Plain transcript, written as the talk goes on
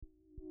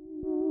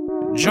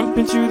Jump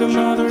into the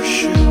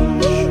mothership.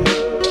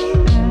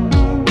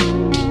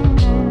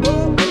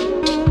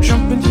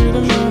 Jump into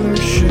the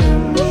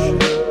mothership.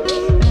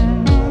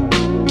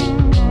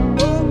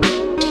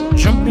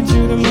 Jump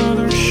into the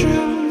mothership.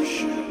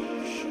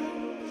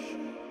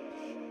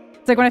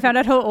 It's like when I found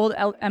out how old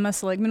Emma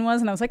Seligman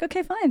was, and I was like,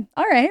 okay, fine.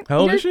 All right. How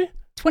old is she?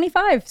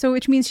 25. So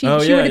which means she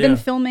would have been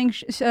filming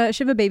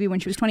Shiva Baby when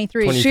she was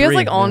 23. She has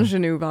like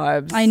ingenue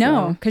vibes. I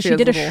know, because she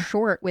did a little...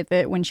 short with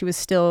it when she was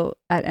still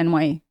at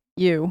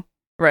NYU.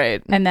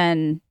 Right. And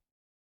then,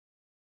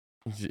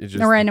 or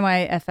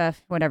NYFF,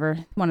 whatever,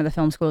 one of the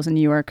film schools in New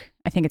York.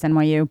 I think it's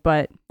NYU.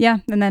 But yeah,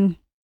 and then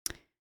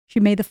she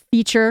made the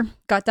feature,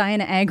 got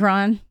Diana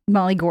Agron,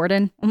 Molly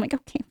Gordon. I'm like,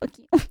 okay, fuck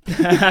you.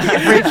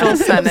 Rachel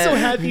Sennett. I'm so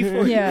happy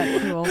for you. Yeah.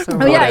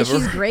 Yeah,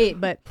 she's great,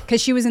 but because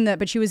she was in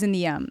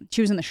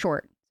the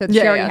short. So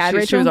she already had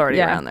Rachel. She was already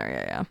around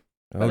there. Yeah.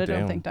 But I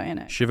don't think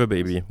Diana. Shiva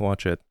Baby,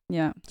 watch it.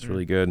 Yeah. It's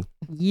really good.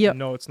 Yep.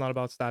 No, it's not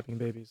about stabbing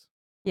babies.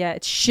 Yeah,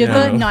 it's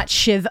Shiva, not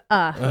Shiva.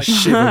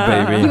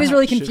 Shiva Baby. He was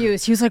really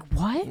confused. He was like,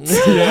 what?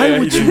 Why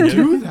would you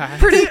do that?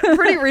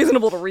 Pretty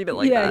reasonable to read it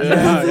like that.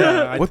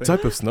 Yeah, what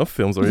type of snuff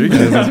films are you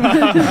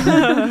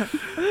guys?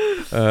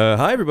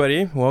 Hi,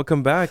 everybody.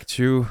 Welcome back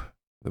to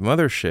the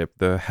Mothership,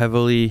 the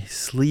heavily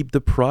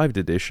sleep-deprived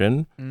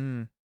edition.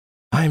 I'm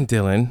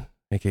Dylan,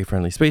 aka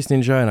Friendly Space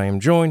Ninja, and I am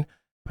joined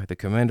by the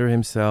commander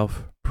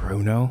himself,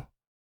 Bruno,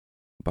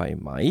 by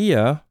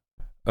Maya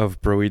of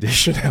Bro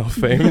Edition Hell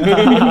fame.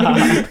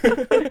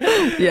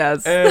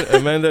 Yes. And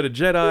Amanda the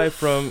Jedi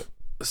from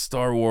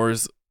Star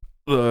Wars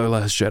The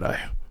Last Jedi.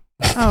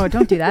 Oh,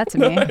 don't do that to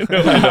me.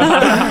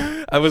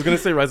 I was going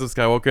to say Rise of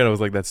Skywalker, and I was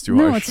like, that's too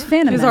harsh. No, it's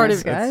Phantom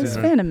Menace, guys.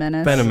 Phantom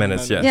Menace. Phantom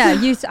Menace, yes.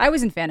 Yeah, I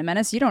was in Phantom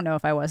Menace. You don't know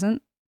if I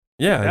wasn't.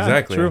 Yeah,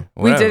 exactly. True.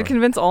 Whatever. We did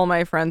convince all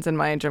my friends in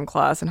my gym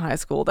class in high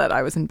school that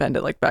I was in Bend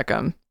It Like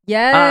Beckham.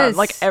 Yes.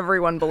 Like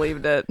everyone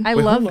believed it. I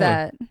love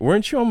that.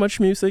 Weren't you on Much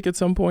Music at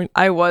some point?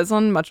 I was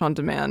on Much On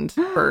Demand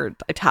I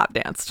tap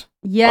danced.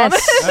 Yes.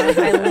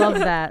 I love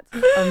that.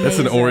 Amazing. That's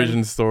an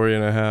origin story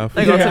and a half.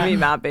 I got to meet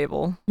Matt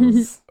Babel.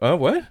 Oh,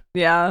 what?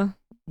 Yeah.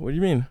 What do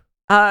you mean?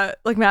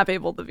 Like Matt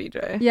Babel, the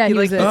VJ. Yeah, he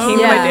came to my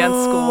dance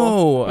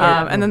school.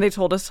 Yeah. And then they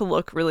told us to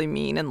look really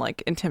mean and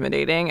like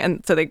intimidating,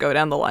 and so they go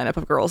down the lineup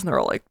of girls, and they're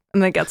all like,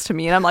 and then it gets to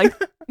me, and I'm like,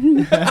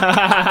 Did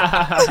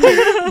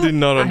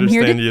not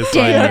understand the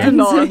assignment. Did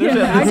not understand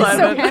the I'm just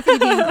so assignment. happy to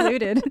be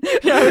included.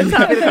 Yeah, I was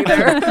happy to be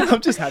there.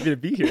 I'm just happy to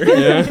be here.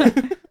 Yeah.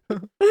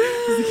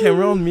 Is the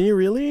camera on me,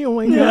 really? Oh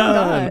my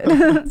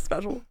god.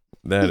 Special.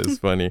 That is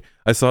funny.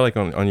 I saw like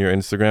on your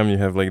Instagram, you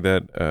have like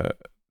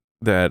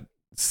that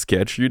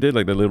sketch you did,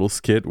 like the little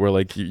skit where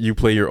like you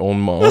play your own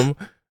mom.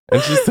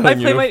 And she's I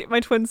telling play my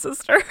twin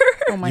sister.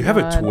 Oh my you god.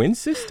 have a twin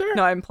sister?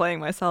 No, I'm playing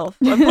myself.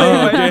 I'm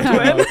playing my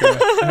twin.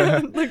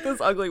 Okay. Like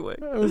this ugly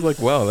wig. I was like,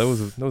 wow, that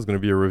was going to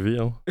be a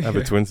reveal. I have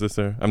a twin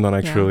sister. I'm not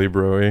actually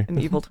Broy. An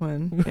evil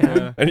twin.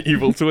 Yeah. An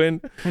evil twin.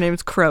 Her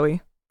name's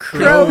Crowy.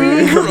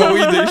 Crowy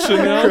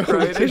Chanel.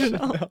 Crowy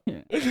Chanel.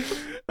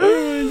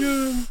 Oh my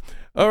god.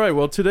 All right,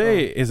 well,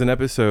 today is an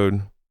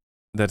episode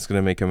that's going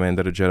to make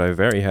Amanda the Jedi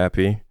very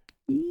happy.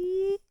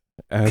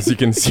 As you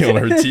can see on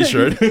her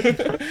t-shirt.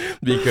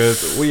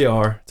 Because we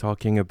are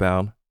talking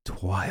about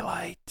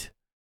Twilight.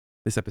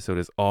 This episode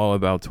is all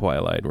about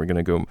Twilight. We're going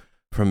to go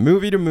from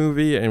movie to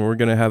movie, and we're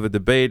going to have a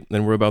debate,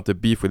 and we're about to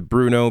beef with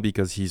Bruno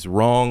because he's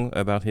wrong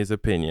about his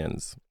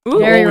opinions. Ooh,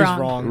 Very always wrong.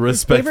 wrong.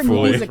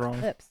 Respectfully. Music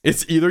clips.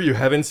 It's either you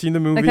haven't seen the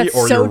movie Like, that's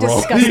or so you're wrong.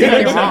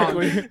 disgustingly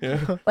wrong.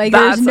 Yeah. Like,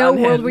 That's there's no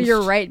world unhinged. where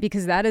you're right,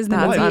 because that is the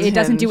That's movie. It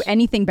doesn't do unhinged.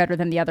 anything better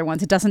than the other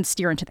ones. It doesn't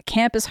steer into the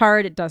camp as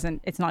hard.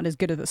 It's not as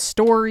good of a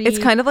story. It's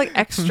kind of like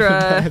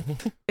extra.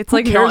 It's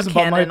like cares not about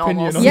my canon opinion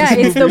almost. on yeah,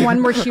 this it's the movie?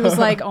 one where she was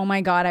like, oh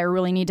my god, I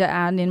really need to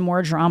add in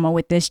more drama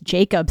with this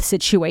Jacob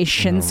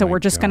situation, Oh so my we're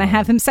just gonna God.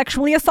 have him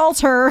sexually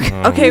assault her.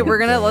 Okay, Oh we're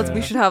gonna my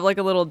we should have like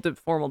a little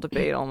formal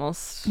debate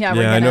almost. Yeah,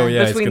 we're Yeah, gonna, I know.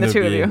 Yeah, it's between the gonna two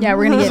of be- you. Yeah,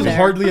 we're gonna This get is there.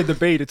 hardly a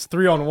debate. It's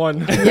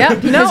 3-on-1. Yeah,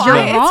 because No, you're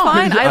it's wrong.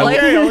 fine. I like.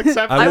 Okay, I'll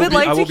accept I I will would be-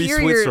 like I to will be hear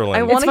your. Switzerland. I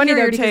It's want It's to funny hear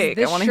though, your because take.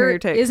 I this want to hear your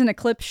shirt take. is an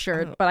Eclipse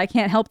shirt, but I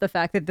can't help the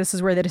fact that this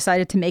is where they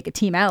decided to make a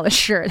Team Alice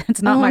shirt.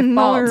 It's not Oh, my no.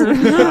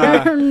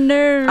 fault.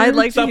 No. I'd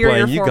like Stop to hear lying,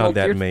 your you got formal.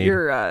 that your, made.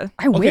 your, I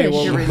Okay, wish.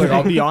 well, Your look, I'll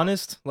reasoning. be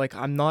honest. Like,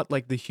 I'm not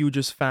like the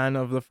hugest fan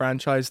of the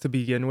franchise to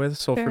begin with.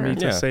 So for Fair. me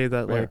to Yeah, say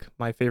that, fair. like,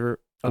 my favorite.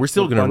 We're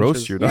still going to bunch roast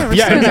is- you, though. Yeah, we're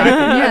Yeah, still exactly.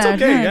 gonna- That's yeah,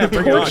 okay. yeah, Yeah,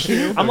 bring it torch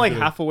you. on. I'm like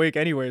half awake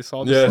anyway, so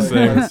I'll Yeah, just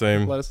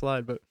same. let it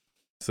slide. But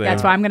Same.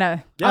 That's why I'm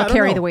gonna. Yeah, I I'll don't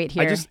carry know. the weight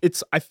here.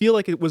 I feel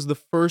like it was the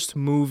first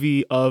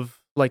movie of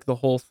like the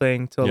whole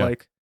thing to Yeah.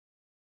 like,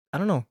 I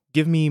don't know,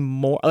 give me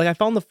more. Like, I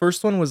found the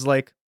first one was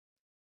like,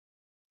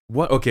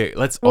 What? Okay,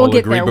 let's We'll all get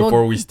agree there.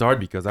 before we start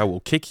because I will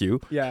kick you.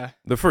 yeah,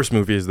 The first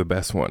movie is the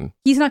best one.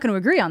 He's not going to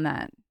agree on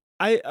that.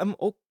 I'm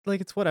like,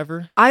 it's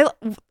whatever. What?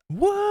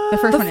 The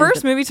first The one is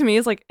first movie to me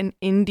is like an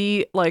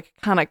indie, like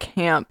kind of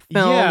camp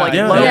film, Yeah. like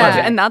Yeah. low Yeah.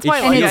 budget, and that's why I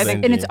It and like. feels I think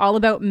it's, and it's all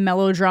about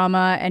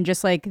melodrama and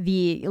just like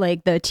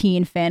the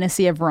teen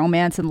fantasy of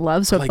romance and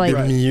love. So like, it's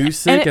like, the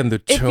music and the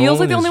it tone.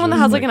 feels like the only is one that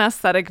just has like an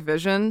aesthetic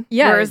vision.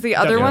 Yeah, whereas the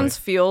other definitely. ones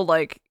feel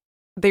like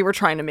they were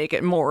trying to make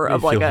it more They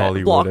of like feel a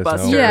Hollywood as blockbuster.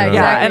 hell. Yeah,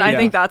 exactly. And I Yeah.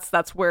 think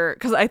that's where,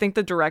 because I think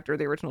the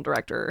original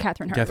director,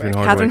 Catherine Catherine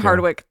Hardwicke. Hardwicke.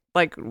 Hardwicke,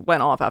 like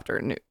went off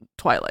after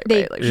Twilight,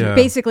 They right? Like, Yeah.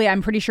 basically,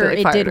 I'm pretty sure They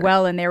it fired did her.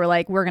 well, and they were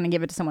like, "We're gonna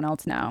give it to someone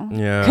else now."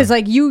 Yeah. Because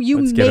like you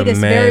Let's get made a us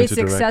man very to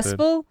direct it.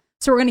 successful,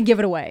 so we're gonna give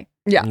it away.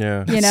 Yeah.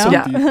 Yeah. You know,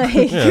 Yeah. Like,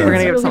 Yeah. it's We're gonna give it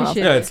really someone else.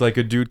 shitty. Yeah, it's like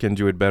a dude can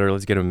do it better.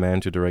 Let's get a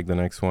man to direct the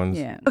next ones.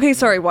 Yeah. Okay,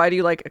 sorry. Why do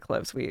you like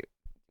Eclipse? We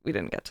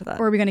didn't get to that.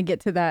 Or are we gonna get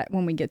to that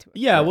when we get to it?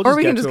 Yeah, we'll Or just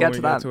we get can to just it get when to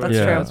we that. to it. That's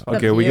Yeah. true. That's fine.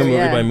 Okay, we go you, movie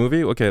yeah. by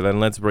movie. Okay, then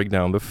let's break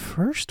down the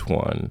first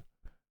one.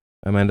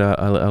 Amanda,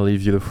 I'll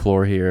leave you the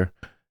floor here.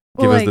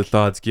 Give Well, us the like,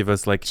 thoughts. Give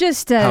us like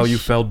Just how you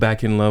felt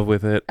back in love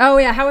with it. Oh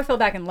yeah, how I fell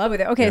back in love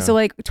with it. Okay, Yeah. so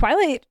like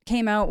Twilight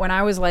came out when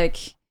I was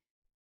like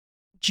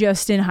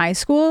just in high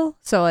school,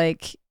 so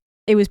like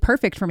it was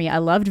perfect for me. I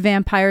loved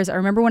vampires. I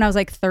remember when I was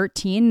like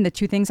 13, the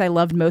two things I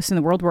loved most in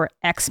the world were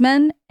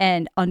X-Men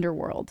and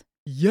Underworld.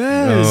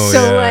 Yes. Oh,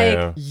 So, yeah,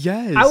 like,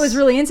 yeah. Yes. I was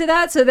really into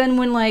that. So then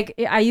when like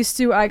I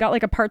got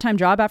like a part-time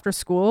job after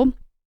school,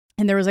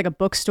 and there was like a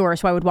bookstore,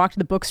 so I would walk to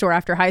the bookstore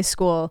after high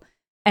school,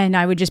 and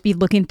I would just be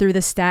looking through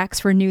the stacks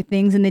for new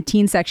things in the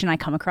teen section. I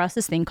come across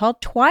this thing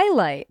called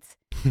Twilight.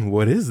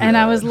 What is that? And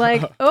I was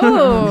like,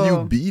 oh.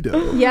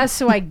 Libido. Yeah,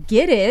 so I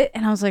get it.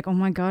 And I was like, oh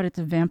my God, it's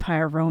a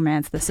vampire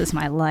romance. This is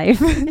my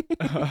life.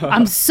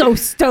 I'm so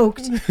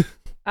stoked. So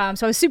I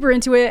was super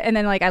into it. And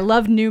then like I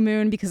loved New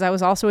Moon because I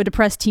was also a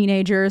depressed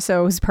teenager.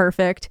 So it was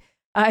perfect.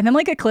 And then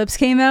like Eclipse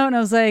came out and I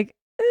was like,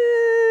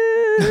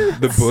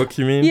 The book,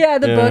 you mean? yeah,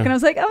 the book. And I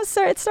was like, oh,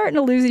 sorry, it's starting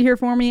to lose it here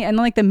for me. And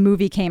then like the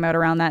movie came out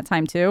around that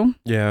time too.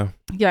 Yeah.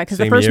 Yeah, because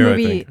the Same first year, I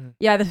movie,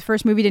 think. the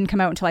first movie didn't come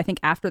out until I think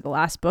after the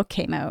last book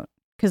came out.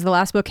 Because the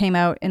last book came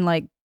out in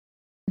like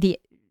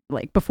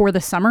before the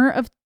summer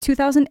of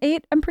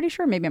 2008. I'm pretty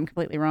sure. Maybe I'm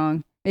completely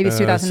wrong. Maybe it's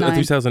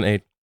 2009.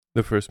 2008,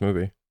 the first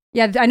movie.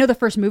 Yeah, I know the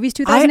first movie's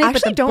I 2008. but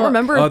actually the don't book-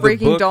 remember Oh, the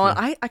Breaking book. Dawn.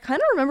 I kind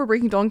of remember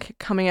Breaking Dawn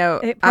coming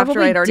out It after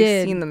probably I'd already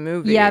did. seen the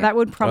movie. Yeah, that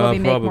would probably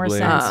make more probably.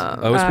 sense.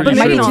 I was But pretty it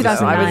might sure be it was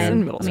 2009. I was in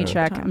middle Let me school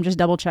check. at the time. I'm just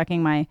double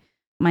checking my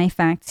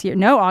facts here.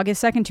 No,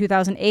 August 2nd,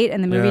 2008,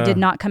 and the movie Yeah. did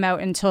not come out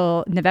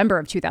until November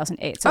of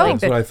 2008. So Oh. like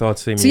That's the, what I thought.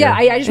 Same So year. yeah,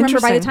 I just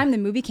remember by the Interesting. time the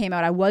movie came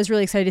out, I was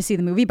really excited to see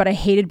the movie, but I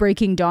hated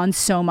Breaking Dawn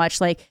so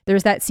much. Like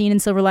there's that scene in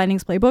Silver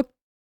Linings Playbook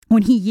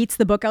when he yeets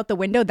the book out the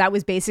window. That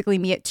was basically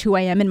me at 2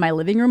 a.m. in my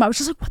living room. I was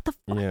just like, what the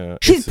fuck? Yeah.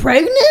 She's it's-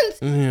 pregnant?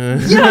 Yeah.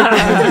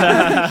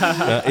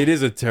 It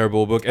is a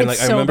terrible book, and It's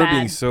like I so remember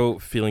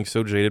bad. feeling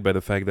so jaded by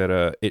the fact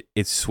that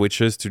it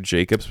switches to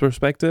Jacob's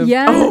perspective.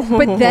 Yeah, Oh,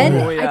 but then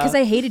yeah. because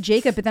I hated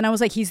Jacob, but then I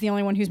was like, he's the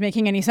only one who's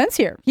making any sense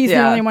here. He's the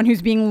Yeah. only one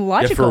who's being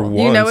logical. once.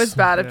 You know it's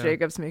bad if Yeah.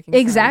 Jacob's making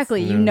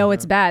Exactly. You Yeah. know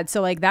it's bad.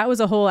 So like that was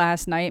a whole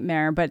ass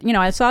nightmare. But you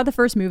know, I saw the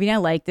first movie and I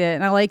liked it,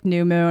 and I liked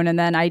New Moon, and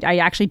then I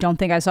actually don't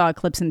think I saw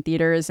Eclipse in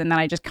theaters, and then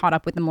I just caught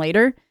up with them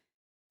later.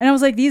 And I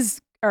was like,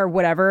 these are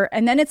whatever.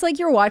 And then it's like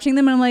you're watching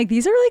them and I'm like,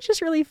 these are like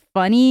just really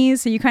funny.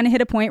 So you kind of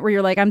hit a point where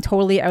you're like, I'm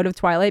totally out of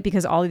Twilight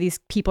because all of these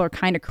people are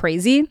kind of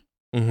crazy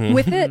Mhm.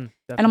 with it. And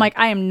I'm like,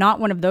 I am not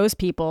one of those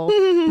people.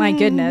 My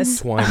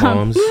goodness. Twine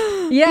moms.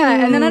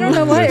 Yeah, and then I don't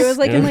know why. It was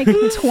like in Yeah. like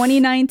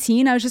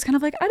 2019, I was just kind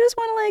of like, I just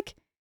want to like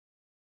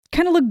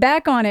kind of look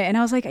back on it. And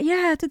I was like,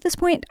 yeah, at this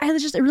point, I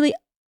was just really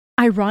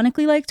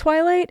ironically like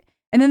Twilight.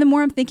 And then the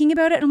more I'm thinking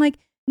about it, I'm like,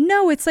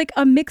 no, it's like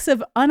a mix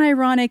of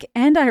unironic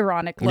and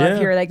ironic love Yeah.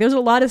 here. Like there's a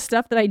lot of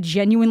stuff that I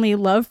genuinely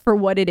love for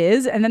what it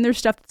is. And then there's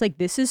stuff that's like,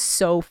 this is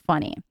so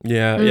funny.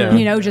 Yeah, Mm. yeah.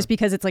 You know, just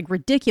because it's like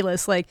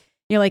ridiculous. Like,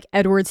 you know, like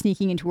Edward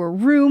sneaking into a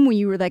room when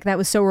you were like, that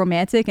was so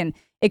romantic. And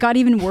it got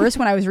even worse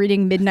when I was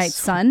reading Midnight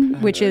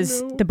Sun, which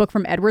is the book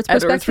from Edward's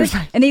Edward's perspective.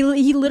 perspective. And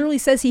he literally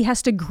says he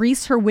has to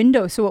grease her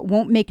window so it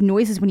won't make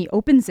noises when he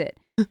opens it.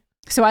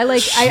 So I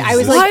was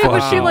Jesus like, Why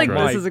was she Wow. like,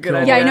 My this is a good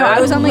God. idea? yeah, I know. I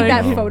was on like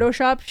that Like-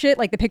 Photoshop shit,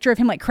 like the picture of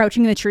him like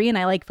crouching in the tree, and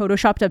I like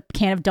Photoshopped a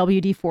can of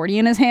WD-40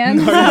 in his hand.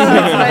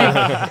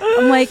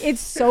 I'm like,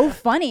 it's so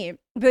funny.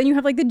 But then you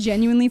have like the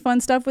genuinely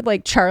fun stuff with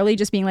like Charlie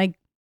just being like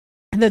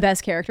the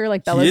best character,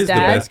 like Bella's He is dad.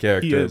 the best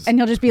character. He is. And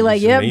he'll just be like,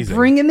 He's yep, amazing.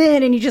 bring him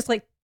in. And he just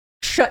like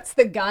shuts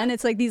the gun.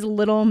 It's like these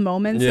little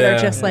moments that are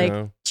just like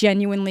yeah.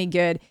 genuinely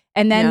good.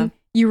 And then Yeah.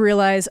 you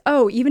realize,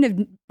 oh, even if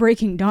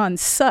Breaking Dawn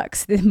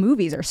sucks, the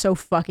movies are so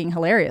fucking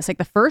hilarious. Like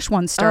the first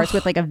one starts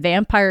with like a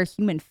vampire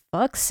human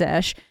fuck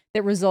sesh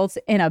that results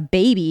in a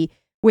baby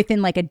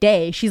within like a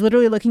day. She's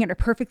literally looking at her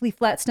perfectly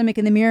flat stomach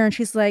in the mirror and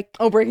she's like,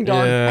 Oh, Breaking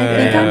Dawn. I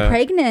think I'm Yeah.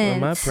 pregnant.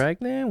 Am I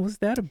pregnant? What's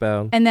that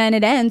about? And then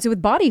it ends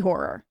with body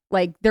horror.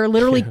 Like they're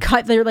literally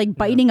they're like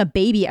biting a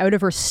baby out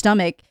of her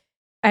stomach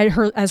as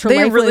her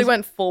They life really was-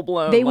 went full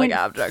blown they like went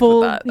abject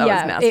full, with that. That yeah,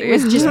 was nasty. it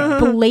was just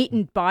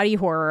blatant body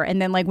horror.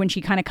 And then like when she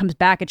kind of comes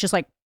back, it's just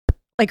like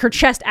her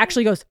chest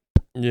actually goes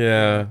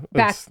Yeah.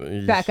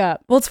 back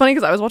up. Well, it's funny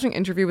because I was watching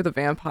Interview with the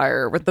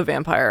Vampire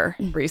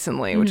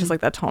recently, which is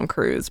like that Tom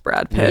Cruise,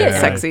 Brad Pitt, Yeah.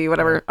 sexy,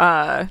 whatever,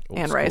 Anne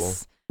school.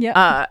 Rice.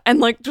 Yeah.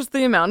 And like just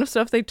the amount of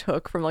stuff they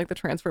took from like the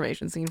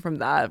transformation scene from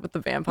that with the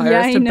vampires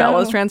Yeah, I to know.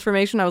 Bella's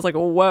transformation, I was like,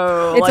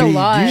 whoa, It's like, a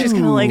lot. She's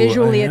kind of like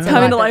Visually, it's a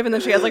coming lot. to life, and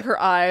then she has like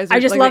her eyes. I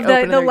just like, love they that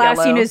open the and they're last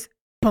scene yellow. is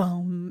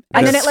boom.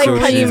 And then That's it like so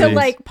cuts cheesy. to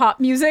like pop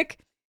music.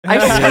 I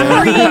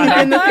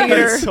screamed in the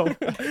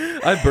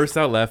theater. I burst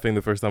out laughing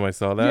the first time I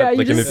saw that. Yeah, you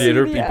like in the just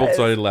theater, see the people eyes.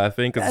 started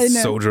laughing because I it's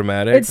know. so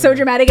dramatic. It's so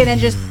dramatic, and then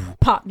just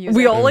pop music.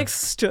 We all like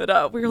stood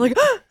up. We were like,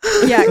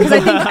 Yeah, because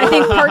I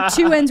think part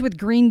 2 ends with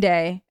Green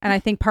Day, and I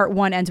think part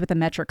 1 ends with a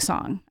Metric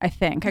song. I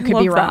think I could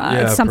be Love wrong.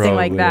 that. It's something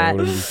like probably. I that.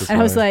 wouldn't be And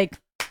I was surprised. like,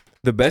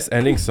 the best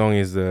ending song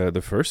is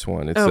the first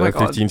one. It's Oh my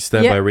God. 15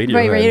 Step Yeah, by Radiohead.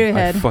 by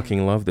Radiohead. I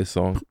fucking love this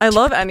song. I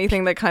love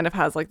anything that kind of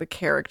has like the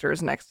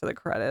characters next to the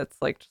credits.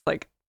 Like, just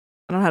like,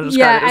 I don't know how to describe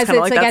yeah, it. Just as kind it's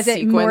of like that as it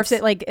sequence. morphs,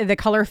 it like the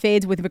color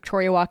fades with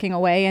Victoria walking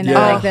away, and then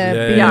Yeah. like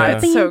the Yeah.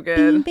 It's so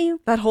good.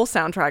 That whole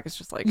soundtrack is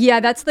just like,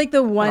 Yeah, that's like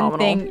the one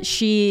phenomenal.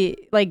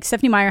 thing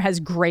Stephanie Meyer has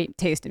great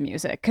taste in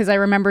music, because I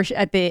remember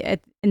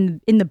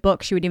in the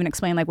book she would even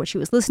explain like what she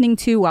was listening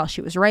to while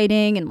she was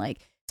writing, and like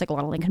it's like a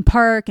lot of Linkin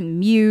Park and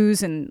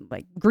Muse and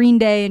like Green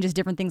Day and just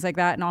different things like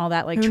that, and all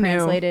that like Who knew?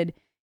 translated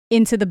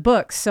into the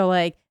books. So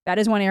like that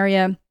is one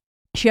area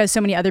she has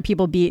so many other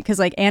people beat, because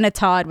like Anna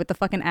Todd with the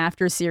fucking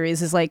After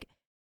series is like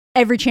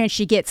every chance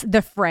she gets,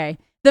 The Fray.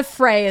 The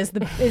Fray is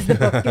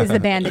the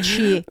band that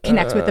she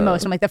connects with the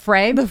most. I'm like, The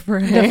Fray? The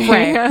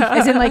Fray.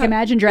 As in like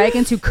Imagine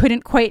Dragons who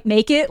couldn't quite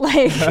make it.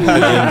 Like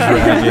Imagine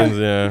Dragons,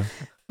 yeah.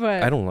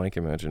 but I don't like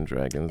Imagine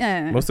Dragons.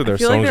 Yeah. Most of their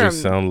feel like songs they're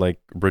just sound like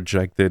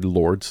rejected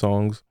Lord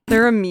songs.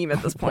 they're a meme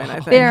at this point, I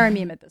think. they are a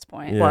meme at this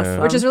point. Bless Yeah.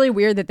 them. Which is really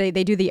weird that they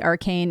do the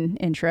Arcane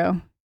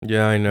intro.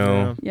 Yeah, I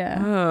know.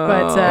 Yeah. Oh.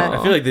 But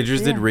I feel like they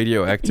just did yeah.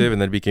 Radioactive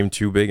and then it became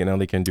too big and now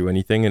they can do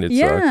anything and it sucks.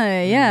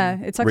 yeah.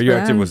 It sucks for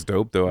Radioactive them. was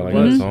dope though. I like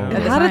Mhm. that song.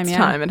 At It the had time, its yeah.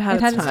 time. It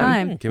had its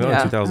time. It came out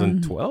Yeah. in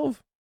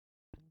 2012.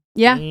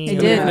 Yeah, they Yeah.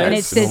 did. And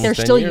That's they're almost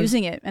 10 still years.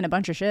 using it in a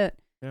bunch of shit.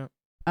 Yeah.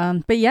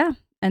 But yeah.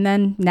 And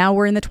then now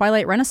we're in the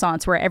Twilight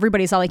Renaissance, where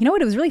everybody's all like, you know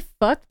what? It was really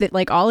fucked that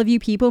like all of you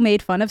people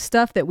made fun of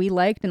stuff that we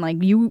liked, and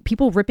like you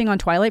people ripping on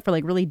Twilight for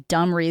like really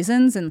dumb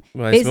reasons. And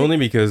Well, it's Basi- only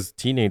because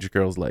teenage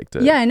girls liked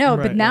it. yeah, I know.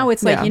 Right, but now yeah.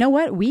 it's like, Yeah. you know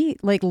what? We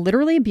like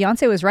literally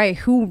Beyonce was right.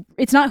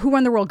 It's not who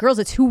run the world girls,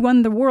 it's who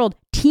run the world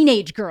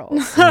teenage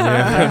girls.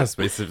 Yeah,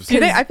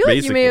 I feel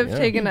like you may have basically, yeah.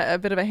 taken a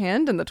bit of a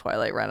hand in the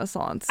Twilight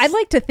Renaissance. I'd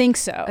like to think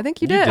so. I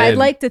think you You did. did. I'd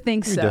like to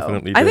think You so.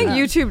 definitely I did. think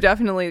YouTube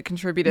definitely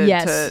contributed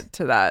Yes.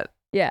 to that,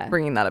 Yeah.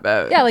 bringing that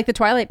about. Yeah, like the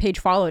Twilight page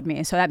followed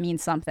me, so that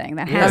means something.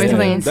 That has Yeah, to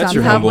mean That's something.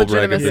 your Have humble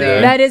brag of the legitimacy.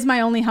 day. That is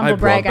my only I humble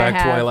brought brag I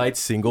back have. Twilight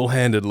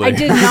single-handedly. I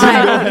did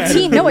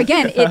not. No,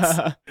 again,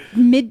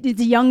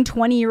 it's young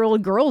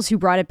 20-year-old girls who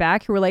brought it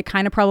back, who were like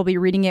kind of probably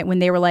reading it when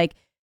they were like.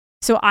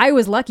 So I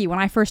was lucky when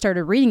I first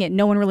started reading it.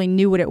 No one really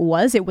knew what it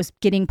was. It was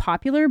getting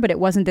popular, but it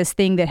wasn't this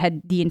thing that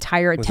had the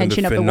entire Wasn't the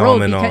attention of the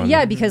world.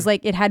 phenomenon. Because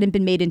like it hadn't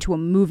been made into a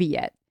movie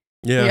yet.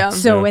 Yeah.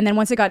 So, and then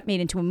once it got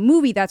made into a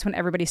movie, that's when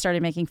everybody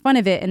started making fun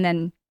of it. And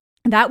then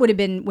that would have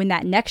been when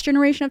that next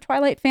generation of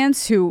Twilight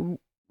fans who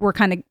were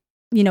kind of,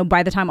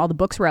 by the time all the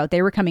books were out,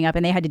 they were coming up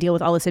and they had to deal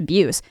with all this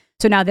abuse.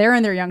 So now they're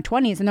in their young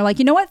 20s and they're like,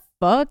 you know what?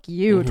 Fuck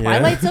you. Yeah.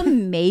 Twilight's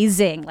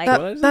amazing. Like,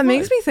 Twilight is That fun.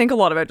 makes me think a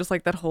lot about just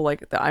like that whole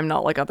like the I'm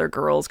not like other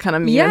girls kind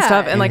of meme Yeah. and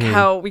stuff, and like Mhm.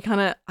 how we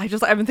kind of I've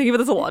been thinking about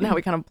this a lot, and how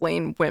we kind of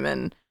blame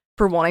women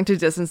for wanting to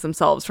distance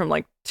themselves from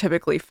like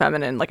typically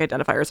feminine like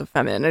identifiers of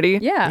femininity.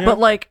 yeah. But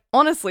like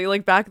honestly,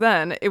 like back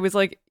then, it was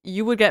like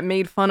you would get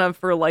made fun of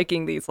for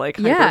liking these like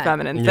Yeah. hyper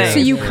feminine Yeah. things. So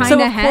you Yeah. kind So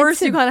of of had course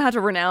to. you kind of had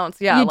to renounce.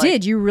 Yeah, You like,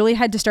 did. You really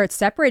had to start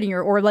separating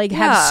have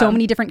Yeah. so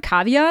many different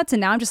caveats. And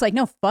now I'm just like,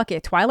 no, fuck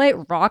it. Twilight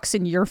rocks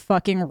and you're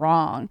fucking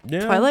wrong.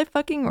 Yeah. Twilight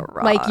fucking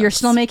rocks. Like, you're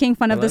still making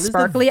fun of Well, the that is the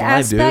sparkly vibe,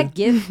 aspect.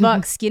 Give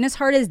fuck. Skin as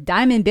hard as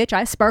diamond, bitch.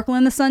 I sparkle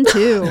in the sun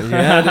too.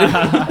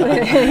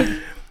 Yeah,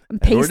 I'm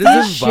Edward pasty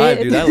as is his vibe,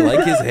 shit. dude. I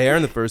like his hair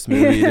in the first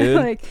movie, dude.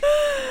 Like,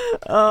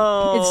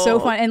 oh, it's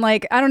so fun. And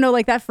like, I don't know,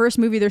 like that first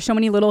movie, there's so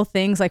many little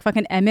things, like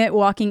fucking Emmett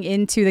walking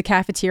into the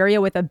cafeteria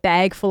with a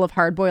bag full of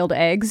hard-boiled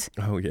eggs.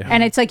 Oh yeah.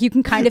 And it's like, you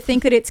can kind of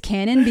think that it's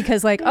canon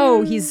because like,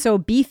 oh, he's so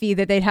beefy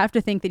that they'd have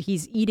to think that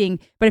he's eating.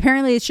 But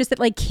apparently it's just that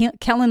like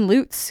Keelan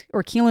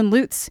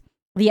Lutz,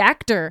 the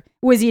actor,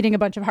 was eating a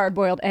bunch of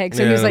hard-boiled eggs.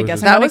 So he Yeah, was like, that guess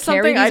was I'm that gonna was carry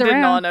something I these did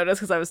around. not notice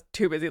because I was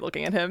too busy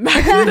looking at him.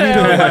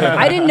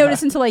 I didn't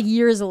notice until like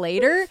years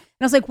later. And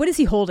I was like, what is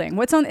he holding?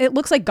 What's on? It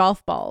looks like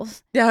golf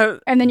balls. Yeah.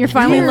 And then you're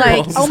finally Golf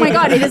like, balls. oh my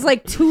God, it is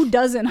like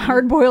 24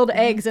 hard-boiled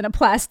eggs in a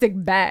plastic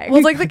bag. Well,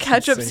 it's like the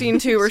ketchup insane.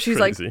 scene too, where she's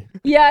like Crazy.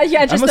 yeah,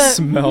 just I'm a the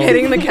smell.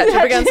 hitting the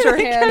ketchup against her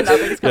hitting the hand. And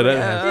nothing's coming that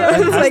out. Yeah,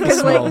 it's Has like, to 'cause,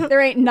 smell. like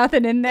there ain't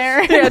nothing in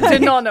there. Yeah, it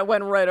did not know.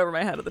 Went right over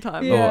my head at the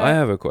time. Yeah. Oh, I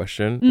have a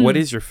question. Mm. What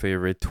is your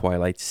favorite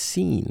Twilight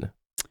scene?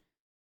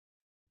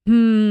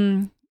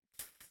 Ooh.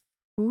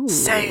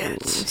 Say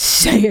it.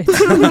 Say it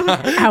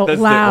out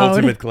That's loud. the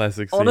ultimate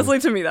classic scene. Honestly,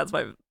 to me, that's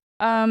my.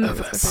 That's my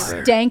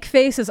favorite. Stank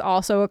Face is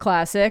also a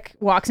classic.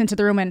 Walks into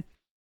the room and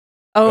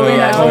Oh, you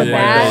yeah, know, oh,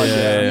 that,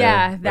 yeah.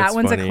 yeah, that That's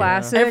one's funny. a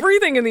classic.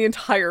 Everything in the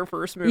entire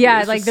first movie.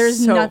 Yeah, is like just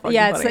there's so nothing. fucking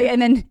Yeah, it's funny. like,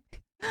 and then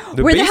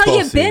The Where the hell baseball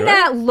you scene, been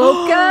right? at,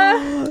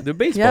 Loca? The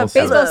baseball Yeah,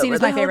 scene. Baseball scene Where is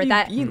the my hell favorite.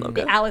 have That you been,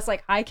 Loca? the Alice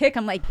like high kick.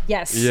 I'm like,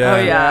 yes. Yeah. Oh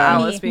yeah,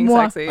 Me. Alice being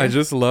Mwah. sexy. I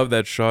just love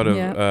that shot of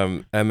Yeah.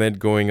 Emmett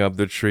going up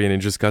the tree and it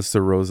just cuts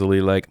to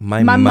Rosalie like,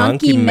 my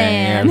monkey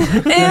man. And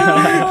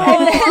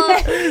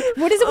then-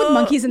 what is it with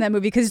monkeys in that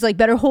movie? Because he's like,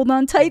 better hold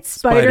on tight,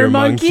 spider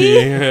monkey.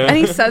 Yeah. And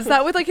he says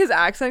that with like his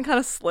accent kind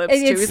of slips It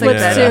too. He's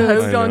slips like, too. better I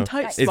hold know. on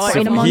tight, It's It's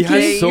spider so, monkey. he has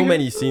monkey. so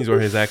many scenes where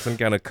his accent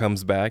kind of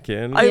comes back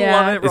in. I Yeah.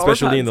 love it. Robert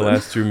Especially in the Pattinson.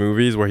 last two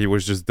movies where he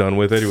was just done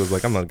with it. He was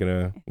like, I'm not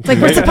gonna. It's like,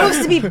 we're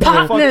supposed to be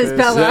partners, this. Yeah,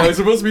 Bella. we're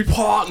supposed to be Yeah,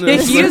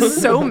 partners. he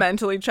is so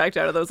mentally checked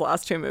out of those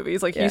last two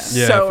movies. Like he's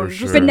Yeah, so for just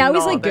sure. But now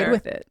he's not like there. good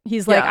with it.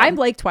 He's like, Yeah. I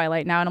like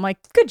Twilight now, and I'm like,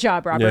 good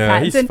job, Robert Yeah,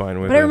 Pattinson. he's fine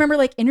with But I it. remember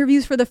like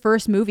interviews for the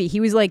first movie, he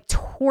was like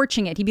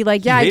torching it. He'd be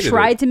like, He yeah, I hated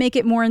tried it. to make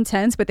it more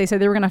intense, but they said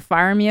they were gonna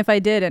fire me if I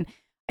did. And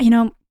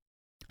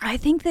I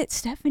think that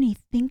Stephanie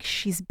thinks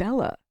she's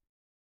Bella.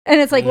 And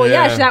it's like, well,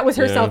 yeah, that was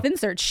her Yeah.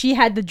 self-insert. She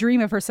had the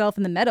dream of herself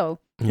in the meadow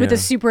with Yeah. a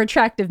super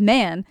attractive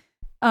man.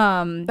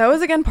 That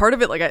was again part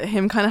of it, like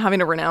him kind of having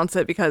to renounce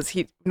it because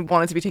he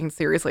wanted to be taken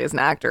seriously as an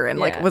actor and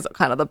like Yeah. was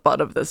kind of the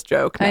butt of this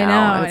joke now. I know,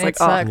 and and it's it like,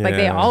 sucked. oh, Like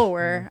they Yeah. all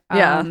were.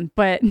 Yeah.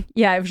 But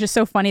yeah, it was just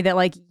so funny that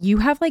like you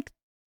have like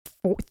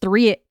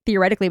three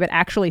theoretically, but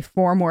actually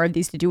four more of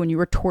these to do, when you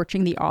were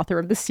torching the author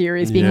of the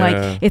series, being Yeah.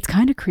 like, it's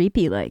kind of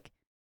creepy. Like,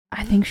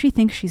 I think she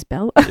thinks she's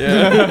Bella.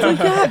 Yeah.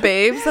 yeah,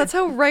 babes, that's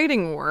how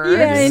writing works.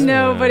 Yeah, I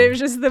know, Yeah. but it was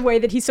just the way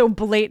that he so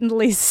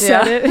blatantly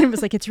said Yeah. it. And it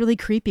was like, it's really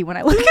creepy when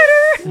I look at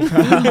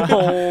her.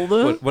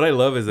 Bold. What I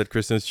love is that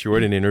Kristen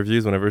Stewart in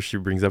interviews, whenever she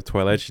brings up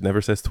Twilight, she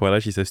never says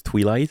Twilight, she says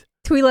Twilight.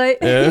 Twilight.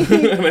 Yeah.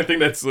 And I think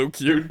that's so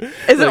cute. Is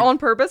it Like- on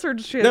purpose or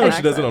does she? have No, an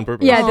she does it accent? on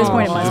purpose. Yeah, at this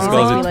point it She must just be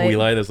calls like it Twilight.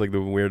 Twilight. That's like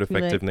the weird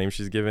effective Twilight. name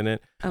she's given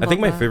it. I love think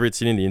my that. favorite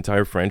scene in the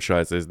entire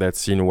franchise is that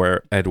scene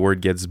where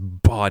Edward gets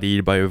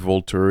bodied by a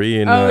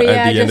Volturi at the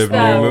end just of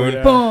that. New Moon.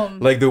 Yeah. Boom.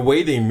 Like the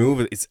way they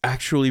move, it's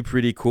actually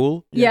pretty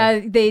cool. yeah,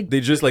 They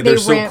just like They they're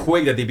so ran-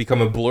 quick that they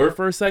become a blur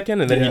for a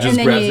second, and then he Yeah. just And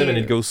then grabs you- him and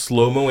it goes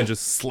slow mo and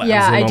just slams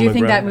yeah, him I on do the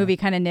think that ground. movie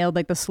kind of nailed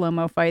like the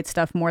slow-mo fight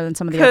stuff more than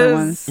some of the other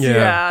ones. Because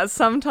Yeah.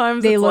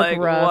 sometimes They it's look like,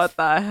 rough. what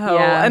the hell?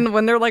 Yeah. And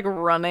when they're like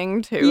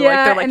running too, Yeah, like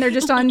they're like, and they're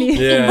just on the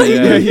Yeah,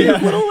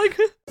 yeah. little like.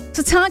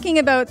 So talking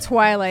about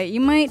Twilight,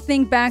 you might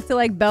think back to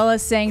like Bella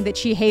saying that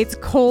she hates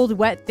cold,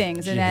 wet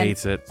things, She and then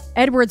hates it.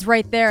 Edward's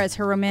right there as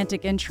her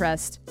romantic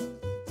interest,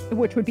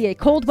 which would be a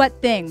cold,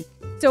 wet thing.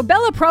 So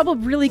Bella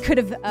probably really could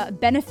have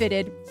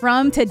benefited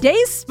from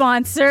today's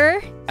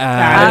sponsor,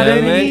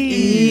 Adam and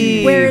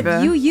Eve. where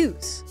if you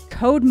use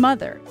code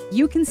MOTHER,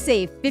 you can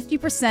save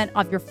 50%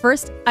 off your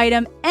first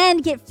item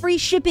and get free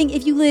shipping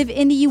if you live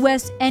in the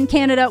US and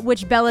Canada,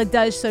 which Bella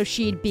does, so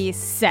she'd be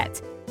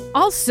set.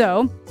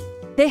 Also,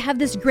 they have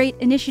this great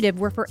initiative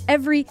where for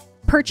every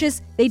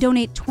purchase, they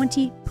donate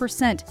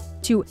 20%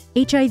 to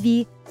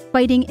HIV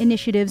fighting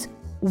initiatives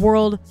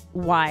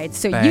worldwide.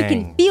 So you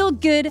can Bang. feel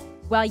good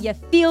while you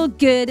feel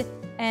good.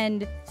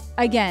 And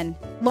again,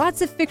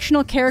 lots of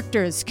fictional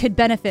characters could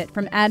benefit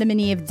from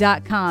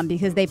adamandeve.com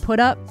because they put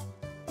up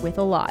with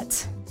a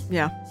lot.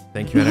 Yeah.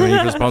 Thank you, Adam and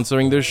Eve, for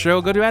sponsoring this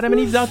show. Go to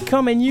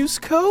adamandeve.com and use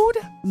code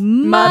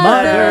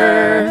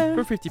Mother.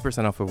 for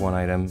 50% off of one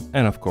item.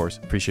 And of course,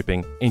 free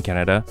shipping in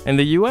Canada and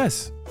the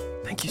US.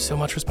 Thank you so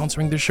much for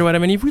sponsoring this show,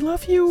 Adam and Eve. We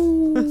love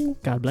you.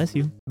 God bless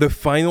you. The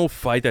final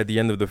fight at the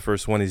end of the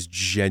first one is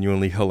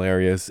genuinely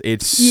hilarious.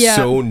 It's Yeah.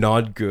 so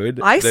not good.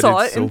 I that saw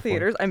it's it so in fun.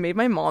 theaters. I made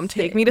my mom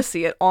take me to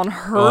see it on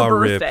her Oh,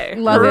 rip. birthday.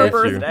 Love her it.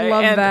 birthday.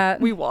 Love and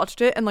that. We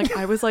watched it and like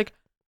I was like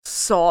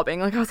sobbing.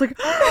 Like I was like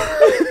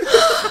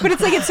But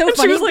it's like, it's so and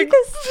she funny. was like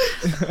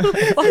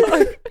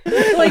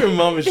Like, your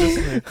mom is just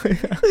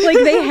like, like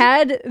they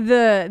had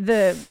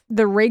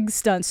the rig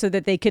stunts so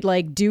that they could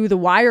like do the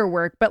wire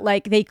work, but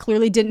like they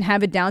clearly didn't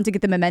have it down to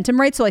get the momentum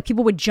right. So like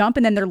people would jump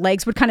and then their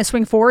legs would kind of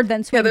swing forward,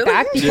 then swing they're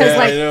back like- because Yeah, I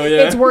like know,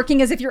 yeah. it's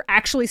working as if you're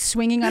actually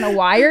swinging on a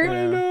wire.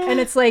 And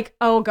it's like,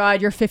 oh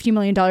god, your $50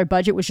 million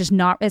budget was just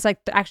not. It's like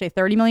actually a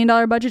 $30 million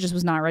budget just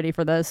was not ready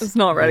for this. it's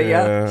not ready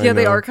Yeah, yet. I Yeah,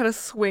 they know. are kind of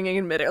swinging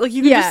in midair. Like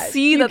you can Yeah, just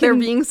see you that they're can-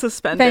 being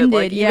suspended.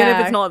 Like even if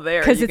it's not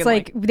there, because you it's can,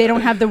 like they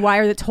don't have the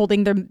wire that's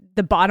holding the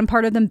bottom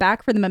part of them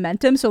back for the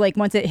momentum. So like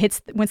once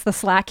the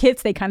slack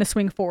hits, they kind of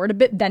swing forward a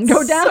bit, then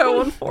go down.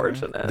 So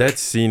unfortunate. that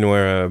scene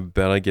where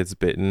Bella gets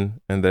bitten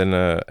and then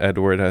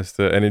Edward has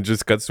to, and it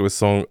just cuts to a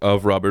song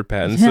of Robert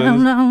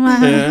Pattinson.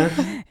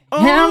 Yeah.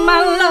 Held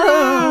my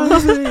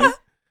love.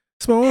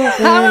 Smoke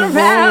I will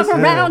wrap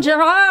around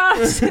your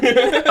arms.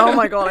 Oh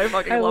my god, I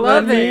fucking I love,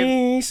 love that it.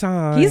 name.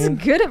 He's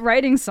good at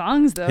writing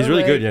songs, though. He's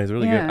really like, good. Yeah, he's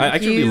really yeah. good. I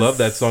actually He's- love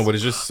that song, but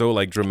it's just so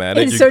like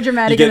dramatic. It's so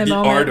dramatic You in get the the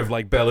moment. art of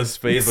like Bella's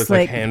face, It's with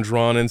like like- hand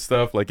drawn and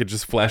stuff. Like it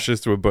just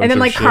flashes to a bunch And then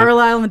of like shit.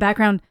 Carlisle in the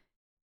background.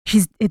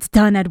 It's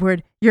done,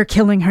 Edward. You're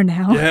killing her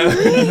now. Yeah.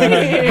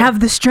 Have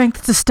the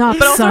strength to stop,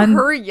 But also son.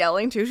 her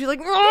yelling too. She's like,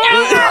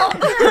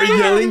 Her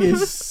yelling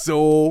is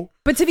so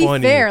But to be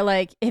funny. fair,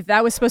 like if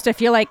that was supposed to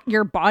feel like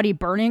your body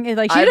burning,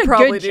 like she I'd did a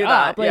probably good do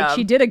job. that, Like yeah.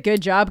 she did a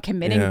good job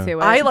committing Yeah. to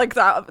it. I like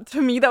that.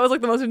 To me, that was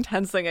like the most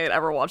intense thing I'd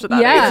ever watched at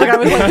that Yeah. age. Like I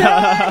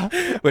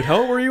was like, Wait,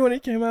 how old were you when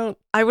it came out?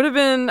 I would have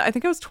been. I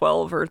think I was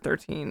 12 or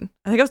 13.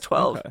 I think I was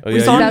 12. Okay. Oh, We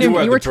saw it you in- were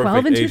at you were the 12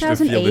 in perfect age to feel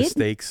the 2008?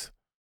 stakes.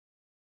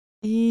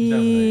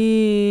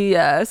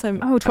 Yes, I'm.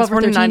 Oh, 12 I was or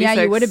born in 13, yeah, you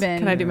 96. would have been.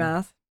 Can I do Yeah.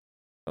 math?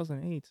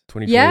 2008.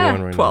 2021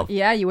 Yeah. right 12.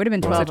 Yeah, you would have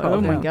been Was I 12.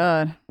 Oh 12? my Yeah.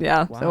 god,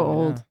 Yeah, Wow, so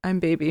old, I'm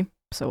baby.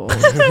 so old.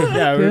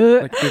 Yeah, we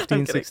were like 15,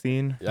 I'm kidding.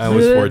 16. now. I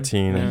was Good.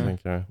 14, I Yeah. think.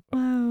 Yeah.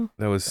 Wow.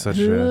 That was such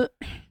a...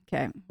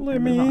 Okay, Let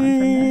move on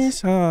from me this.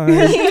 sign.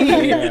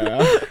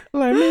 Yeah.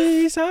 Let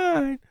me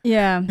sign.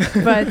 Yeah,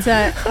 but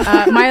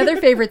my other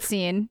favorite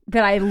scene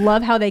that I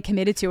love how they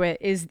committed to it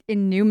is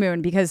in New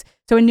Moon, because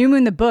so in New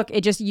Moon the book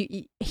it just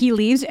he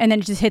leaves and then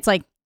it just hits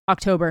like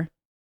October,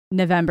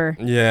 November,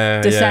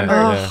 Yeah, December.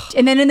 yeah.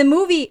 and then in the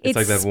movie it's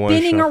like that one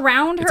spinning shot.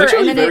 around her, It's actually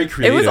and then very it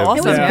creative. was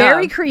awesome. It was Yeah.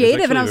 very It's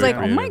creative, and I was actually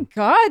like, very "Oh my creative.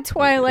 god,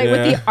 Twilight!"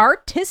 With Yeah. the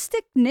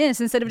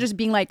artisticness instead of just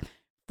being like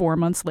 4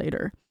 months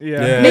later.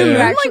 Yeah. Maybe Moon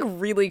actually- like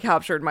really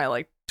captured my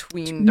like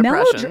tween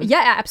depression.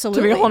 Yeah, To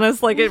absolutely. be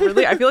honest, like it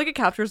really, I feel like it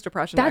captures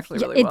depression That's, actually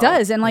really it well.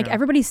 does, and like Yeah.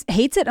 everybody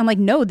hates it. I'm like,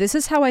 no, this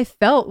is how I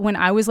felt when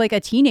I was like a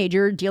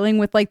teenager dealing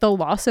with like the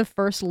loss of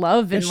first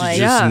love and She's like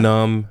just Yeah.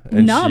 numb.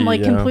 And numb, she,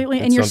 like yeah, completely,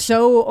 it and you're sounds-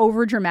 so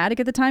over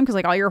dramatic at the time because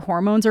like all your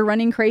hormones are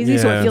running crazy,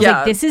 so Yeah. it feels Yeah.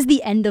 like this is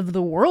the end of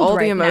the world. All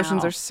right the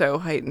emotions now. are so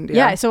heightened.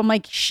 Yeah, so I'm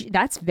like,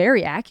 that's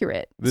very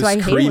accurate. The so I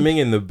hate screaming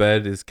in the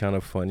bed is kind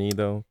of funny,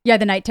 though. yeah,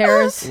 the night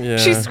terrors. Yeah.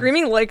 She's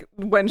screaming like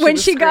when she When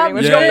was she got- screaming,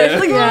 when she Yeah,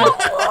 got yeah.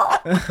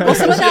 like, Well,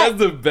 some of She that- has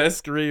the best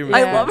scream. I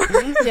Yeah. love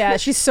her. Yeah,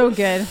 she's so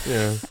good,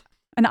 Yeah,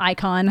 an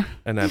icon.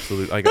 an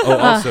absolute. Oh,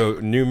 also,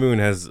 New Moon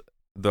has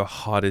the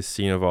hottest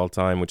scene of all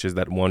time, which is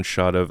that one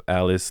shot of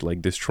Alice like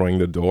destroying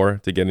the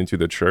door to get into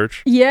the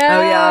church. Yeah,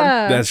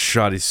 yeah. That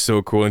shot is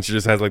so cool, and she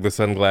just has like the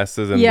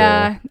sunglasses and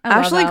yeah. I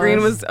love Ashley Green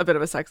Alice. was a bit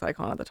of a sex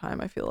icon at the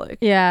time. I feel like.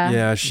 Yeah.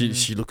 yeah.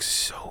 She looks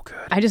so good.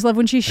 I just love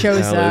when she As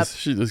shows up. Alice.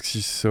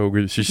 She's so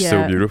good. She's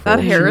so Yeah. beautiful.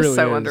 That hair is really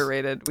so is.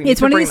 underrated. We need It's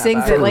to one of bring these things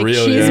back. that For like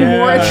real, she's yeah.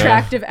 more Yeah.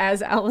 attractive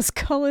as Alice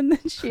Cullen than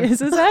she is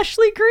as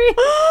Ashley Green.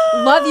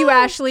 Love you,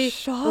 Ashley.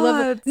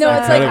 Love it. No, I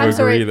it's kind like of I'm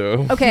sorry. agree,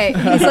 though. Okay,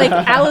 it's like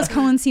Alice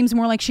Cullen seems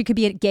more like she could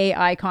be a gay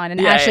icon, and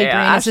Yeah, Ashley yeah,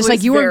 Green yeah. is just like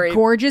Ashley's you were very-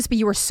 gorgeous, but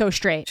you were so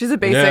straight. She's a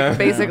basic, Yeah.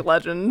 basic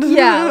legend.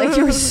 Yeah, like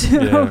you were so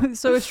Yeah.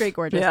 so straight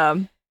gorgeous. Yeah.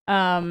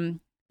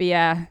 But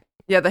yeah,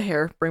 Yeah, the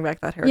hair. Bring back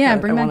that hair. Yeah,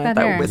 bring back that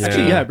hair. Whiskey.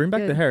 Actually, Yeah. yeah, bring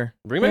back the Good. hair.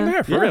 Bring back the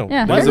hair for Yeah. real.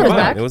 Yeah, It was a hair goes vibe.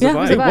 back. It was a Yeah, it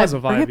was a vibe. vibe. It was a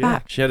Bring vibe, it yeah.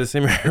 back. She had the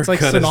same haircut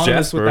like as synonymous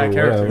Jasper. with that or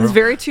character. whatever. It's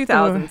very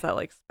 2000s. That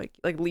like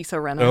Lisa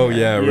Rinna. Oh hair.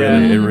 yeah, Yeah.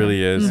 really, it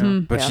really is.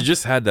 Mhm. But Yeah. she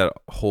just had that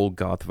whole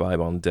goth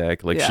vibe on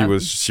deck. Like Yeah. she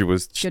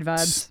was Good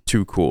vibes.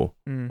 too cool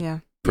Mm. Yeah.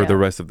 for Yeah. the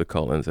rest of the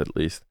Cullens, at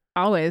least.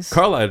 always.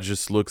 Carlisle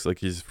just looks like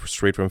he's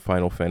straight from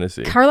Final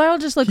Fantasy. Carlisle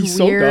just looks He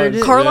so weird.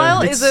 does.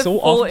 Carlisle Yeah. is It's a so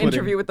full off-putting.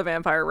 interview with the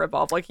vampire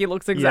ripoff. Like he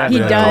looks exactly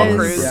He like does, Tom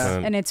Cruise. Yeah.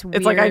 and it's weird.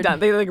 It's like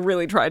they like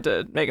really tried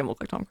to make him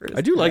look like Tom Cruise. I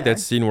do like Yeah. that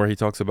scene where he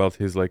talks about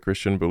his like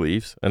Christian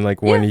beliefs and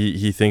like when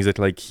he thinks that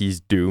like he's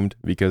doomed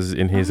because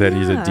in his head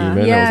he's a Yeah.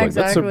 demon. Yeah, I was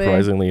like, exactly. that's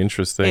surprisingly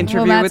interesting.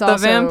 Interview that's with the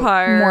also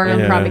vampire. Mormon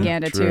Yeah,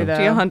 propaganda true. too, though.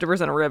 She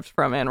 100% ripped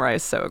from Anne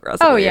Rice so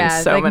aggressively. Oh in yeah,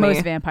 so like many.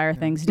 most vampire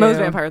things do. Most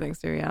vampire things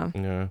do. Yeah.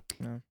 Yeah.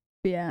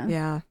 Yeah.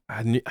 Yeah.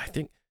 I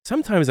think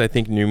sometimes I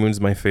think New Moon's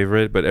my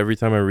favorite, but every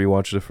time I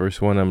rewatch the first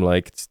one, I'm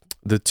like,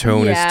 the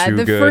tone is too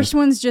the good. first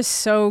one's just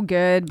so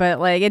good, but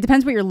like it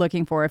depends what you're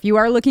looking for. If you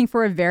are looking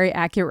for a very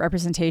accurate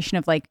representation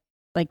of like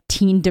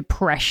teen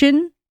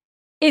depression,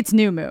 it's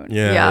New Moon.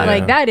 Yeah.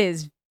 Like that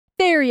is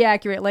very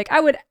accurate. Like I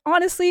would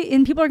honestly,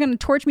 and people are going to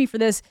torch me for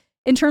this,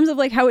 in terms of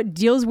like how it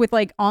deals with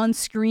like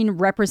on-screen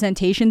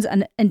representations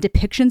and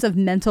depictions of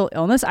mental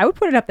illness, I would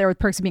put it up there with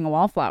Perks of Being a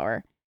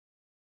Wallflower.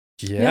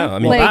 Yeah, I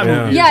mean, Like, that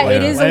movie yeah, is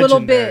it is a little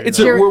legendary. bit. It's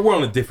you're- we're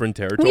on a different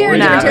territory. we are in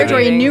Nah, different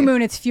territory. In navigating. New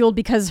Moon, it's fueled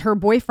because her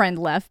boyfriend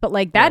left, but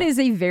like that is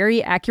a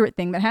very accurate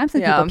thing that happens to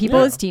Yeah. people. People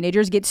Yeah. as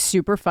teenagers get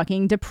super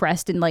fucking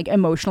depressed and like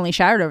emotionally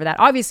shattered over that.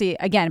 Obviously,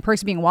 again,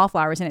 Perks of Being a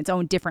Wallflower is in its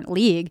own different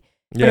league.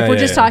 But if we're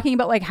just talking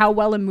about like how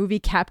well a movie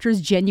captures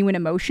genuine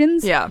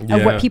emotions Yeah.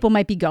 of what people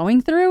might be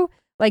going through,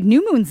 like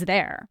New Moon's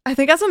there. I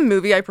think as a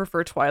movie, I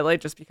prefer Twilight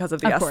just because of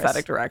the Of course.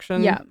 aesthetic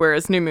direction. Yeah.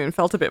 Whereas New Moon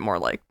felt a bit more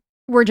like,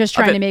 We're just A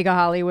trying bit- to make a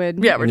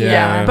Hollywood. yeah,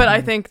 Yeah. But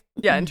I think,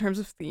 in terms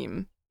of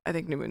theme, I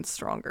think New Moon's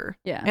stronger.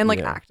 Yeah. And like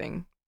Yeah.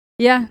 acting.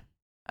 Yeah.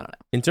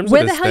 in terms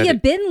Where of the hell you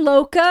aesthetic- been,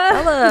 Loca?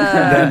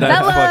 That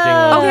Bella.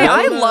 fucking Okay,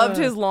 I Bella. loved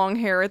his long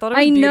hair. I thought it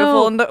was I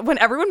beautiful. know. And when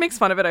everyone makes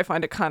fun of it, I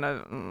find it kind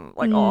of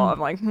like, I'm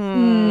like, Yeah. I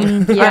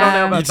don't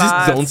know about You just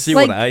that. don't see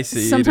Like, what I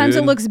see. sometimes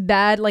dude. it looks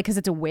bad, like because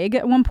it's a wig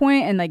at one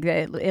point, and like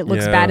it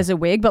looks Yeah. bad as a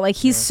wig. But like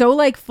he's so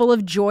like full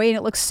of joy, and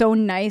it looks so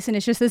nice, and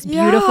it's just this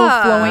beautiful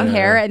Yeah. flowing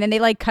hair. Yeah. And then they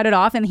like cut it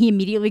off, and he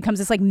immediately becomes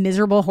this like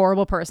miserable,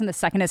 horrible person the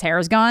second his hair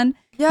is gone,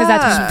 because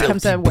that's when he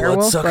becomes a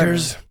werewolf.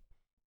 Bloodsuckers.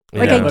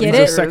 Like, Yeah. I But get he's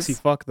it. a sexy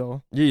fuck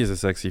though. He is a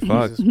sexy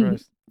fuck. Jesus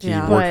Christ. he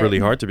Yeah. worked But- really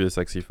hard to be a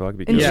sexy fuck.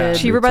 Because And Yeah.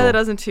 Cheaper by the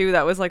Little- Dozen too.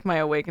 That was like my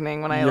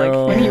awakening when I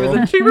Yo. when he was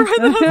in Cheaper by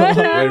the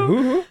Dozen. Wait,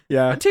 who?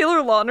 Yeah.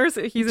 Taylor Lautner's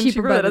he's in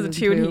Cheaper by the Dozen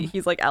too, and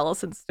he's like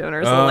Allison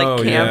Stoner's little Oh,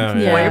 like camp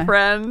yeah.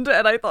 boyfriend,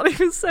 and I thought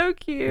he was so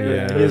cute.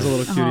 Yeah. He is a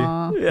little cutie.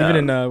 Aw. Yeah.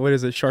 Even in what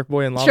is it, Shark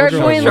Boy and Lava Shark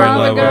Girl? Boy and Shark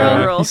Lava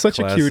Lava Girl. He's such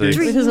a Classic. cutie.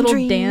 With his little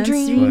Dream, dance,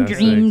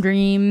 dream,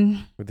 dream.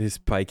 With his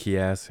pikey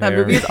ass hair. That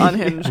movie is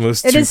unhinged.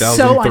 Most It is so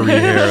 2003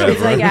 hair unhinged.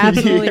 It's ever. like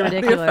absolutely Yeah. The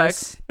ridiculous.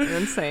 effects are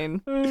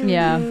insane.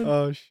 Yeah.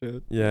 Oh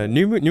shit. Yeah,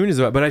 New Moon is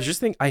about, but I just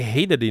think I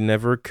hate that they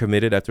never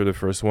committed after the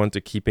first one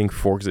to keeping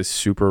Forks a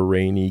super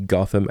rainy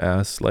Gotham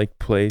ass like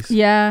place.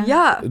 Yeah.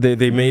 Yeah.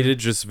 They made it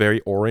just very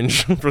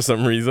orange for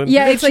some reason.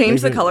 Yeah, They it's like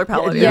changed the color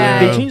palette.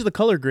 Yeah. They changed the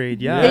color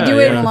grade. Yeah. they do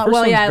it in a The lot. first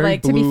Well, one's yeah, very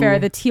like to be fair, blue.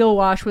 the teal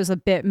wash was a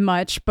bit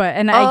much, but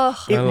and Ugh.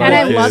 I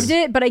it. loved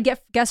it, but I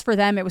guess for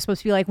them it was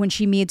supposed to be like when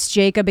she meets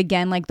Jacob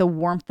again, like the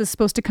warmth is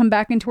supposed to come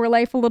back into her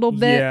life a little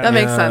bit. Yeah. That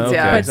makes sense, okay.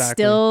 yeah. But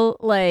Exactly. still,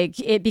 like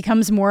it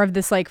becomes more of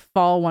this like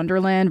fall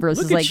wonderland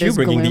versus Look at like you this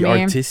bringing the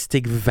gloomy.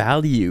 artistic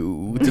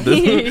value to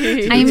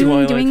the I'm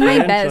Twilight doing my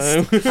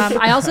franchise. best.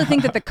 I also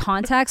think that the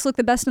contacts look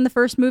the best in the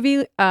first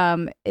movie.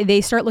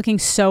 They start looking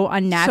so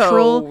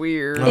unnatural So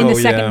weird. in the Oh,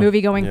 second yeah.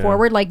 movie going Yeah.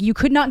 forward. Like you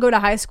could not go to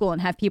high school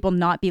and have people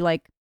not be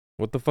like,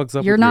 What the fuck's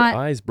up you're with not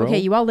your eyes, bro? okay.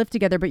 You all live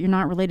together, but you're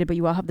not related. But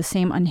you all have the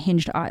same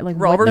unhinged eye. Like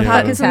Robert what the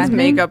fuck is Pattinson's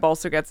happening? makeup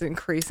also gets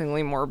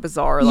increasingly more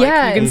bizarre. Like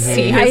Yeah, you can it's-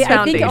 see Mhm. his I think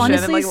foundation and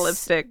honestly like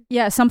lipstick.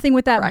 Yeah, something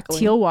with that Crackling.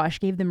 teal wash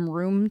gave them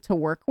room to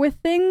work with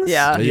things.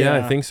 Yeah. yeah, I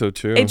Yeah. think so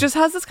too. It just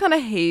has this kind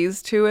of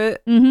haze to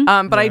it.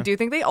 Mm-hmm. But I Yeah. do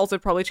think they also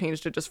probably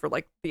changed it just for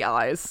like the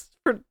eyes.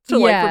 Like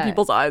Yeah. for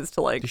people's eyes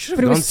to like They should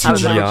But have it gone was out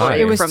too of the much. CGI.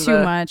 It was from too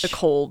the, much. the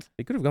cold.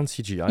 They could have gone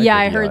CGI. Yeah,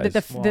 for I the heard that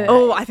eyes. the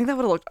Oh, I think that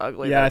would have looked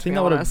ugly. Yeah, though, I to think be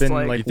that would have honest. been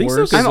You like think so?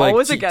 worse. 'Cause, I'm like,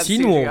 always T- against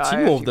Teen CGI Wolf, if Teen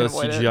you Wolf can does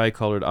avoid it. CGI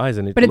colored eyes,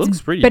 and it but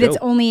looks pretty it's dope.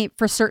 only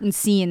for certain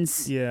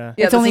scenes. Yeah. Yeah,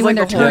 It's this only is, when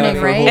like, they're the whole- turning,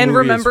 Yeah, for a right? whole And movie,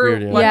 it's remember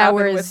weird, what Yeah, happened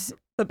whereas- with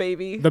the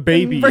baby. The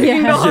baby.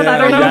 Bringing Yeah. on, Yeah, I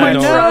don't know yeah, my I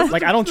know. trust.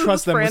 Like I don't this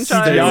trust them with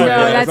franchise. CGI. No,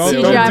 Yeah, that's don't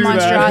CGI do that.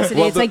 monstrosity.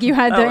 Well, It's like you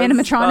had that the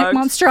was animatronic fucked.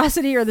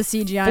 monstrosity or the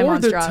CGI For the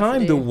monstrosity.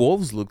 time, the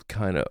wolves looked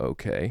kind of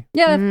okay.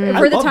 Yeah, Mm.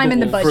 for I the love time the in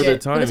the wolves.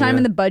 budget. For the time,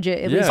 in yeah. the budget,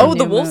 at Yeah. least. Oh, in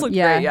the New wolves Moon. look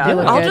great. Yeah, they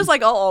look I'll good. just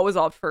like I'll always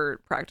opt for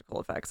practical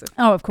effects.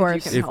 Oh, of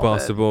course. can If help it.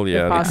 possible,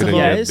 yeah. They possible.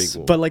 couldn't get a Yes, big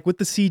wolf. but like with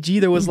the CG,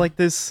 there was like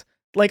this,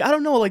 like I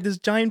don't know, like this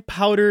giant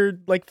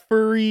powdered, like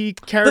furry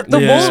character. The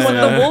Yeah. wolves,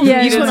 the wolves Yeah,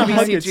 needed you to wanna be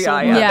hug it so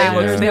CGI. much. Yeah, they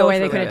there's looked no way they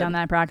really could have good. done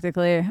that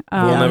practically.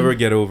 We'll never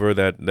get over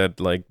that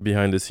like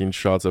behind the scenes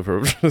shots of her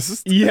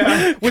just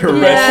Yeah, with the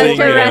caressing,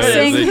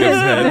 caressing Jacob's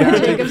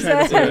head. Jacob's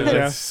head. Yeah,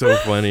 Yeah. it's so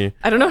funny.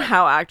 I don't know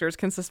how actors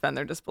can suspend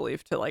their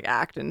disbelief to like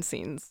act in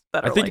scenes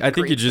that I are think like I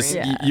think you green just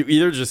screen. Yeah. you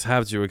either just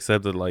have to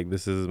accept that like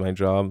this is my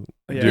job,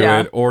 do Yeah.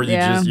 it, or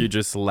Yeah. you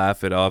just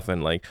laugh it off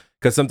and like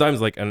because sometimes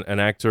like an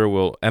actor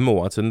will Emma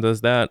Watson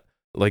does that.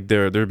 Like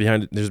there's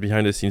behind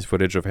the scenes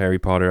footage of Harry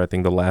Potter, I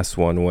think the last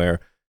one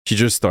where she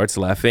just starts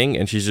laughing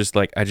and she's just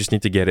like, I just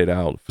need to get it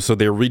out. So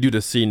they redo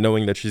the scene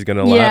knowing that she's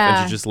gonna laugh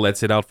Yeah. and she just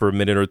lets it out for a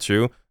minute or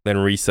two, then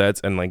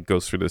resets and like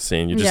goes through the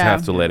scene. You just Yeah.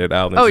 have to let it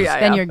out and Oh just yeah,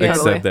 Then yeah, you're good.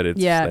 accept totally.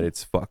 that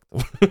it's fucked.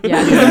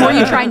 Yeah, 'cause the more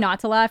you try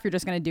not to laugh, you're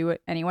just gonna do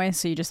it anyway.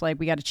 So you just like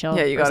we got to chill.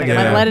 Yeah, you for a gotta second.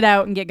 get it let out. it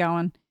out and get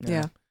going.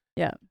 Yeah.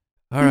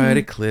 All right,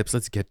 Eclipse,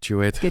 let's get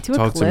to it. Get to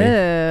Talk to me.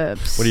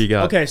 Eclipse. What do you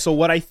got? Okay, so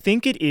what I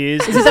think it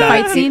is Is it the that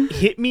fight it scene?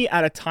 hit me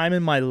at a time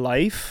in my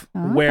life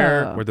Oh.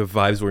 where Where the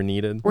vibes were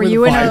needed. Were Where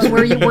you the in a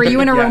vibes were you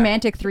in a Yeah.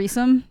 romantic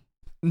threesome?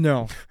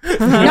 no. Not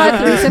threesome,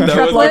 That was the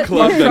triplet.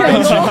 club that got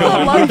you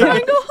going. Love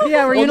triangle.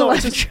 Yeah, were you Well, in a no, love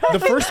it's just- triangle?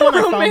 the first one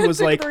I found was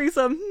Romantic like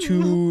threesome.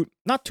 too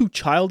not too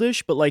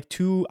childish, but like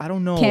too I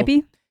don't know.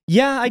 Campy?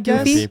 Yeah, I guess.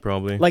 Goofy? See,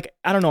 probably. Like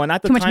I don't know, and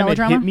at the Too much time it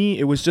melodrama? hit me,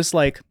 it was just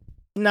like,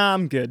 nah,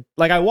 I'm good.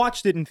 Like I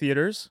watched it in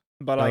theaters,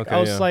 but like Okay, I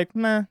was yeah. like,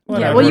 nah, Yeah,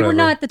 whatever. well, you were whatever.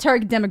 not the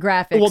target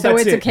demographic, Well, so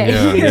that's it's it. okay.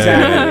 Yeah, exactly.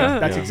 yeah.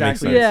 That's Yeah, exactly makes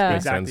sense. Yeah. it.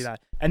 Makes Exactly sense. that.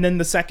 And then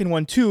the second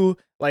one too,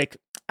 like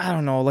I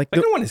don't know, like The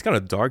second one is kind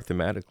of dark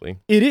thematically.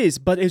 it is,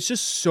 but it's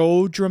just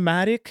so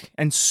dramatic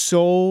and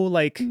so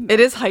like It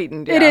is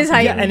heightened. Yeah. It is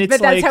heightened, and it's but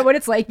that's like, how what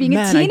it's like being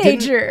man, a I didn't-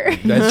 teenager.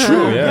 That's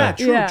true, yeah.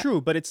 true, Yeah.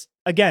 true. But it's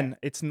again,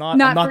 it's not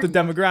Not I'm not for- the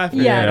demographic.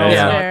 Yeah, you know? that's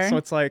It's not- fair. So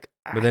it's like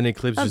But then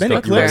Eclipse just then got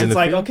you Eclipse, right in it's the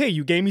like, feels. okay,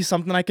 you gave me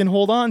something I can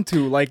hold on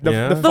to. Like the,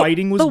 Yeah. the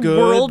fighting was the good.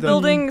 world the-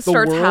 building the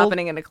starts world-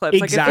 happening in Eclipse.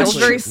 Like it feels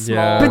Exactly. very small.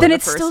 Yeah. But in then the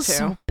it's still first two.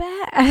 so bad.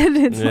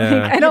 It's Yeah.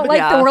 like I don't like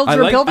Yeah. the world I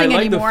you're like building the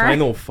anymore.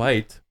 final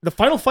fight. The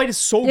final fight is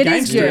so It is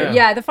gangster. good.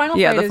 Yeah, the final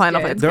Yeah, fight the is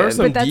final good. fight's There are good.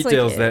 some But that's, like,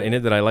 details it. that in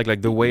it that I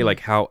like the way like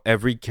how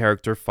every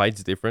character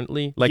fights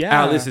differently. Like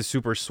Yeah. Alice is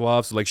super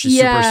suave, so like she's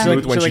Yeah. super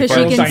smooth when So, she like, fights.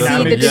 she can see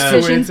doesn't- the yeah.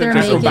 decisions they're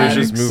Just making.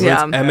 vicious movements.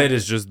 Yeah. Emmett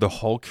is just the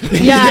Hulk.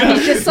 Yeah,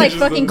 he's just like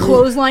Just fucking the-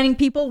 clotheslining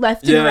people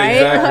left Yeah, and right.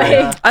 exactly.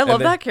 Like, I love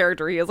And then- that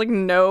character. He has like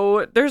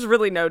there's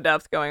really no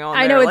depth going on.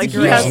 I there. know like, it's he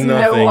great. has There's no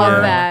nothing, I love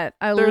yeah. that.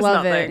 I There's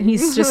love it. nothing.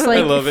 He's just I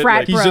like love it, frat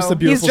like- He's bro. just a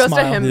beautiful He's just a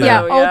smile. himbo.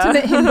 yeah, Yeah.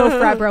 ultimate himbo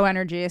frat bro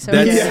energy. So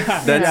That's, he's-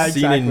 Yeah. that Yeah, scene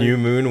exactly. in New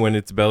Moon when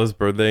it's Bella's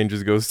birthday and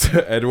just goes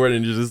to Edward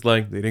and you're just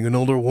like dating an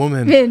older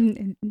woman.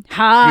 been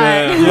hot.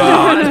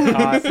 Yeah.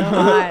 Hot. So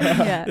hot.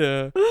 Yeah.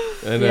 Yeah.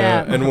 And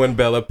Yeah. and when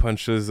Bella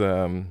punches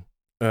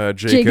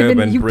Jacob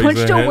and you breaks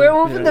punched the a hand.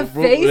 werewolf in the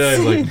face. Yeah,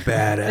 he's like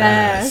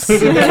badass.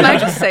 Can I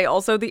just say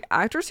also the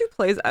actress who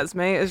plays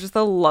Esme is just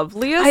the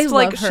loveliest. I love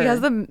like her. she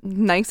has the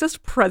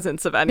nicest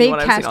presence of They anyone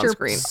I've seen cast on her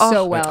screen.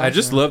 so well. I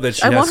just love that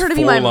she I has want her to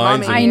be 4 my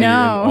lines mommy. in I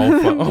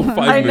know. all 5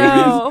 I movies.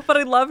 know, but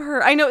I love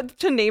her. I know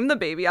to name the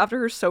baby after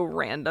her is so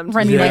random. to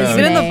Random me. Yeah.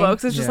 Even in the Esme.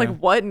 books, it's just Yeah. like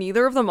what?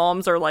 Neither of the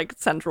moms are like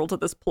central to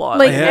this plot.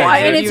 Like, Yeah, why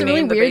and did it's you really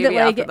name the weird that baby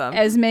like after them?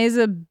 Esme's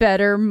a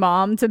better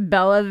mom to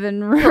Bella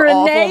than Her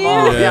awful Renee.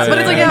 mom. Yeah. But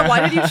it's like, yeah,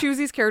 why did you choose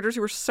these characters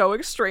who were so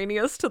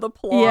extraneous to the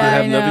plot? Yeah, They I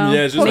have nothing. know.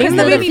 Yeah, it's just Well, like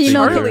because the they're baby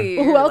female. Charlie,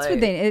 Who else like-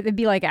 would they? It'd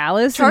be like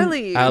Alice.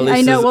 Charlie. Alice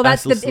I know. is Well,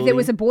 that's if Cecily. it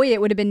was a boy, it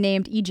would have been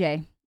named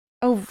EJ.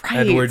 Oh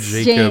right. Edward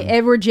Jacob.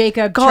 Edward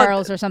Jacob God,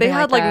 Charles or something They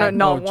had like like that.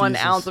 not Oh, one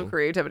Jesus. ounce of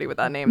creativity with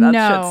that name. That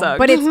no, shit sucked.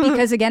 but it's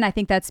because again, I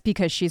think that's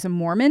because she's a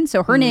Mormon,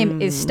 so her name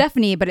is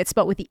Stephanie, but it's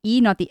spelled with the E,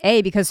 not the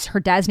A, because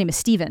her dad's name is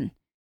Stephen.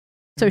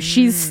 So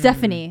she's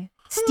Stephanie,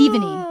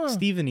 Stephanie.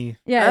 Stephanie.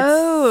 Yeah,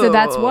 so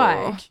that's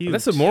why. Cute.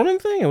 That's a Mormon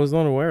thing. I was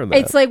not aware of that.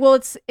 It's like, well,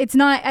 it's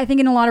not. I think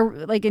in a lot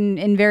of like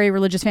in very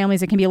religious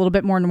families, it can be a little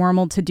bit more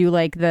normal to do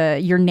like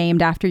you're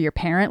named after your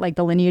parent, like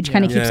the lineage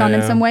kind of Yeah. keeps Yeah, on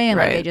in yeah. some way, and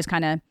like Right. they just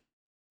kind of.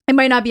 It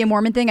might not be a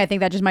Mormon thing. I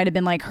think that just might have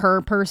been like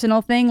her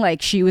personal thing.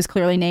 Like she was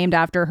clearly named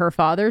after her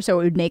father, so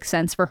it would make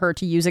sense for her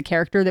to use a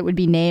character that would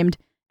be named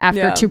after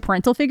Yeah. 2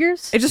 parental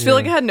figures. It just feel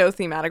like it had no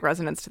thematic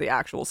resonance to the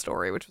actual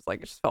story, which was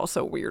like it just felt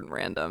so weird and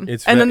random.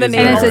 It's and then the it's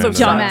name and it's very a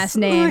also random. dumbass sucks.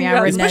 name, yeah,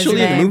 Yeah, Especially in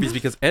the Esme. movies,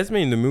 because Esme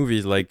in the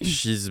movies, like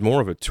she's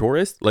more of a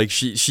tourist. Like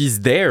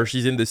she's there,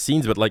 she's in the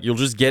scenes, but like you'll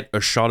just get a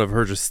shot of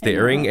her just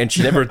staring, and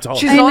she never talks.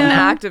 She's I not an know,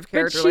 active but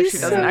character. Like she she's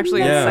doesn't so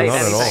actually nice. incite Yeah, not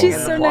at anything. all. She's in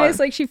the so plot. nice.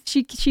 Like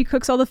she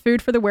cooks all the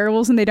food for the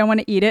werewolves and they don't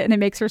want to eat it, and it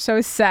makes her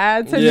so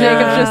sad. So Yeah.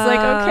 Jacob's just like,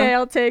 okay,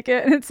 I'll take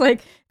it. And it's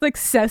like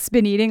Seth's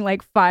been eating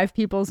like 5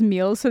 people's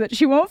meals so that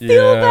she won't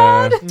feel Yeah.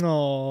 bad.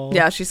 No.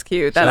 Yeah, she's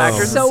cute. That Oh.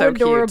 actress is So so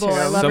adorable. cute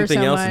I too. love her Something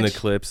so else in the much.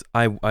 clips.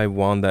 I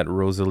want that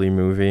Rosalie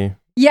movie.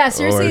 Yeah,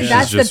 seriously, she's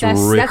that's the just best.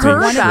 That's ripping Her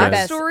one of the shreds.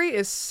 best. backstory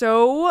is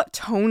so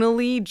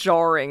tonally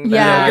jarring. That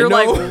Yeah. you're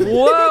I know. like,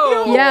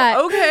 whoa.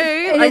 Yeah.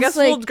 Okay. And I it's guess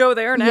we'll like- go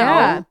there now.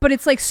 Yeah, but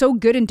it's like so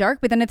good and dark.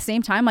 But then at the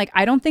same time, like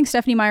I don't think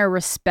Stephanie Meyer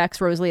respects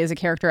Rosalie as a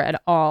character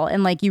at all.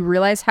 And like you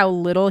realize how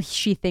little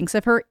she thinks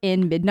of her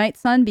in Midnight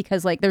Sun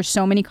because like there's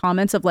so many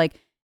comments of like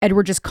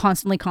Edward just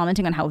constantly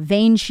commenting on how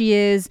vain she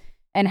is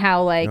and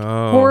how like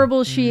Oh.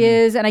 horrible she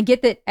is. And I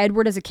get that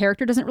Edward as a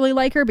character doesn't really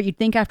like her, but you'd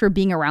think after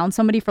being around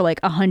somebody for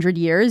like 100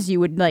 years, you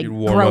would like You'd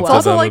warm grow up It's to up.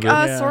 also them a like, bit.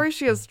 Yeah. sorry,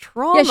 she has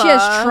trauma. Yeah, she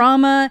has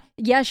trauma.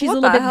 Yeah, she's What a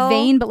little the bit hell?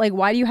 vain, but like,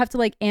 why do you have to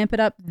like amp it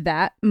up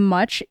that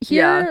much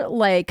here? Yeah.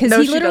 Like, because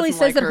No, he she literally doesn't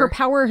says like that her her.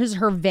 power is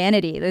her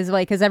vanity. Is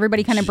like, because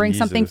everybody kind of brings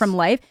something Jesus. from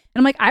life, and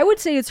I'm like, I would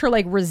say it's her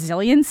like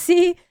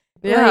resiliency.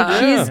 Yeah. Like,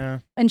 she's Yeah.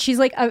 and she's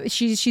like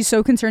she's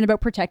so concerned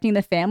about protecting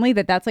the family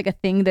that's like a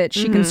thing that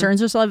she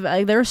concerns herself.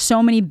 Like, there are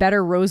so many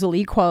better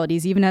Rosalie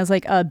qualities, even as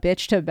like a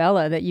bitch to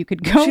Bella that you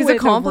could go. She's with a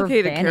over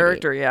complicated vanity.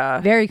 character,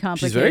 yeah. Very She's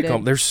complicated.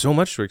 very there's so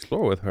much to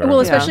explore with her. Well,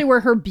 Yeah. especially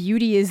where her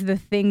beauty is the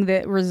thing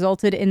that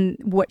resulted in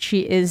what she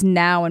is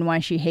now and why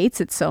she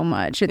hates it so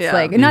much. It's Yeah.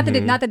 like not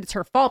that it's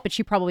her fault, but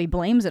she probably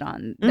blames it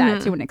on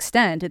that to an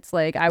extent. It's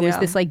like I was Yeah.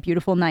 this like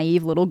beautiful,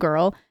 naive little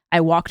girl. I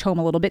walked home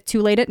a little bit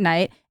too late at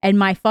night, and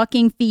my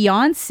fucking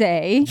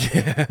fiance,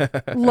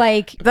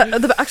 like,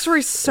 The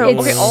backstory's so It's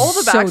okay. All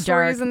the so backstories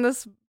dark. in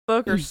this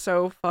book are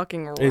so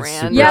fucking It's random.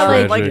 super yeah,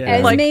 like, tragic,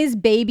 yeah. Esme's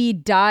baby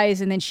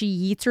dies, and then she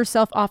yeets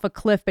herself off a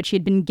cliff, but she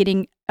had been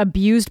getting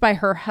abused by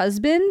her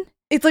husband.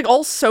 it's like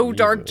all so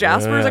dark.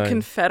 Jasper's a Yeah.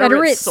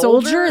 Confederate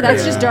soldier.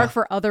 That's just Yeah. dark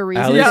for other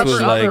reasons. Alice Yeah, was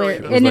for like, other was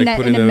reasons. in like a,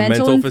 put in in a a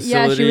mental mental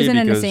yeah, she was in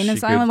an facility insane because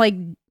she asylum. could Like,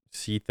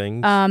 see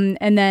things.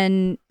 and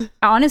then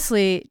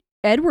honestly,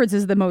 Edwards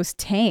is the most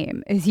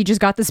tame. Is he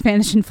just got the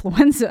Spanish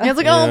influenza? And it's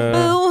like, Yeah. oh,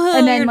 boo-hoo,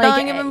 And then, you're like,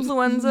 dying of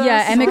influenza.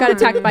 Yeah, Emmett got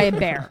attacked by a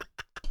bear.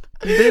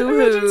 Imagine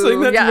saying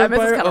Boo-hoo. that to Yeah, your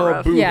Emmett's fire. kind of Oh,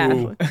 rough. boo-hoo. Yeah.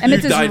 You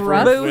Emmett's is died for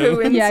rough. a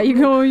Boo-hoo. film. Yeah, you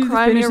go use the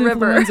Cry me Spanish a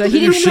river. influenza. He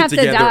Get your didn't even shit have to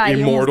together, die. He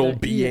almost immortal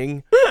died.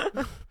 being.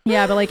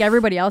 Yeah, but like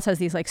everybody else has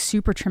these like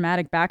super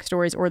traumatic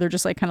backstories, or they're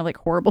just like kind of like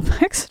horrible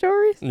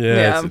backstories. Yeah,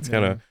 Yeah. it's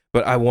kind of.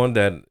 But I want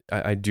that.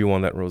 I do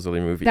want that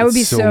Rosalie movie. That would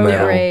It's be so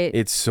metal. great.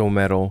 It's so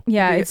metal.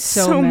 Yeah, It's it's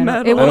so, so metal.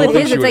 metal. It, well, I don't it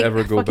think is. she It's would like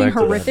ever go fucking back to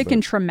that, horrific but-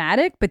 and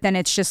traumatic, but then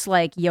it's just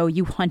like, yo,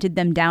 you hunted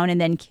them down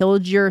and then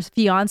killed your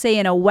fiance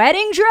in a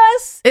wedding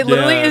dress. It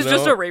literally Yeah, is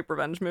just no. a rape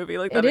revenge movie.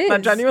 Like It that. That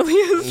is. genuinely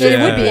is. Yeah. It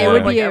would be. It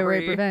would Like be a every-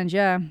 rape revenge.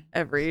 Yeah.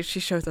 Every she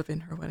shows up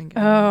in her wedding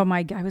gown. Oh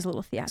my god, I was a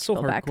little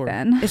theatrical back hardcore.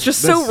 then. It's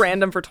just That's- so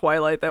random for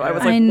Twilight though. I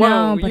was I like,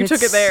 know, whoa, but you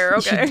took it it's- there.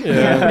 she- Okay.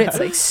 yeah, but it's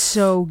like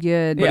so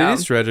good. But Yeah. it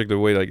is tragic the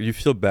way like you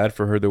feel bad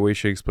for her the way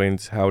she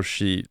explains how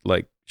she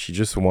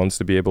just wants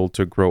to be able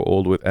to grow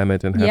old with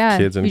Emmett and have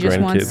kids and she just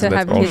grandkids. wants to That's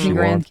have all kids she and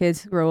wants.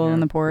 grandkids grow old on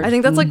the porch. I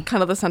think that's Mm. like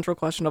kind of the central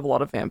question of a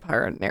lot of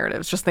vampire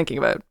narratives. Just thinking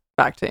about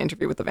back to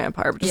Interview with the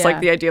Vampire, but just Yeah.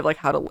 like the idea of like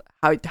how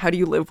do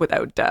you live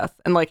without death,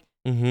 and like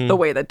Mhm. the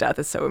way that death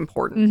is so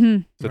important. Mm-hmm.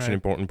 Such an Right.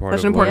 important part.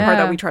 Such of an important part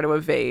Yeah. that we try to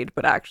evade,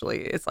 but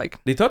actually it's like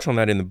They touch on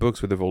that in the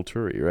books with the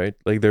Volturi, right?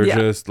 Like they're Yeah.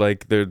 just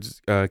like there's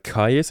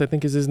Caius, I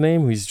think is his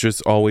name. He's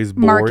just always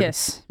bored.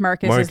 Marcus is the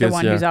Marcus,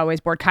 one yeah. who's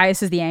always bored.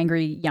 Caius is the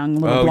angry young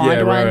little Oh, blonde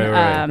yeah, one.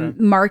 right. Okay.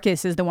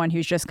 Marcus is the one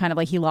who's just kind of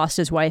like he lost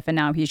his wife and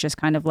now he's just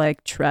kind of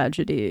like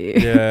tragedy.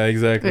 Yeah,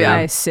 exactly. Yeah.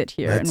 I sit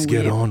here Let's and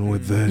get weep. on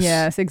with this.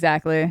 Yes,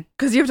 exactly.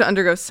 because you have to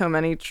undergo so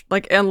many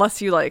like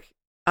unless you like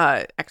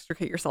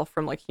extricate yourself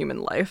from like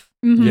human life,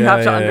 Mhm. you Yeah,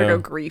 have to yeah, undergo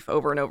yeah. grief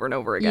over and over and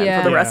over again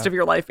Yeah. for the rest Yeah. of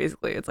your life.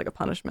 Basically, it's like a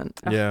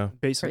punishment. Yeah.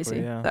 Basically,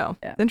 Crazy. yeah. So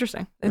Yeah.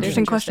 interesting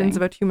Interesting. questions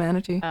about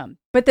humanity.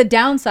 But the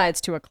downsides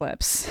to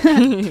Eclipse.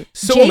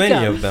 So Jacob.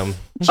 many of them.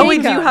 Oh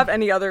wait, do you Jacob. have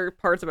any other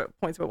points about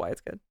why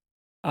it's good?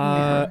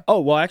 Oh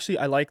well, actually,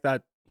 I like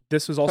that.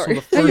 This was also Sorry.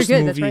 the No, you're first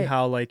good, that's movie right.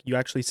 how like you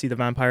actually see the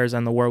vampires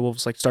and the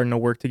werewolves like starting to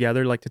work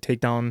together, like to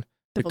take down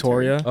The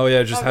Victoria. Oh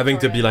yeah, just Oh, having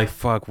to be Victoria. like,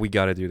 fuck, we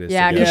gotta do this.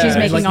 Yeah, 'cause together. she's and,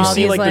 making like, all you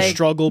see these, like the like,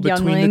 struggle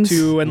between younglings. the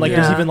two, and like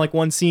there's Yeah. even like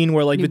one scene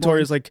where like Newborns.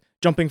 Victoria's like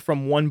jumping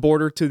from one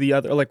border to the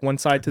other, like one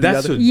side to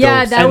That's the other. a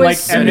Yeah, dope that scene.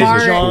 was like, and it's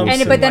smart. jumps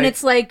And and, but then like-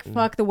 it's like,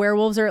 fuck, the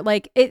werewolves are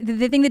like.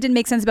 The thing that didn't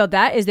make sense about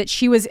that is that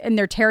she was in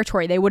their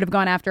territory. They would have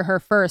gone after her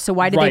first. So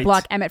why did they Right.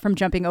 block Emmett from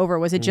jumping over?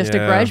 Was it just a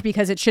Yeah. grudge?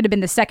 Because it should have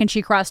been the second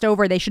she crossed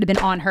over, they should have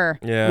been on her.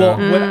 Yeah. Well,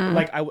 Mm.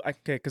 what, like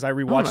because I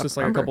rewatched don't this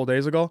like a remember. couple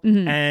days ago,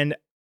 Mhm. and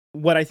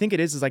what I think it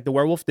is like the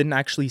werewolf didn't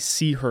actually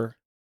see her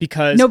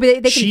because No, but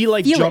they can she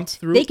like feel jumped it.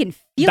 through. They can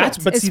feel That's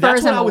it. but as see far that's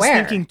as what I'm I was aware.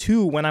 thinking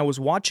too when I was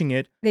watching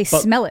it. They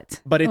but- smell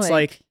it. But it's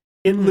like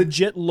it Mhm.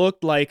 legit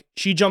looked like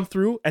she jumped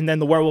through, and then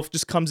the werewolf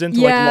just comes in to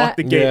Yeah. like lock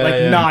the gate. Yeah, like,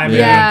 yeah. nah, I'm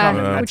Yeah,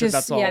 coming. That's which it, is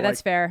that's all. yeah, that's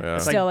like, fair. Yeah.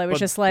 It's Still, like, it was but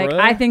just like bruh.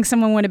 I think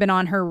someone would have been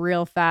on her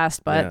real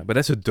fast, but yeah, but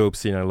that's a dope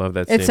scene. I love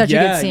that it's scene. such a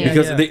Yeah, good scene. yeah,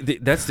 because yeah.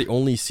 that's the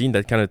only scene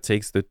that kind of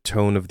takes the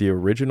tone of the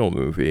original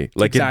movie.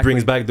 Like it Exactly.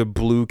 brings back the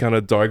blue kind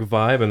of dark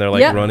vibe, and they're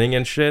like Yep. running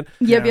and shit.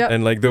 Yep, Yeah. yep.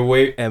 And like the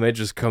way Emmett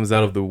just comes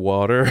out of the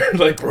water,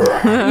 like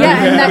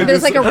Yeah, and that,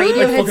 there's like a Like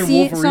Radiohead fucking scene,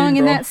 Wolverine, song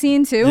in bro. that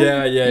scene too.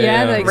 Yeah.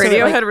 like, so,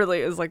 Radiohead like, really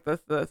is like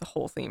the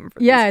whole theme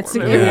for yeah, these it's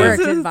four it movies. works.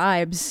 movies. It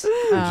vibes. just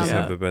Yeah.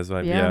 have the best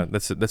vibe. Yeah.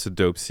 Yeah, that's a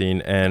dope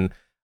scene, and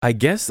I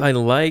guess I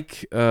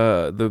like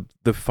the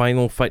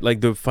final fight,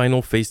 like the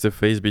final face to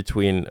face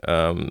between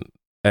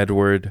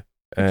Edward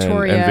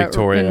and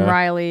Victoria. and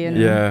Riley and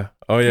Yeah.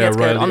 Oh yeah, Yeah, it's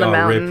good. Riley. On the Oh,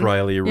 mountain. Rip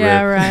Riley. Rip.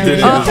 Yeah, Riley.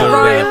 Didn't Oh, deserve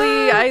that.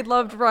 Riley, I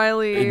loved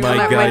Riley. My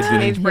my guy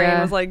teenage didn't- brain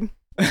Yeah. was like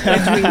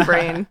my tween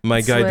brain.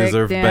 My guy Slick,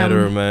 deserved damn.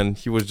 better, man.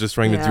 He was just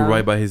trying to do Yeah.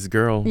 right by his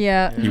girl.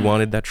 Yeah. He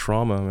wanted that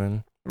trauma,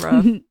 man.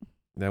 Rough.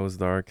 That was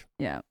dark.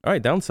 Yeah. All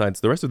right,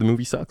 downsides. The rest of the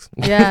movie sucks.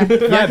 Yeah. Yeah,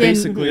 Fucking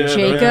basically, yeah.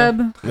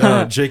 Jacob.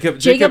 Jacob.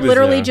 Jacob is,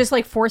 literally yeah. just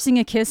like forcing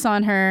a kiss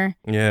on her,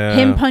 Yeah.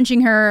 him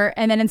punching her,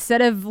 and then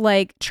instead of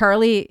like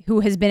Charlie,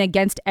 who has been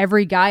against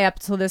every guy up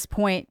till this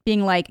point,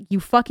 being like, "You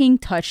fucking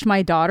touched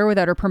my daughter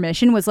without her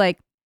permission," was like,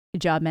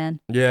 "Good job, man."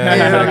 Yeah.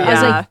 Yeah. exactly. I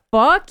was like,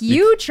 "Fuck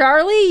you,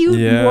 Charlie. You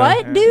Yeah.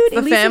 what, dude?" The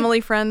At least family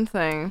friend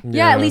thing.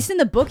 yeah, at least in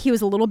the book, he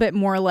was a little bit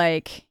more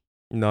like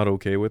Not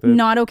okay with it.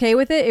 not okay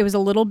with it. It was a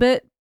little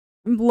bit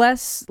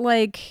less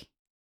like.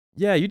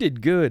 Yeah, you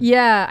did good.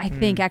 Yeah, I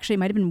think actually it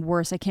might have been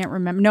worse. I can't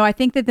remember. No, I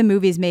think that the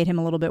movies made him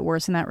a little bit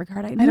worse in that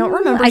regard. I don't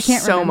remember I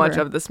can't so remember. much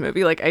of this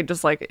movie. Like I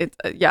just like it.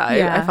 Yeah.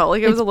 I felt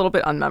like it was It's- a little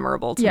bit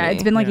unmemorable to Yeah, me.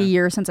 it's been like a Yeah.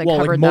 year since I well,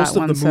 covered like most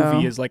that of one. the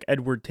movie so. is like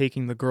Edward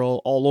taking the girl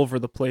all over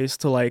the place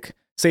to like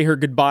say her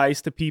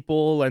goodbyes to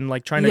people and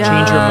like trying to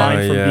change her Yeah. mind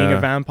from being Yeah.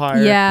 a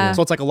vampire. Yeah.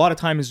 So it's like a lot of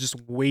time is just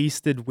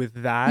wasted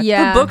with that.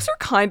 Yeah, The books are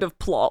kind of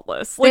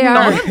plotless. Like they are.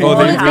 not Oh, they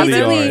Well, it's really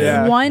basically are,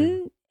 yeah.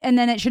 one, and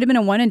then it should have been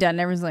a one and done. And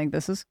everyone's like,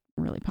 "This is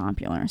really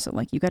popular," so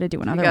like you got to do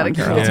another gotta one.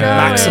 keep girl. it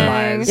Yeah.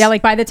 Maximize. Yeah,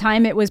 like by the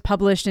time it was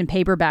published in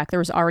paperback, there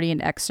was already an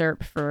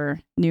excerpt for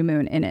New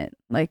Moon in it.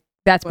 Like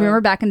that's Wow.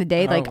 remember back in the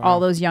day, Oh, like wow. all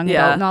those young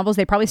Yeah. adult novels,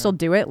 they probably still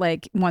do it.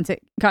 Like once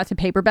it got to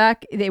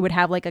paperback, they would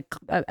have like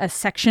a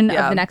section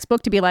Yeah. of the next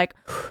book to be like,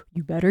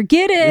 "You better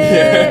get it."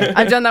 Yeah.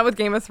 I've done that with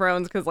Game of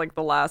Thrones because like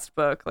the last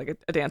book, like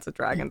A Dance with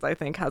Dragons, I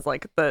think has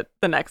like the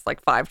next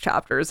like 5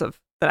 chapters of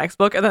the next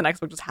book, and the next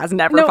book just has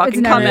never No, fucking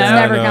it's never, come it's out.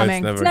 never No, it's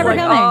coming. never It's never Like,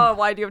 coming. coming. oh,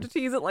 why do you have to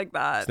tease it like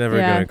that? It's never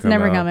Yeah, gonna it's come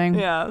never out. coming.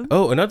 Yeah.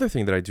 Oh, another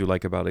thing that I do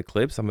like about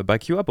Eclipse, I'm gonna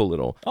back you up a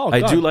little. Oh,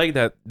 I God. do like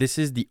that this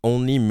is the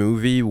only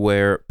movie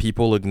where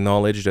people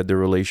acknowledge that the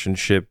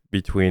relationship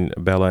between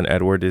Bella and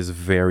Edward is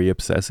very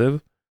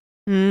obsessive.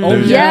 Oh,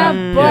 There's- Yeah,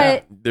 Mm.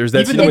 but There's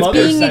that Even scene the it's with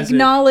mother being says it.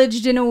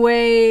 acknowledged in a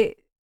way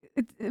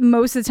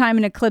most of the time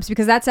in Eclipse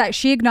because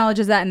she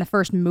acknowledges that in the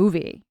first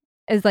movie.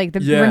 Is like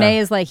Yeah. Renee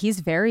is like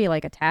he's very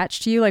like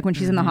attached to you like when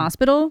she's in the Mhm.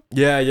 hospital.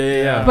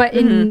 Yeah. But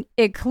in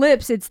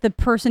Eclipse, it's the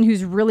person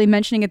who's really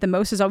mentioning it the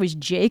most is always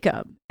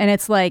Jacob, and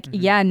it's like,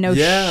 yeah, no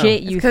Yeah.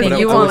 shit, you It's 'cause think But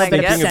you it's I a was wanna little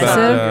bit get thinking obsessive.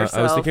 about obsessive. I was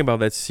yourself. thinking about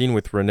that scene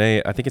with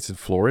Renee. I think it's in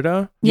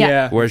Florida.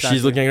 Yeah. Where exactly.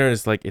 she's looking at her and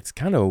it's like it's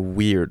kind of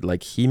weird.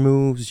 Like he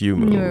moves, you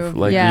move. Move,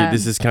 Like yeah.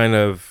 this is kind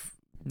of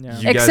Yeah.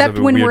 You guys Except have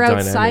a when weird we're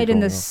dynamic outside in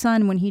the going on.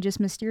 sun, when he just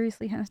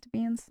mysteriously has to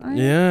be inside.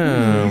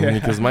 Yeah,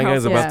 because my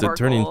guy's about to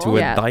turn into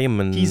Yeah. a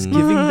diamond. He's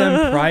giving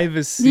them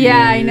privacy. Yeah,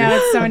 I know,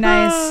 it's so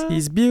nice.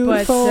 He's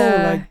beautiful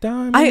But, like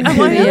diamond. I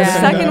like Yeah. the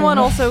second one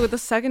also. The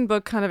second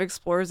book kind of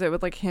explores it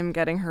with like him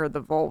getting her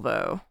the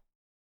Volvo,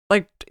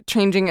 like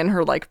changing in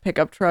her like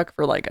pickup truck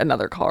for like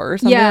another car or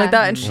something Yeah. like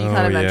that, and she Oh,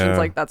 kind of mentions yeah.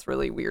 like that's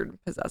really weird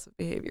possessive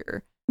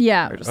behavior.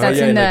 Yeah, Or just- that's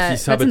yeah, in the. like he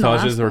that's in the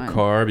sabotages her last one.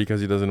 car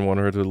because he doesn't want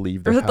her to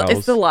leave Or the is it the- house.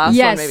 it's the last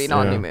Yes. one, maybe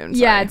not Yeah. New Moon.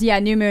 Yeah, sorry. it's- yeah,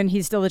 New Moon.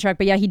 He's still the truck,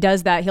 but yeah, he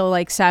does that. He'll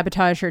like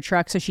sabotage her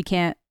truck so she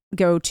can't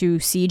go to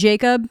see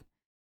Jacob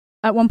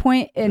at one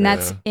point, and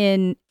that's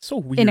in So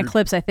weird.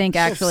 Eclipse, I think. So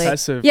Actually,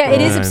 obsessive, yeah, it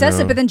bro. is I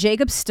obsessive, know. but then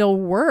Jacob's still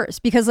worse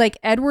because like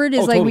Edward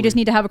is like, we totally. just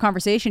need to have a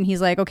conversation.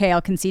 He's like, okay,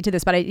 I'll concede to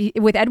this, but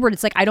with Edward,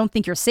 it's like I don't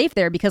think you're safe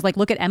there because like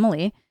look at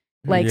Emily.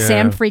 Like Yeah.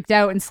 Sam freaked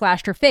out and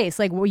slashed her face.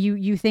 Like, well,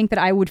 you think that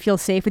I would feel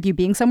safe with you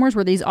being somewhere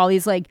where all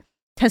these like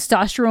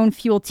testosterone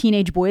fueled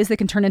teenage boys that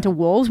can turn into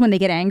wolves when they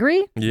get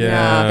angry?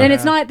 yeah. Then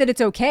it's not that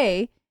it's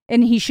okay,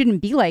 and he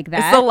shouldn't be like that.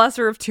 It's the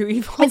lesser of two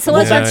evils. It's the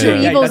lesser of Yeah,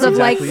 two yeah. evils That's of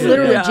like exactly it.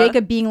 literally Yeah.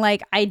 Jacob being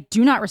like, I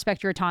do not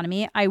respect your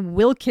autonomy. I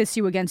will kiss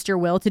you against your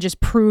will to just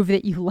prove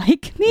that you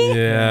like me.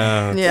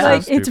 Yeah. Yeah.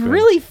 Like so it's stupid.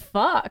 really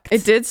fucked.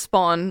 It did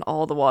spawn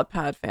all the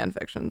Wattpad fan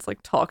fictions, like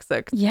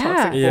toxic, Yeah.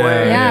 toxic boy.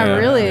 Yeah. Yeah,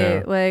 really.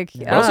 yeah. Like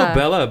But also,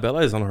 ah.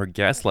 Bella is on her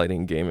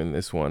gaslighting game in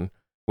this one.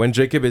 When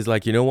Jacob is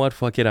like, you know what,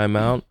 fuck it, I'm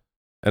out.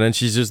 And then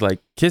she's just like,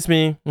 kiss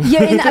me.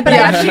 Yeah, but I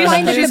Yeah, actually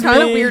find that she's the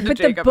kinda book- weird to But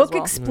the Jacob as book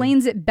well.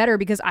 explains it better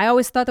because I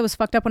always thought that was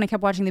fucked up when I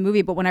kept watching the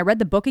movie. But when I read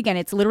the book again,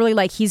 it's literally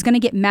like he's gonna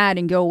get mad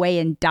and go away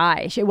and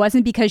die. It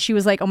wasn't because she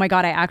was like, oh my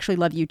god, I actually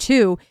love you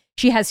too.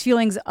 She has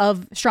feelings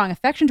of strong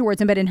affection towards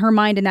him, but in her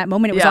mind, in that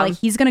moment, it was Yeah. all like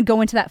he's gonna go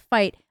into that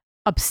fight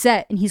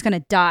upset and he's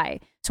gonna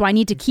die. So I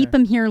need to keep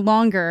him here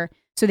longer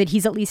so that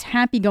he's at least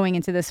happy going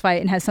into this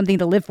fight and has something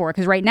to live for.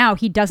 Because right now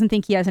he doesn't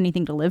think he has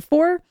anything to live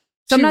for.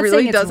 So She I'm not really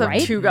saying it's does right.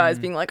 have two guys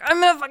being like,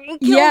 I'm gonna fucking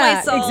kill Yeah,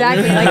 myself.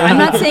 exactly. Like I'm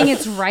not saying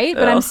it's right,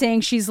 but Ugh. I'm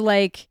saying she's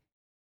like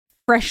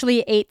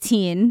freshly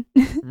 18.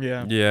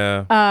 Yeah.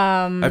 Yeah.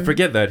 I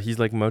forget that. He's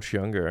like much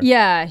younger.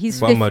 Yeah,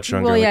 he's Well, much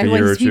younger, Well, like yeah, a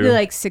year or he's maybe two.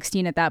 like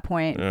 16 at that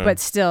point, Yeah. but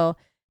still.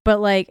 But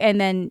like, and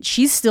then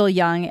she's still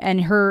young,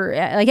 and her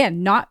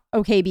again, not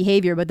okay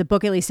behavior, but the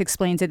book at least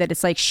explains it that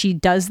it's like she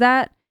does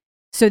that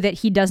so that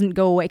he doesn't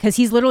go away because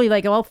he's literally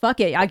like, well, fuck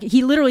it.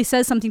 He literally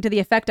says something to the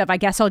effect of, I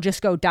guess I'll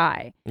just go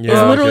die. Yeah,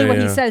 Is literally okay, what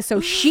yeah. he says. So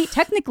she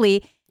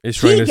technically. Is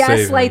trying He to save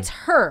gaslights him.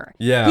 her.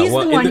 Yeah, He's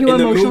well, the one in who the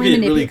emotionally movie, it really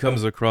manipulates.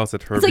 comes across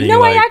at her It's like, being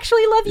no, like, I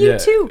actually love you yeah,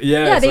 too.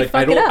 Yeah, it's they like,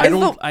 fuck it up.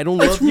 I don't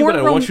It's love you, more but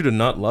I want you to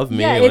not love me.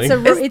 Yeah, like,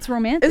 it's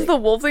romantic. Is the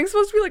wolf thing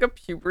supposed to be like a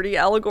puberty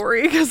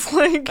allegory? Because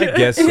like, I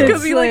guess so.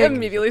 because he like It's like-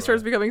 immediately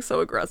starts becoming so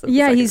aggressive. the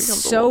Yeah, second he he's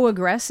becomes a so wolf.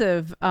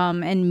 aggressive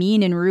and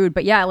mean and rude.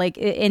 But yeah, like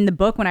in the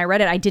book when I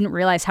read it, I didn't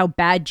realize how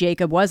bad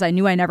Jacob was. I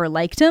knew I never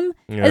liked him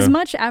Yeah. as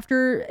much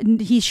after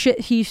he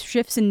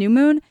shifts in New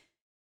Moon.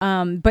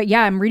 But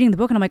yeah, I'm reading the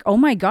book and I'm like, oh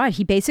my god,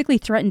 he basically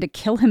threatened to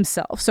kill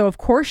himself. So of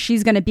course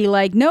she's gonna be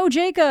like, no,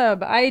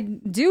 Jacob, I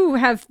do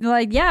have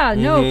like, yeah,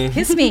 no, Mhm.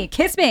 kiss me,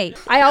 kiss me.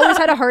 I always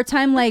had a hard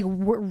time like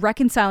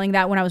reconciling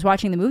that when I was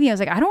watching the movie. I was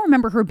like, I don't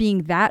remember her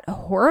being that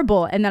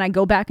horrible. And then I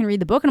go back and read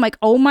the book and I'm like,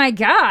 oh my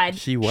god,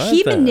 She was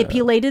he that.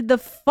 manipulated the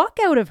fuck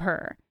out of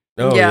her.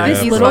 Oh, Yeah,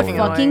 This he's little fucking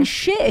fucking annoying.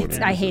 shit.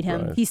 Wouldn't I be hate him.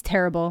 surprised. He's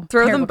terrible.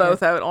 Throw Terrible them both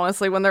character. out,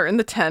 honestly, when they're in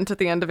the tent at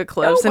the end of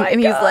Eclipse, Oh my and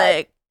he's God.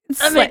 like,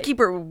 It's I'm gonna like- keep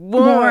her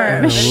warm.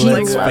 warm. She She's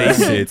Let's loves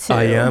face him it, too.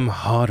 I am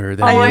hotter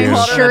than Oh, I you. I'm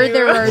hotter sure than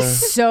there you. are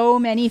so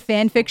many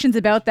fan fictions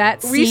about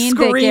that We scene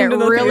that screamed get in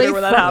the really theater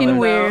when that fucking happened,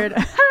 weird.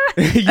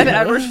 And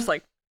Edward's just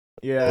like,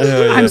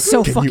 Yeah. I'm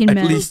so Can fucking you mad.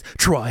 at least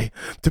try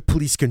to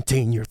please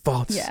contain your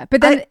thoughts? Yeah, but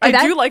then I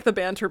that- do like the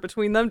banter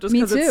between them just Me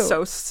because it's too.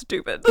 so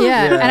stupid. Yeah,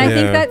 Yeah. and I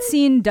think Yeah. that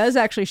scene does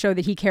actually show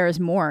that he cares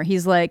more.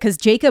 He's like, because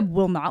Jacob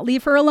will not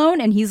leave her alone,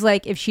 and he's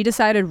like, if she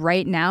decided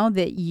right now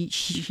that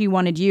she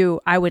wanted you,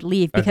 I would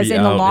leave I'd because be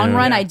in the out, long yeah.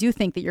 run, Yeah. I do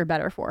think that you're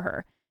better for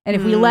her. And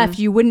if we Mm. left,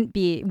 you wouldn't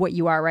be what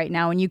you are right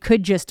now, and you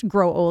could just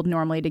grow old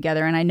normally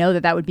together. And I know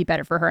that that would be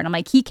better for her. And I'm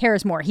like, he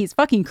cares more. He's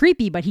fucking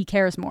creepy, but he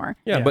cares more.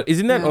 Yeah, Yeah. but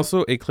isn't that Yeah.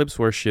 also Eclipse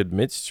where she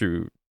admits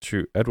to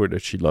Edward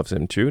that she loves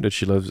him too, that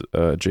she loves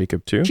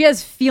Jacob too? She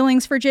has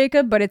feelings for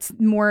Jacob, but it's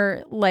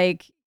more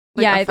like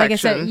yeah, like I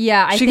said, affection.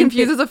 yeah. I she think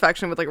confuses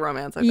affection with like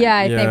romance. I think. Yeah,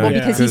 I think. Well, Yeah.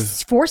 because Yeah.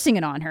 he's forcing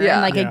it on her, Yeah.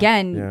 and like Yeah.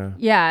 again,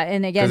 yeah,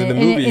 and again, Because in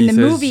the in movie, the he says,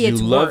 movie, it's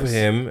you love worse.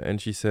 him,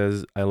 and she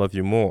says, "I love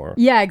you more."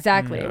 Yeah,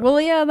 exactly. Yeah.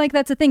 Well, yeah, like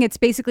that's the thing. It's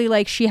basically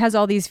like she has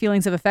all these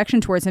feelings of affection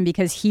towards him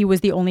because he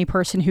was the only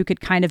person who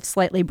could kind of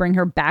slightly bring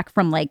her back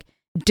from like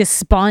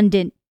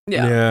despondent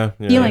Yeah.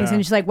 feelings, Yeah.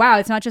 and she's like, "Wow,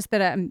 it's not just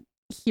that I'm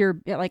here,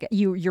 like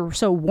you're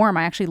so warm.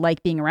 I actually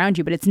like being around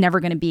you, but it's never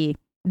going to be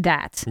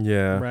that.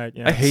 Yeah. Right.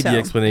 Yeah. I hate So, the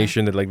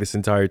explanation that like this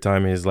entire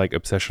time his like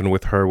obsession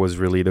with her was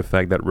really the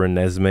fact that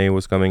Renesmee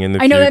was coming in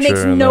the I know future. that makes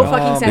and no that-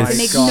 fucking sense. It my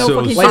makes God. no So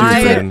fucking Like you sense.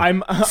 stupid. said,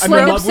 I'm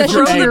Slight in love with obsession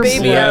your to your eggs.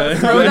 baby Yeah. out.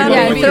 Throw that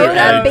Yeah, baby throw out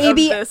that of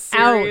baby this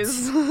out.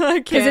 series. I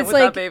Because can't it's with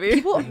like that baby.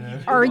 people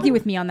argue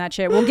with me on that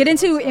shit. We'll get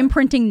into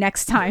imprinting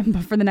next time,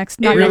 but for the next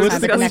not It next was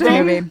time, but the next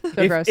disgusting. movie.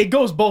 So If- gross. it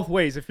goes both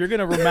ways. If you're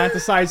gonna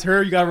romanticize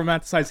her, you gotta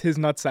romanticize his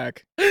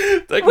nutsack.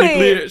 Technically,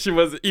 Wait.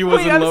 he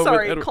was in I'm love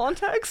sorry. with Edward.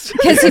 Context.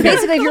 Because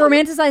basically, if you're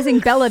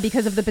romanticizing Bella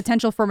because of the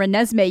potential for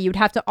Renesmee, you'd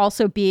have to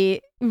also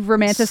be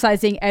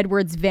romanticizing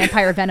Edward's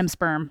vampire venom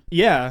sperm.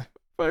 Yeah.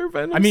 Fire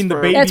venom I mean, the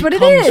sperm. baby That's what it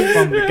comes is.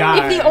 from the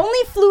guy. If the only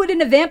fluid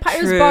in a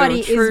vampire's True,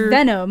 body true. is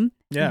venom,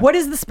 Yeah. what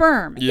is the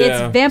sperm? Yeah.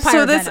 It's vampire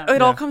So this venom,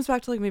 it all Yeah. comes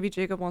back to like maybe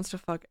Jacob wants to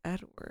fuck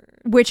Edward.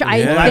 which I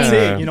Yeah. Well, that's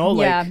think it. You know,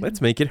 like yeah.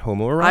 Let's make it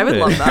homoerotic. I would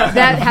love that.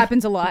 that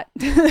happens a lot.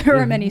 There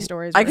are many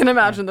stories. I where- can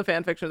imagine the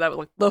fan fiction. That was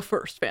like the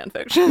first fan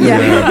fiction. Yeah.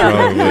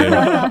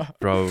 Yeah,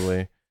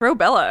 probably. Throw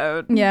Bella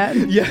out. Yeah.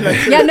 yeah,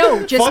 that's Yeah,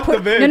 no, just Fuck the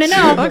put, bitch.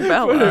 no, Fuck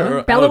Bella.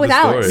 Out Bella of with the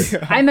Alice.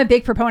 story. I'm a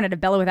big proponent of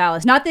Bella with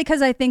Alice. Not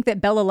because I think that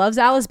Bella loves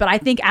Alice, but I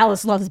think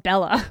Alice loves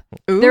Bella.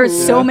 There's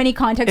Ooh. so many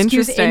context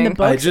cues in the Interesting.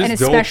 books, I just and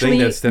don't especially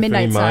think that Stephanie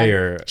Midnight Sun.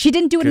 Meyer She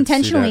didn't do it could see that.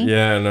 intentionally.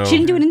 Yeah, no. She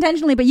didn't do it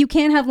intentionally, but you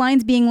can't have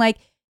lines being like,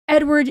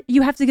 Edward,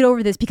 you have to get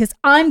over this because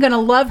I'm going to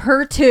love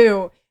her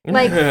too.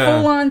 Like Yeah.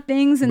 full on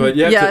things. And But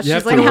you have Yeah, to, you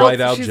have she's to like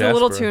write out she's Jasper. a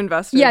little too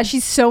invested. yeah,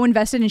 she's so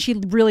invested and she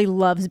really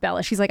loves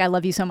Bella. She's like, I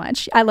love you so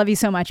much. I love you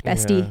so much,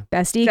 bestie.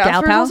 Bestie, gal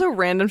Jasper's pal. also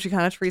random. She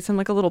kind of treats him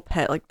like a little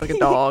pet, like a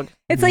dog.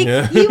 It's like,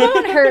 Yeah. you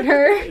won't hurt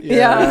her.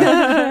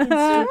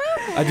 Yeah.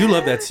 I do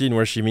love that scene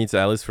where she meets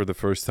Alice for the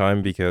first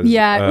time because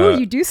Yeah. Ooh,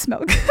 you do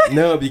smoke.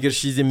 no, because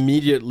she's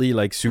immediately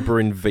like super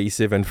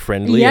invasive and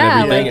friendly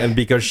Yeah, and everything, like- and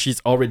because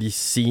she's already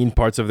seen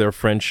parts of their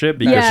friendship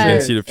because Yeah, she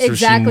can see the so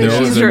exactly. she knows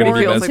She's they're gonna more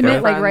be feels best like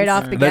intimate, friends. like right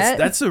off the get.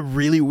 That's a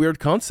really weird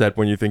concept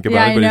when you think about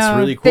yeah, it, but I know. it's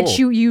really cool. That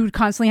you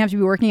constantly have to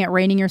be working at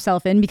reining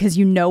yourself in because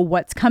you know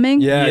what's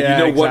coming. Yeah, Yeah, you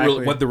know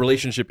exactly. what the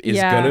relationship is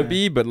Yeah. gonna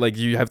be, but like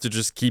you have to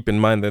just keep in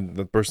mind that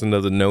the person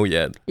doesn't know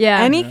yet. Yeah.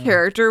 Any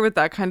character with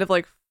that kind of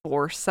like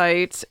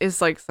foresight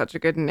is like such a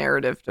good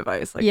narrative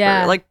device. Like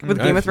Yeah. like with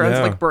Game of Thrones,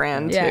 Yeah. like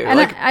Bran Yeah, too. and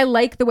Like I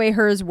like the way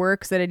hers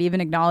works. That it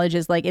even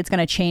acknowledges like it's going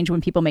to change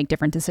when people make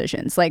different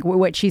decisions. Like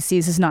what she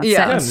sees is not Yeah.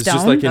 set Yeah, in it's stone.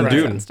 just like in Right.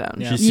 Dune. Stone.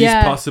 Yeah. She sees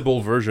Yeah.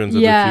 possible versions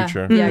of yeah, the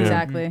future. yeah, Mhm.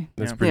 exactly.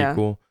 That's Yeah. pretty Yeah.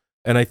 cool.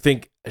 And I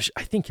think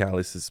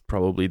Alice is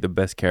probably the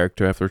best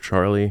character after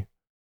Charlie.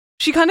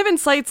 she kind of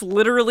incites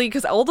literally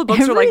because all the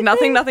books are like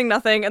nothing, nothing,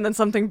 nothing, and then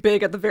something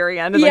big at the very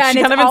end. And Yeah, like she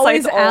and kind of it's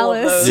incites always all of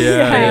Alice. those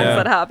Yeah, things yeah.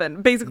 that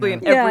happen basically in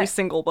Yeah. every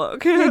single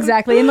book.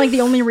 Exactly. And like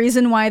the only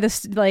reason why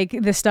this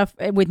stuff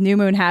with New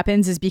Moon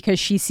happens is because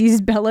she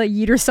sees Bella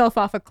yeet herself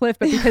off a cliff,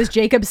 but because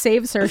Jacob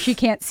saves her, she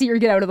can't see her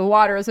get out of the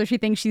water, so she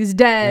thinks she's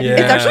dead. Yeah.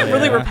 It's actually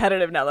really yeah.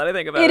 repetitive now that I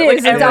think about It it. Like,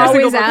 is. It's every always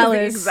single book is the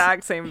Alice.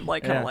 exact same,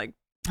 like kind Yeah. of like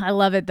I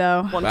love it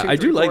though. 1, 2, I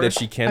do 3, like 4. that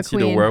she can't A see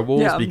the queen.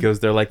 werewolves Yeah. because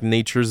they're like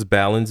nature's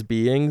balance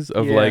beings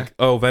of Yeah. like,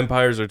 oh,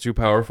 vampires are too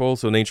powerful.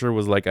 So nature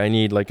was like, I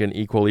need like an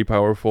equally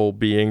powerful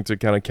being to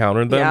kind of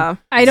counter them. Yeah.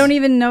 I don't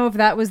even know if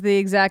that was the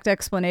exact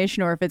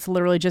explanation or if it's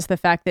literally just the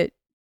fact that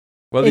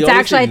Well, they it's always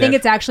actually, say I think nat-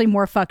 it's actually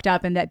more fucked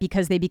up in that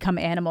because they become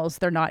animals,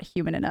 they're not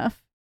human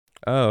enough.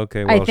 Oh,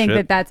 okay. Well, I think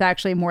shit. that's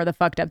actually more the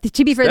fucked up.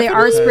 To be fair, they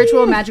are Definitely.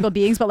 spiritual magical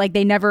beings, but like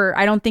they never,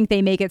 I don't think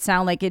they make it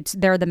sound like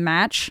they're the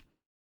match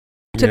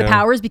to the Yeah.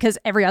 powers because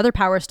every other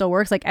power still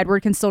works. Like Edward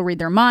can still read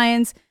their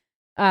minds.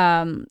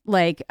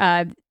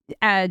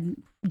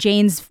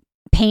 Jane's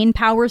pain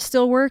powers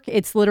still work.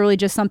 It's literally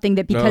just something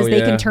that because Oh, they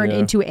yeah, can turn yeah.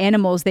 into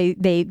animals,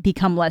 they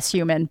become less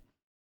human.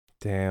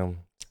 Damn.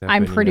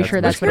 I'm pretty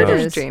sure that's messed what it up.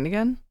 Where's is. Jane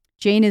again?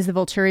 Jane is the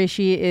Volturi.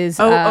 She is,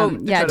 Dakota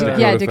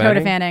Fanning.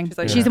 Dakota Fanning. She's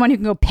like- She's the one who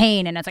can go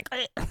pain, and it's like,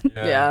 ugh.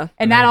 Yeah.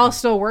 And that all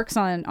still works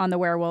on the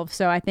werewolf.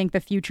 So I think the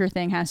future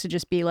thing has to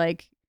just be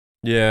like,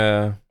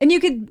 Yeah. and you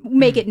could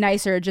make it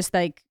nicer, just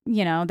like,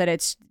 you know, that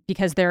it's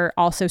because they're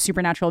also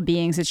supernatural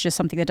beings. It's just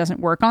something that doesn't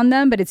work on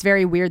them. But it's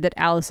very weird that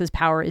Alice's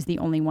power is the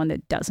only one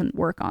that doesn't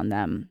work on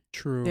them.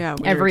 True. Yeah,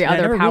 weird. Every I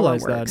other never power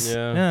realized works. that.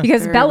 Yeah.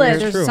 Because Very Bella, weird.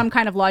 there's True. some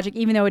kind of logic,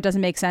 even though it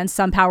doesn't make sense.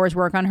 Some powers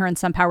work on her and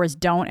some powers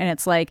don't. And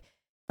it's like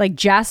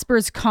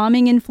Jasper's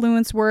calming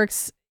influence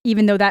works,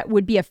 even though that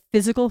would be a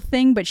physical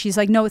thing. But she's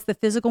like, no, it's the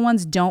physical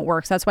ones don't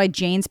work. So that's why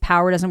Jane's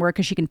power doesn't work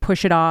because she can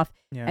push it off.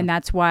 Yeah. And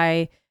that's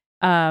why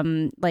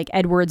like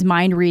Edward's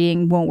mind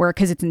reading won't work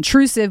because it's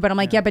intrusive. But I'm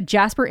like, yeah, but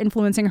Jasper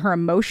influencing her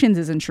emotions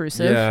is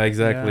intrusive. Yeah,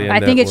 exactly. Yeah.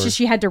 and I think that it's just works.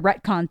 she had to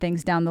retcon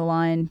things down the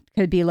line.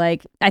 Could be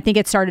like, I think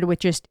it started with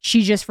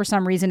she just for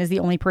some reason is the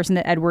only person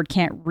that Edward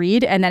can't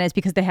read, and then it's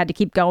because they had to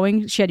keep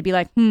going. She had to be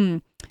like,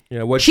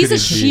 Yeah, what she's should a it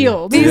be?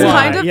 shield. These Yeah.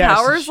 kind of Yeah,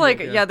 it's a powers, shield, like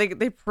yeah.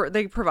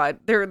 they provide.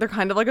 They're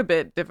kind of like a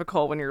bit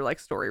difficult when you're like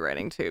story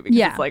writing too, because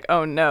Yeah. it's like,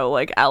 oh no,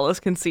 like Alice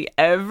can see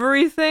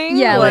everything.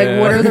 Yeah, like,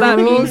 what are does the that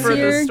mean rules for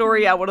here? the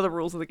story? Yeah, what are the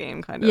rules of the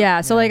game? Kind of.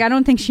 Yeah, so like I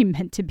don't think she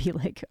meant to be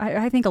like.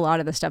 I think a lot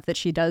of the stuff that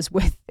she does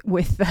with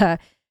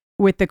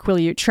with the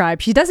Quileute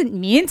tribe. She doesn't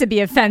mean to be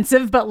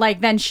offensive, but like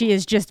then she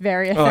is just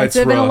very it's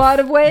offensive in a rough. lot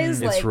of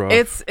ways. It's Like,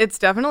 rough. It's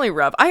definitely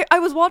rough. I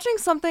was watching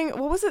something.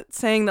 What was it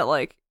saying that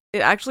like it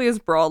actually has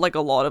brought like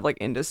a lot of like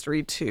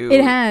industry to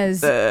it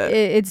has.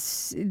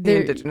 It's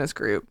the indigenous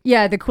group.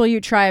 Yeah, the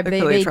Quileute tribe. The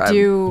They Quileute tribe.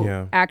 do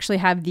Yeah. actually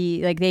have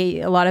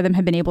a lot of them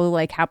have been able to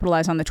like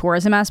capitalize on the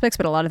tourism aspects,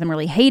 but a lot of them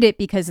really hate it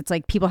because it's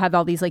like people have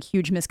all these like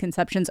huge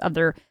misconceptions of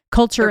their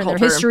culture and their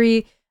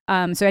history.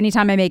 So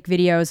anytime I make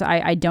videos,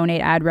 I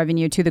donate ad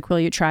revenue to the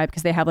Quileute tribe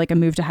because they have like a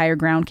move to higher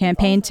ground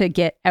campaign to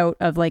get out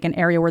of like an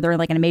area where they're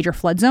like in a major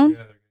flood zone,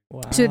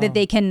 so that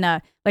they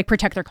can like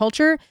protect their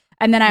culture.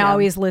 And then I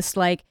always list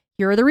like,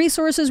 here are the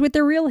resources with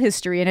their real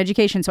history and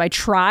education. So I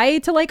try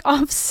to like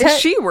offset. Is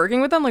she working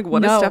with them? Like,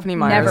 what is Stephanie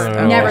Meyer? Never,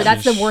 No, never.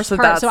 That's the worst So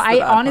part. that's So the I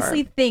bad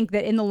honestly part. think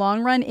that in the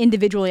long run,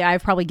 individually,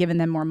 I've probably given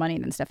them more money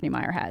than Stephanie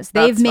Meyer has.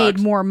 That's They've made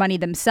facts. more money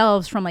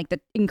themselves from like the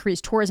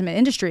increased tourism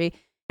industry,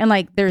 and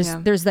like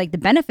there's like the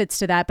benefits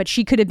to that. But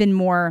she could have been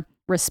more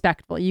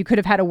respectful. You could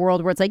have had a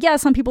world where it's like, yeah,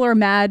 some people are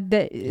mad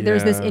that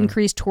there's this Yeah.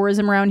 increased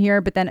tourism around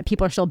here, but then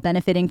people are still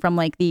benefiting from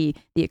like the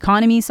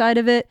economy side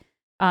of it.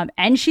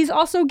 And she's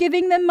also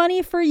giving them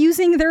money for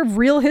using their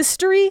real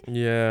history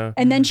Yeah.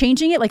 and then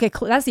changing it. Like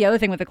that's the other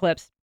thing with the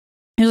clips.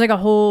 There's like a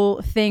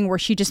whole thing where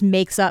she just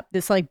makes up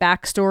this like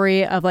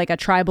backstory of like a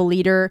tribal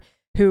leader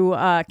who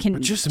can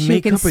But just she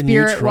make can up a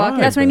new spirit walk. tribe,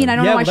 That's what I mean. I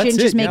don't then. know why Yeah, she but didn't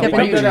that's just it. make Yeah, up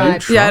why a you new gotta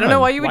tribe. do Yeah, I don't know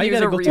why you would Why you use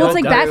gotta a go real. through Well, it's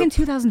like back that? in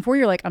 2004,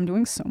 you're like, I'm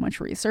doing so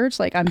much research.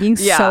 Like I'm being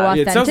Yeah. so Yeah,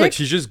 authentic. It sounds like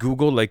she just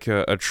Googled like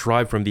a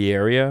tribe from the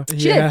area She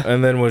did.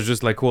 and then was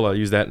just like, cool, I'll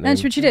use that name.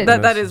 That's what she did.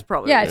 That is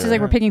probably. Yeah, it's just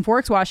like we're picking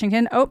Forks,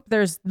 Washington. Oh,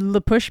 there's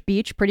La Push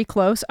Beach, pretty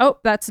close. Oh,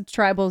 that's a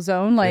tribal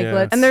zone. Like Yeah.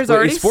 let's. And there's Wait,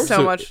 already is Forks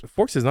so a- much.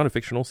 Forks is not a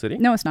fictional city?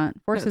 No, it's not.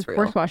 Forks It's is real.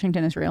 Forks,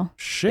 Washington is real.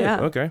 Shit.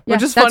 Yeah. Okay. Yeah,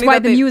 Which is that's funny why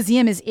that the they-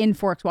 museum is in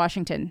Forks,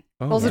 Washington.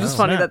 Oh, Also, wow. just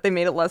funny Snap. that they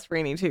made it less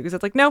rainy too, because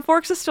it's like, no,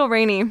 Forks is still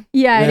rainy.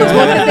 Yeah, it Yeah. is.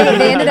 Well,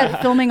 they ended up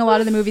filming a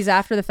lot of the movies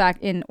after the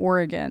fact in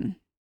Oregon.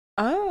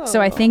 Oh, So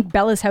I think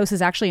Bella's house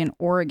is actually in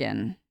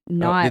Oregon,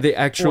 not. Did they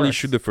actually Forks.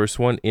 shoot the first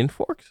one in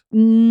Forks?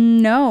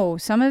 No,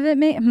 some of it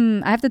may.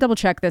 I have to double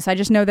check this. I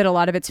just know that a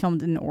lot of it's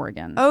filmed in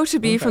Oregon. Oh, to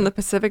be Okay. from the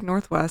Pacific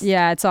Northwest.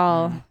 Yeah, it's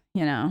all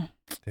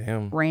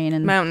Damn. rain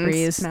and Mountains,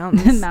 trees,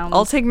 mountains. mountains.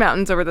 I'll take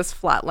mountains over this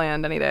flat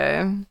land any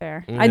day.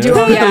 Fair. Yeah. I do.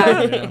 Oh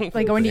yeah, Yeah.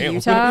 like going to Damn.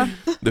 Utah,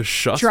 The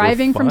shots were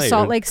driving from fired.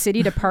 Salt Lake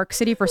City to Park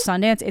City for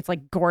Sundance. It's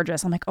like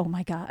gorgeous. I'm like, oh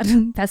my god,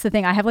 that's the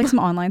thing. I have like some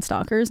online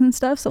stalkers and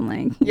stuff. So I'm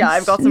like, Yeah,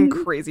 I've got some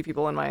crazy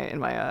people in my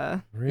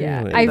Really?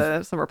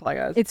 Yeah, some reply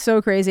guys. It's so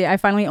crazy. I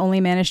finally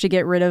only managed to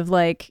get rid of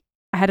like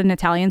I had an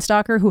Italian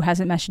stalker who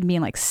hasn't messaged me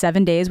in like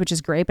 7 days, which is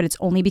great, but it's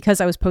only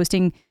because I was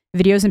posting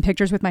videos and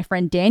pictures with my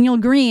friend Daniel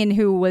Green,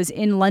 who was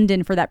in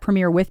London for that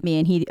premiere with me,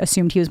 and he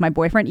assumed he was my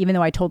boyfriend, even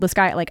though I told this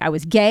guy like I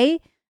was gay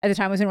at the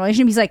time I was in a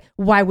relationship. He's like,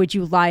 why would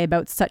you lie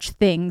about such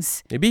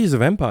things? Maybe he's a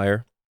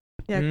vampire.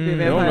 Yeah, it could be a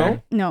No,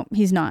 vampire. no. No,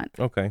 he's not.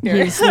 Okay.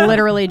 He's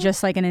literally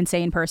just like an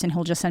insane person.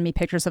 He'll just send me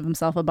pictures of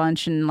himself a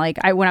bunch. And like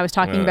when I was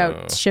talking Oh.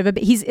 about Shiva,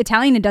 he's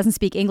Italian and doesn't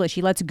speak English.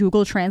 He lets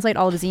Google translate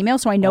all of his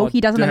emails, so I know Oh,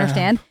 he doesn't damn.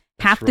 understand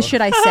half the rough. shit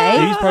I Maybe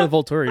say. he's part of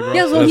Volturi, bro.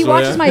 Yeah, well, he That's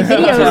what- watches my yeah.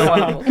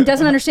 videos and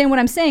doesn't understand what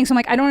I'm saying. So I'm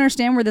like, I don't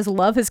understand where this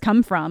love has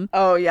come from.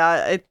 Oh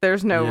yeah,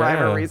 there's no rhyme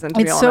Yeah. or reason to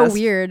be It's honest. so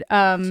weird.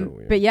 So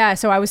weird. But yeah,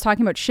 so I was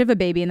talking about Shiva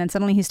baby, and then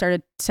suddenly he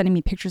started sending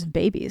me pictures of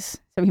babies.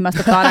 So he must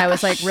have thought I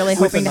was like really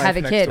With hoping a to have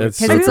a knife kid. next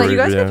to it. Because It's it's so like, Do you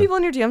guys Yeah. get people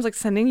in your DMs like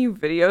sending you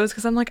videos?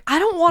 Because I'm like, I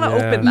don't want to Yeah.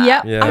 open that.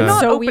 yep, Yeah. I'm not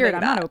so opening weird.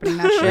 I'm not that. opening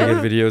that I shit.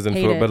 get videos and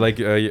Hate photo, it. but like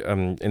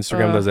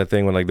Instagram does that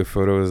thing when like the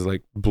photo is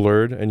like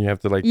blurred and you have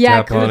to like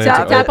Yeah, tap on it.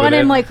 tap, to tap on open it. it.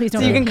 I'm like, please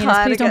don't So be you a can penis.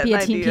 kinda Please don't get be a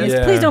an teen idea. penis.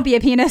 Yeah. Please don't be a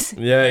penis.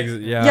 Yeah,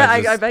 Yeah,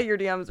 I just- bet your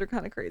DMs are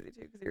kind of crazy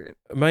too. Because you're,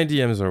 my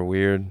DMs are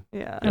weird.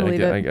 yeah. I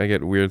believe it. I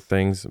get weird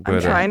things, I'm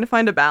but trying to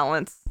find a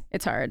balance.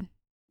 It's hard.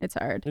 It's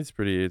hard. it's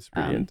pretty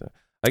Um, intense.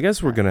 I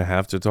guess we're gonna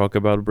have to talk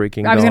about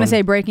Breaking I was Dawn. gonna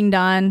say Breaking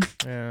Dawn,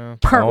 Yeah.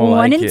 part don't 1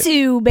 like and it.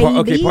 2,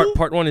 baby.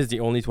 Part one is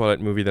the only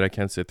Twilight movie that I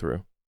can't sit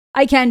through.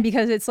 I can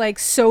because it's like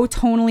so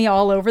tonally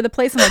all over the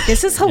place. I'm like,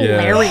 this is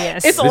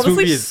hilarious. It's This honestly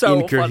movie is so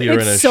funny.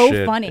 incoherent It's as so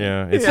shit. funny.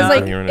 Yeah, it's Yeah. Because like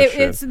incoherent as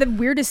shit. it's the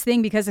weirdest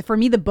thing because for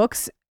me the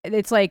books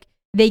it's like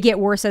they get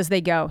worse as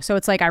they go. So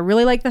it's like I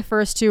really like the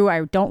first two,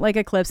 I don't like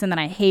Eclipse, and then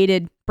I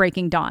hated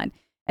Breaking Dawn.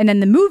 And then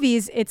the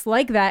movies, it's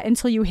like that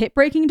until you hit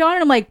Breaking Dawn,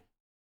 and I'm like,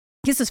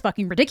 this is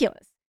fucking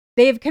ridiculous.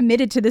 They have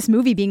committed to this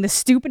movie being the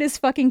stupidest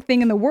fucking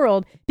thing in the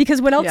world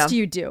because what else Yeah. do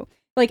you do?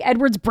 Like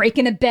Edward's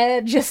breaking a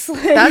bed, just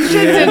like That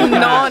shit Yeah. did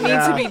not need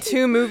Yeah. to be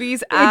 2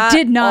 movies. It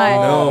did not.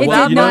 No, It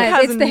well, did you know-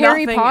 not. It's the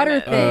Harry nothing in Potter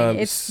it. thing.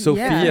 It's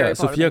Sophia yeah.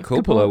 Sophia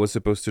Good Coppola point. was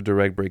supposed to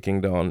direct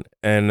Breaking Dawn,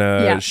 and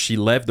Yeah. she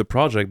left the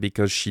project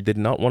because she did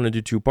not want to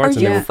do 2 parts, Are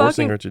and they you were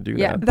forcing fucking- her to do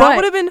Yeah. that. That But-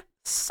 would have been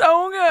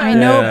so good. I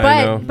know, Yeah,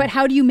 I know. but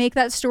how do you make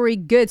that story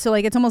good? So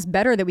like it's almost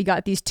better that we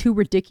got these 2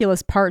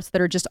 ridiculous parts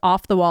that are just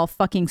off the wall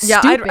fucking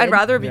Yeah, stupid. I'd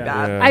rather it be Yeah.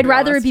 bad. Yeah. to I'd be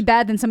rather it honest. be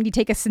bad than somebody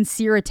take a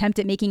sincere attempt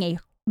at making a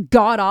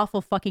god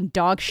awful fucking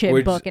dog shit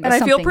Which- book. And I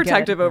feel something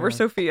protective good. over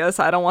Sophia,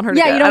 so I don't want her to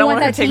Yeah, get, you don't I don't want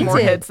want her to that take more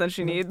tainted. hits than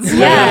she needs.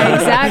 Yeah,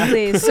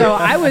 exactly. So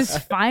I was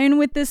fine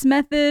with this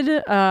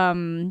method.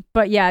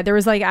 But yeah, there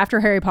was like after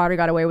Harry Potter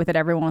got away with it,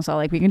 everyone was all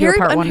like, we can do a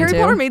part one Harry and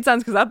two. Potter made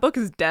sense because that book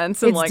is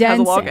dense and It's like has a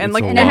dense lot, and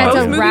like and it had both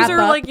to movies wrap are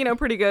up. like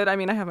pretty good. I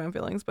mean, I have my own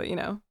feelings, but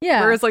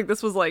Yeah. Whereas like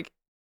this was like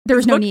There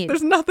was no book- need.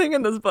 There's nothing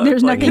in this book.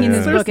 There's Like, nothing in Yeah.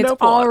 this there's book. It's no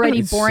plot. already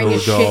It's boring so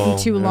as shit dull, and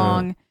too yeah.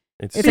 long.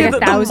 It's See like the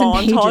 1,000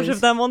 montage pages.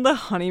 of them on the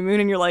honeymoon,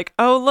 and you're like,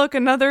 oh look,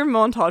 another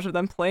montage of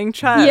them playing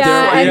chess.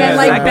 Yeah, and yeah, then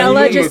like exactly.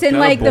 Bella It just was in kinda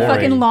like the boring.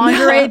 fucking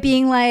lingerie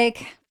being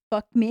like,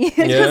 fuck me.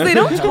 Because Yeah. they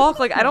don't talk.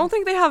 Like I don't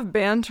think they have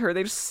banter.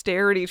 They just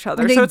stare at each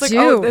other. They so it's like, do.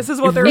 oh, this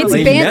is what they're It's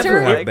They like. never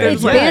banter. have Like, banter.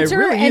 It's like- Yeah, it banter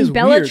really is and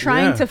Bella weird,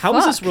 trying yeah. to How fuck.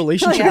 is this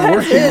relationship Yeah.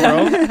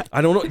 working, bro?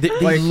 I don't know. They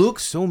Like- look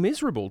so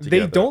miserable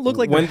together. don't look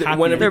like when they're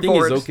when happy. everything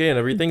They're is bored. okay and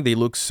everything, they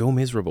look so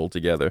miserable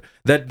together.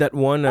 That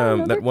one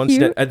they're that one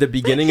cute. at the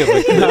beginning of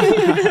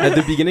at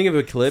the beginning of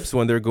Eclipse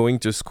when they're going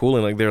to school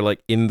and like they're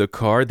like in the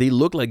car, they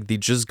look like they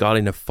just got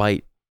in a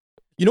fight.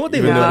 You know what they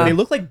Even look though- like? They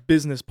look like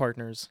business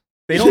partners.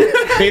 They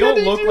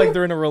don't look like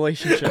they're in a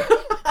relationship.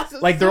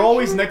 Like they're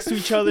always next to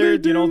each other.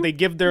 You know, they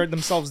give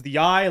themselves the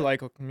eye.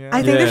 Like, yeah.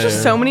 I think there's Yeah.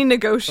 just so many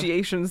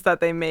negotiations that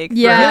they make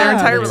Yeah. throughout their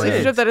entire That's it.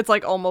 relationship that it's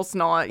like almost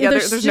not. Yeah, Yeah,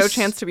 there's there's no just-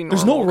 chance to be normal.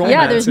 there's no romance.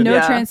 Yeah, there's no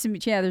Yeah. chance to be.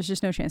 Yeah, there's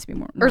just no chance to be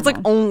more. Or it's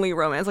like normal. only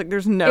romance. Like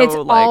there's no It's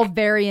like. all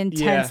very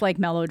intense, Yeah. like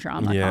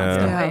melodrama Yeah.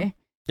 constantly.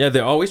 Yeah,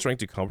 they're always trying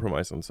to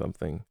compromise on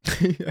something. I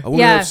want to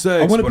Yeah. have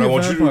sex, I wanna but be I a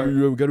want vampire.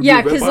 you gotta be Yeah,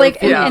 a because vampire like,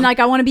 first. Yeah. and like,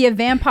 I want to be a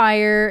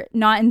vampire,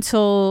 not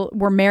until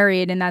we're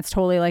married, and that's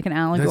totally like an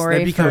allegory.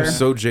 that becomes for,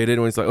 so jaded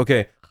when it's like,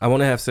 okay, I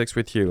want to have sex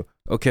with you.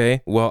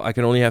 Okay, well, I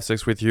can only have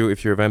sex with you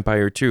if you're a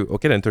vampire too.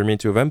 Okay, then turn me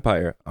into a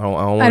vampire. I don't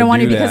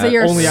want you to because that. of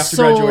your Only after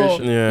soul.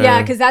 graduation.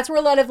 Yeah, because that's where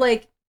a lot of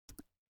like,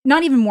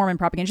 not even Mormon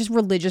propaganda, just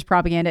religious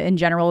propaganda in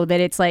general.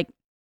 That it's like,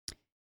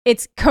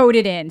 it's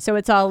coded in. So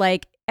it's all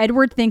like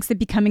Edward thinks that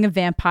becoming a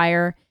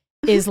vampire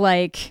is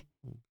like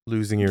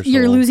losing your soul.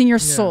 you're losing your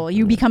Yeah. soul.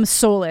 You become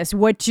soulless.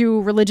 What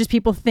do religious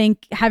people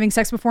think having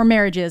sex before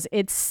marriage is?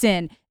 It's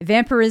sin.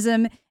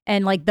 Vampirism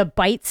and like the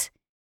bite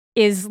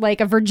is like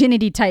a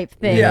virginity type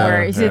thing Yeah,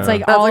 where it's yeah.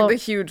 like That's all like the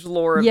huge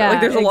lore of it. Yeah, Like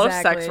there's a lot of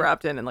sex exactly.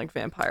 wrapped in like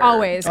vampire.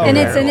 always. Oh, And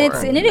yeah. it's and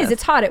it's and it is. Myth.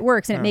 It's hot. It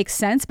works and it Yeah. makes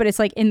sense. But it's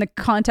like in the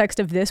context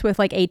of this with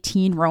like a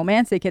teen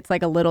romance, it gets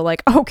like a little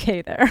like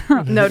okay there.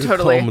 No,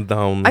 totally. Calm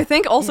down. I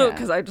think also Yeah.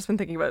 because I've just been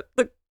thinking about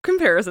the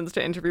comparisons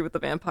to Interview with the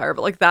Vampire,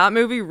 but like that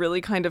movie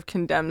really kind of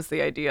condemns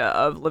the idea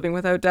of living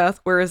without death,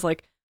 whereas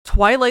like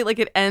Twilight, like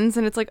it ends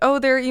and it's like, oh,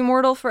 they're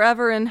immortal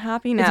forever and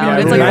happy now. Yeah,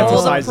 And it's like all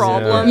the romanticizes it.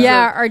 problems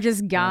yeah, are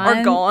just gone.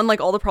 are gone.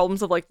 Like all the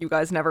problems of like you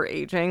guys never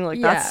aging. Like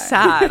Yeah. that's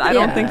sad. I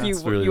don't Yeah. think you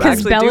That's really you sad.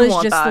 Because actually do Bella's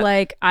want just that.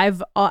 like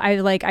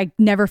I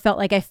never felt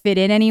like I fit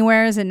in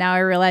anywheres, and now I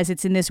realize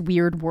it's in this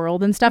weird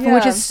world and stuff, which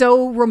Yeah. is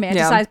so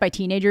romanticized by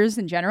teenagers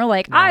in general.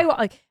 Like I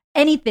like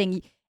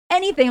anything.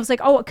 I was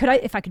like, oh,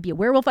 if I could be a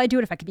werewolf, I'd do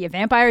it. If I could be a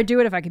vampire, I'd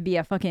do it. If I could be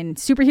a fucking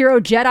superhero,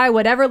 Jedi,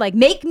 whatever, like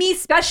make me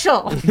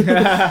special.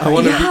 I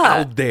want to be Yeah.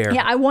 out there.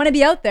 Yeah, I want to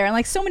be out there, and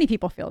like so many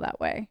people feel that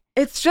way.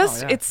 It's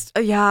just Oh, yeah. it's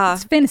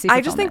It's fantasy.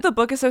 I just think fulfillment. the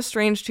book is so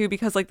strange too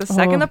because like the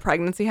second Oh. the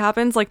pregnancy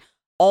happens, like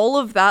all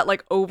of that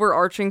like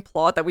overarching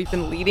plot that we've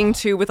been leading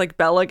to with like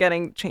Bella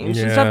getting changed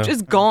and stuff Yeah.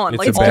 is gone. It's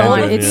Like all of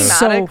the abandoned, yeah.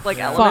 thematic It's like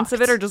so elements of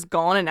it fucked. are just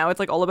gone, and now it's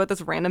like all about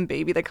this random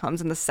baby that comes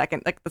in the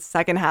second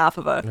half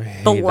of I the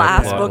hate that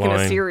last plot book in a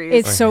line. series.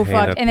 it's I so hate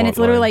fucked, that and then it's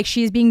plot literally line. like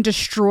she's being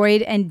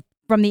destroyed and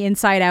from the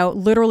inside out,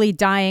 literally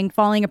dying,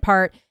 falling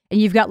apart. And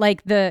you've got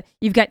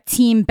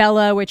Team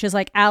Bella, which is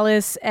like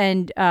Alice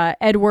and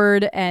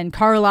Edward and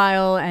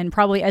Carlisle, and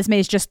probably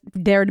Esme's just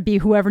there to be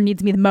whoever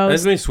needs me the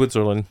most. Esme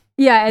Switzerland.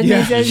 Yeah, Esme's Yeah,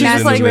 in she's that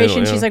in the situation. middle,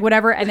 yeah. She's like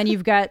whatever, and then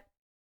you've got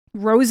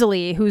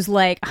Rosalie, who's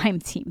like, I'm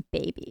Team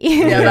Baby.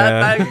 yeah,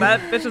 Yeah. that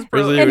bitch is Rosalie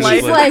brilliant. And was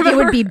she's just like, it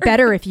would be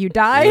better if you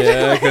died.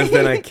 Yeah, because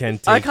then I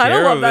can't take I kind of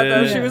care love of that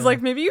though. it. She was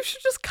like, maybe you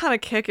should just kind of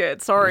kick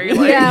it. Sorry.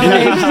 Like, Yeah,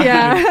 like,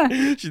 yeah.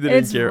 She didn't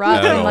It's care rough.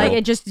 at And all. like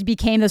it just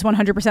became this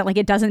 100%. Like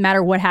it doesn't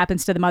matter what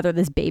happens to the mother.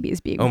 This baby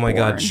is being Oh my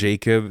God, born.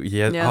 Jacob.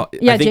 Yeah, Yeah.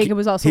 Yeah, I think Jacob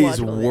was also his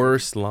logical.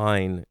 worst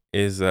line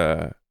is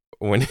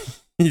when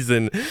he's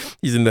in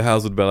the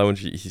house with Bella when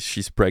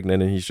she's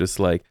pregnant and he's just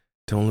like,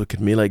 "Don't look at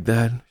me like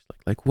that." She's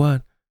like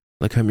what?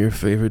 Like I'm your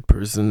favorite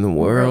person in the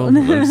world. And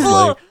I'm just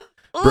like,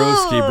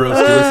 broski,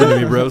 listen to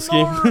me,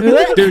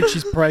 broski. Dude,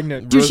 she's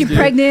pregnant. Dude, she Broski.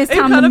 pregnant. It's It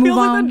time kind to of move feels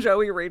like on. the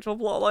Joey Rachel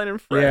plotline in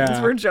Friends,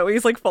 Yeah. where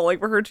Joey's like falling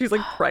for her. And she's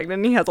like pregnant.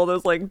 And he has all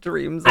those like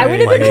dreams. I and, would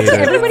have I been. hate it.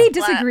 Everybody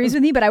disagrees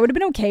with me, but I would have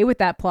been okay with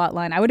that plot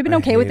line. I would have been I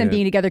okay with hate them it.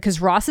 being together because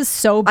Ross is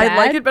so bad. I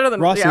like it better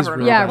than Ross yeah, is her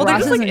really Yeah, well, they're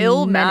Ross just is like a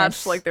ill menace.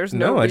 matched. Like there's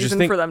no, No, I just reason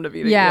think- for them to be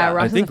Yeah, together.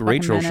 Ross I is think a fucking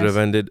Rachel should have menace.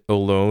 ended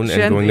alone She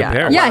and ended- going yeah. to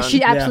Paris. Yeah, alone.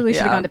 she absolutely Yeah.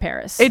 should have gone to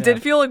Paris. It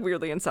did feel like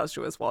weirdly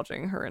incestuous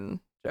watching her and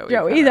Joey.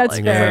 Joey, kinda, that's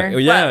like, fair. Yeah,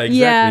 yeah, exactly.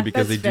 Yeah,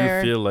 because they that's do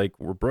fair. feel like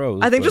we're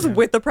bros. I think but- just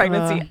with the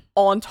pregnancy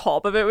on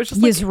top of it was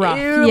just like It's rough.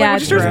 ew, Yeah, like, when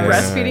it's she starts rough.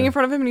 breastfeeding in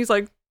front of him and he's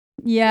like,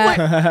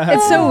 Yeah,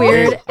 it's so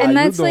weird, How and you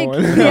that's like,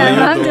 doing? yeah,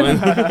 How I'm you doing?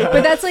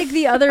 but that's like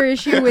the other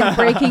issue with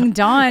Breaking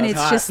Dawn. That's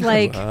It's hot. just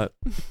like Hot.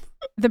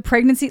 the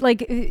pregnancy,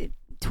 like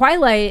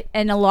Twilight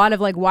and a lot of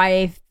like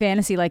YA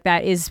fantasy like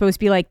that is supposed to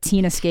be like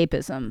teen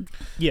escapism.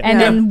 Yeah. And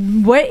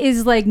then what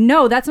is like,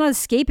 no, that's not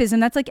escapism.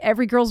 That's like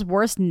every girl's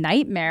worst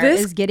nightmare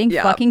is getting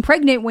fucking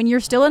pregnant when you're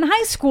still in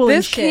high school. This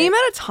and shit. came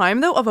at a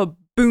time though of a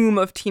boom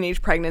of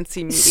teenage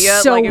pregnancy media.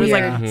 So like it was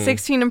weird. like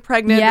 16 and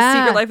Pregnant, The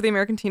Secret Life of the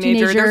American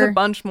Teenager. There's a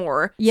bunch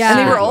more. Yeah. And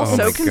they were all Oh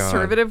so my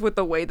conservative with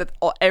the way that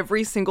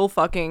every single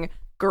fucking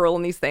girl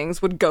in these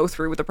things would go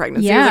through with the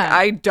pregnancy. Yeah. I was like,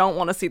 I don't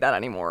want to see that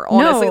anymore.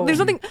 Honestly, No. there's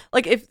nothing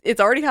like if it's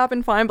already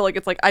happened, fine. But like,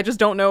 it's like I just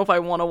don't know if I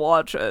want to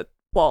watch a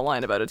plot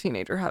line about a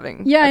teenager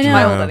having I a know.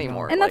 child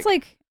anymore. And that's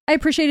like, I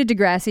appreciated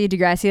Degrassi.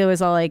 Degrassi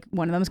was all like,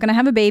 one of them's gonna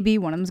have a baby,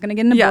 one of them's gonna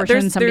get an abortion,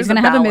 there's somebody's a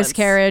gonna have a balance.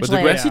 miscarriage.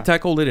 But like, Degrassi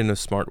tackled it in a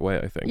smart way,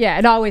 I think. yeah,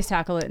 it always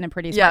tackled it in a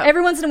pretty smart. Yeah.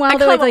 Every once in a while, I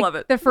though, kinda like love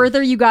it. the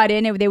further you got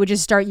in, they would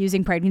just start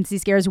using pregnancy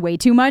scares way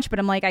too much. But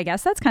I'm like, I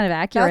guess that's kind of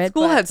accurate. that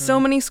school but- had so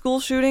many school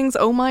shootings.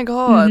 Oh my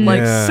god! Mhm. Like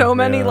Yeah, so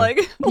many yeah.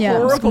 like Yeah,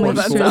 horrible school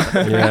events. shootings.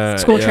 happened. Yeah,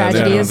 School yeah,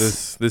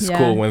 tragedies. This Yeah.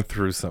 school went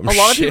through some A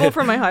lot of shit. people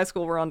from my high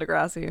school were on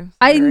Degrassi.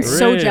 I'm Very-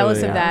 so jealous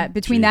of Really? that.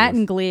 Between that Jesus.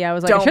 and Glee, I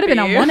was like, I Don't should have been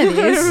on be. one of It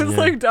these. was Yeah.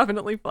 like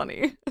definitely funny.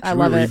 I Should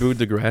love we it. reboot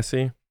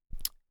Degrassi?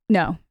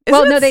 No. Isn't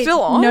Well, it no, they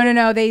still on?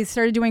 no. They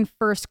started doing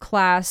First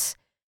Class.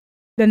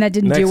 Then that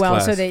didn't do Next well,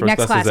 Class. so they First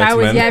next Class class. is I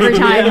was X-Men. every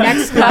time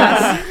next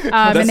class,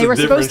 That's and they a were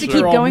supposed to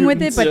different keep show. going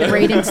with it, but Yeah. the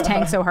ratings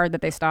tanked so hard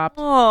that they stopped.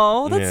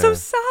 Oh, that's so Yeah.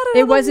 sad. I It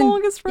had the wasn't.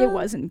 longest It friend.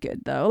 wasn't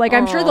good though. Like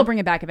I'm sure Aw. they'll bring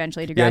it back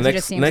eventually. Degrassi Yeah, just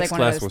next, seems next like one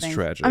of class those was things.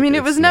 tragic. I mean,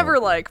 it was It's never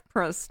not- like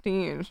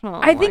prestige. Oh,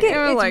 I think like,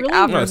 it's like really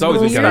after No, it's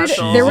always been weird.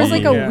 kind of There was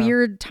like a Yeah.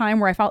 weird time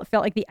where I felt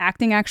like the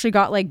acting actually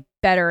got like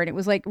better, and it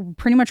was like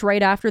pretty much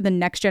right after the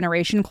Next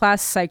Generation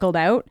class cycled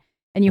out,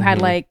 and you had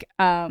Mhm.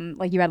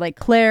 like you had like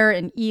Claire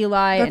and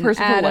Eli the and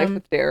person from Life Adam.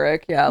 with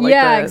Derek. Yeah, like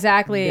Yeah, the-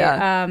 exactly.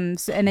 yeah. And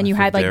then you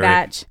Life had with like Derek.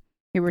 that.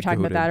 We were talking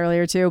about Goated. that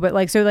earlier too, but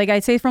like so like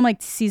I'd say from like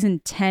season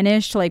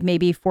 10ish to like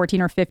maybe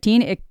 14 or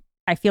 15,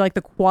 I feel like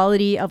the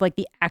quality of like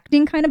the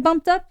acting kind of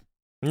bumped up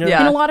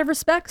Yeah. in a lot of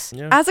respects.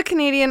 Yeah. As a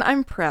Canadian,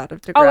 I'm proud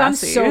of Degrassi. Oh, I'm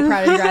so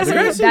proud of Degrassi.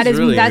 Degrassi That is is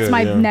really that's good,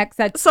 my yeah. next.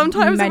 That's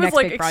Sometimes my it was next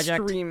like big project.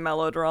 extreme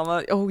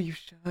melodrama. Oh, you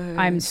should.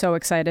 I'm so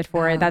excited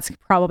for Yeah. it. That's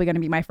probably going to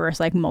be my first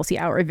like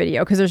multi-hour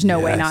video because there's no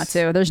way not Yes.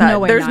 to. There's That- no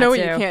way. There's not no way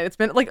to. you can't. It's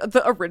been like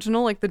the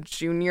original, like the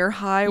junior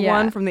high Yeah.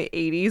 one from the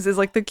 80s is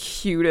like the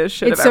cutest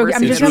shit It's I've so. ever I'm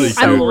seen. just. It's really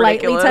I'm so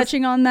lightly ridiculous.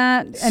 touching on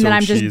that, and So then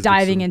I'm just cheesy,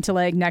 diving so- into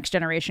like Next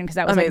Generation because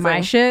that was like my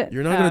Amazing. shit.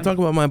 You're not going to talk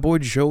about my boy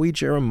Joey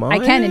Jeremiah?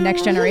 I can in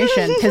Next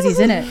Generation because he's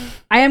in it.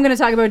 I am going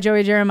to talk about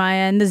Joey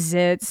Jeremiah and the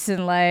zits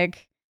and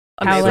like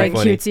how Amazing. like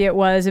Funny. cutesy it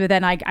was, but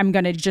then I'm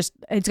gonna just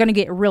it's gonna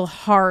get real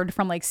hard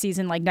from like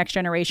season like Next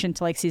Generation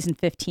to like season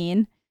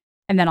 15,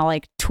 and then I'll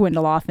like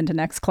twindle off into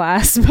Next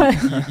Class. But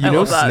You know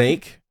love that.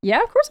 Snake?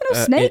 yeah, of course I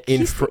know Snake. In,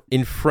 He's-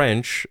 in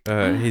French,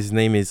 his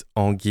name is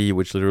Anguille,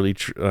 which literally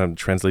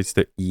translates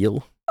to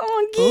eel.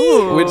 oh,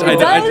 Ooh. Which it I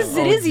does.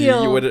 It is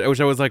eel.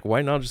 Which I was like,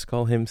 why not just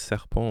call him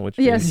Serpent? Which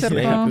Yeah, means snake,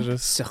 Serpent. which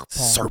is Serpent.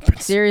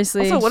 serpent.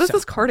 Seriously. Also, what is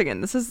this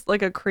cardigan? This is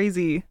like a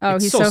crazy. Oh,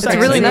 It's he's so so sexy. It's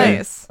fancy. really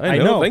nice. I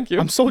know. Thank you.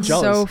 I'm so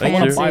jealous. So I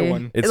want to buy fancy.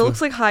 one. It's It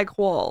looks like high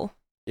qual.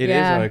 It is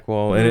Yeah. high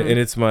qual, and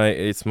it's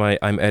my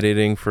I'm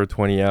editing for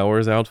 20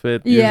 hours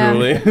outfit Yeah.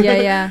 usually.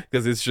 Yeah.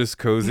 Because it's just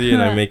cozy,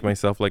 and I make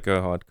myself like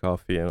a hot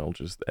coffee, and I'll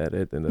just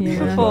edit, and that's Yeah, my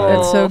Beautiful. vibe.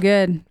 it's so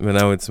good. But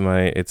now it's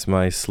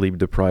my sleep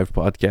deprived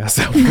podcast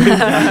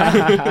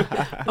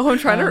outfit. Oh, I'm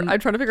trying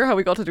to figure out how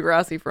we got to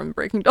Degrassi from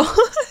Breaking Dawn.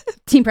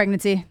 Teen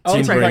pregnancy. Oh,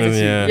 Teen it's right. pregnancy,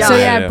 yeah. So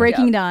Yeah. yeah,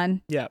 Breaking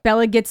Dawn. Yeah.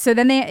 Bella gets so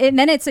then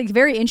it's like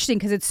very interesting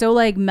because it's so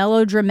like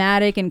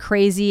melodramatic and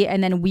crazy,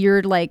 and then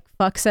weird like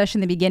fuck sesh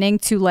in the beginning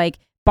to like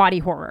body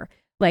horror.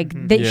 Like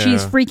she's Yeah.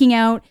 freaking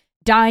out,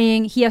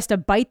 dying. He has to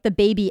bite the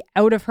baby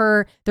out of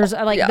her. There's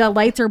like Yeah. the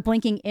lights are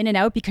blinking in and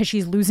out because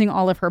she's losing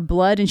all of her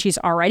blood, and she's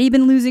already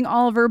been losing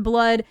all of her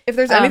blood. If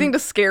there's anything to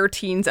scare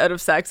teens out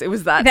of sex, it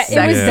was that That- it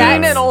sex was scene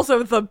that- and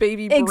also the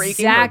baby breaking her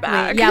Exactly.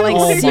 back. Yeah, like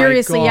Oh my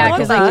seriously, God. yeah, What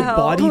because the like hell?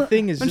 body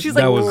thing is When just she's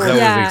like, that was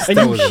Yeah. and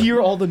that you was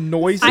hear all the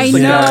noises. I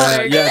like,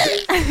 know.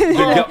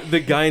 yeah. The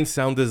guy in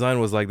sound design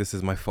was like, "This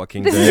is my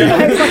fucking This is day."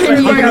 my fucking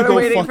I'm year. gonna go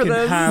waiting for fucking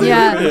this. ham.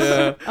 Yeah.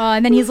 Yeah.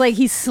 And then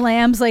he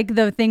slams like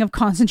the thing of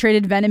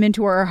concentrated venom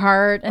into her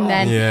heart, and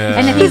then Yeah.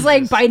 and then he's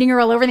like biting her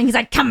all over, and then he's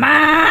like, "Come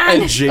on!"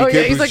 And Jacob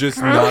he's is like, just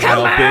 "Come not on."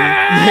 helping.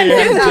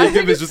 Yeah.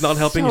 Jacob is just not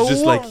helping. He's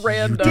just like,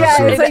 random. "You Yeah,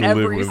 deserve it's like to live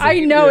every with scene. me."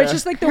 I know it's Yeah.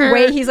 just like the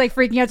way he's like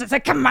freaking out. It's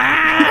like, "Come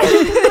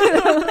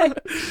on!"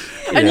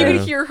 And you Yeah. can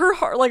hear her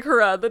heart, like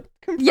her the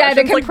Yeah,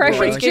 the compressions,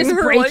 compression's like, just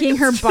breaking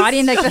her it's body,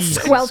 and like the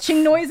Jesus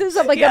squelching noises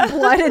of like Yeah. the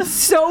blood. It's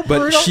so But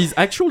brutal. she's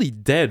actually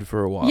dead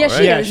for a while, Yeah, right?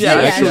 she is. She Yeah,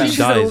 actually she's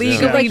dies.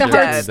 legally like the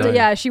dead. heart.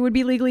 Yeah, she would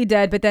be legally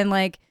dead, but then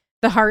like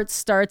the heart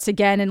starts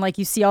again, and like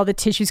you see all the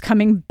tissues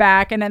coming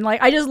back, and then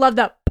like I just love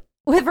that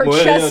with her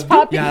Well, chest yeah.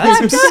 popping Yeah, back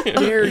that's up, so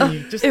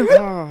scary. Just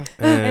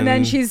and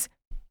then she's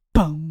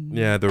boom.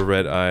 yeah, the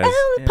red eyes.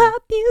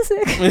 Pop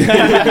music.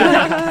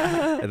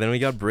 And then we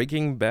got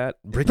Breaking Bad.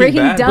 Breaking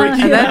Bad? Dawn.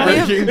 And then we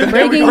have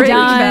Breaking Breaking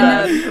Dawn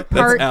Bad. That's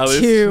Part Alice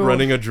 2.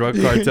 running a drug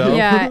cartel.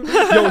 Yeah,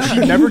 Yo,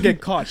 she'd never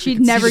get caught. She'd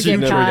could see never she She'd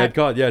get never caught. get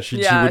caught. Yeah,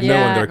 she Yeah, would know when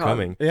yeah. they're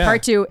coming. Yeah.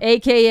 Part 2,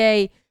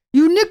 aka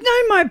You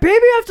nicknamed my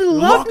baby after the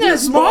Loch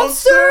Ness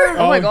monster?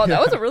 Oh my Oh, god, yeah.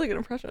 that was a really good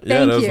impression. Yeah,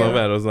 Thank that was you. not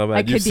bad. That was not I bad.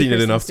 could You've be seen it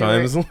Kristen enough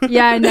Stewart. times.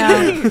 Yeah, I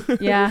know.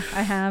 Yeah,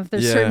 I have.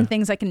 There's Yeah. certain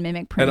things I can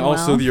mimic pretty And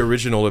also well. the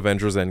original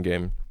Avengers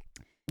Endgame.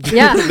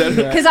 Yeah, That-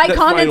 because I that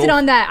commented final-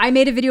 on that. I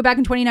made a video back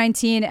in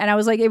 2019, and I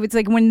was like, it was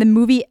like when the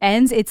movie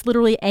ends, it's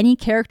literally any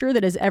character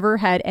that has ever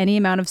had any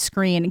amount of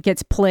screen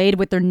gets played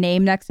with their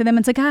name next to them.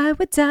 It's like, I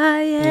would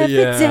die every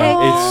Yeah, day.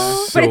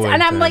 it's But so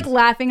and I'm like intense.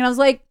 laughing, and I was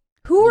like,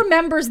 who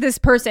remembers this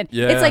person?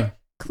 Yeah. It's like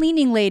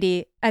cleaning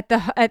lady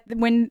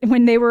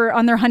when they were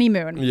on their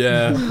honeymoon.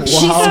 Yeah.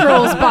 She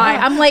strolls by.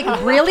 I'm like,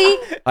 really?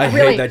 I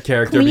Really? hate that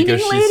character Cleaning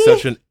because she's lady?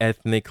 such an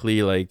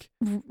ethnically like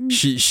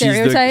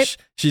Stereotype?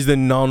 she's the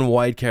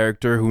non-white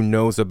character who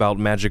knows about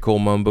magical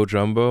mumbo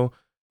jumbo.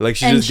 Like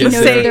she And just she gets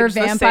knows there. that they're The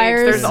sage.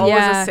 vampires. There's always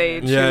Yeah. a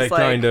sage. Yeah, who's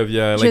like, kind of.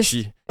 Yeah, like just-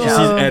 she Yeah.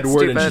 sees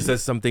Edward and she Stupid.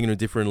 says something in a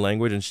different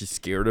language and she's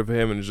scared of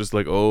him and it's just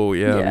like, oh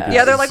yeah. Yeah. because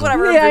Yeah, they're this like is-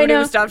 whatever Yeah, I voodoo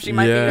know. stuff she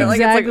might Yeah. be. Like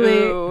Exactly.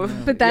 it's like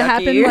ooh, But that yucky.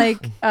 happened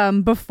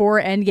like before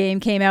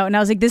Endgame came out, and I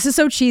was like, this is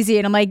so cheesy.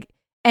 And I'm like,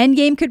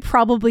 Endgame could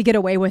probably get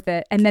away with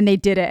it, and then they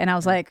did it, and I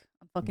was like,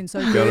 I'm fucking so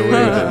Got good. away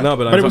with it. No,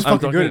 but But it was I'm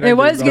fucking talking- good. It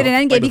was good in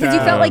Like, Endgame because you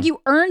the- felt like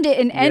you earned it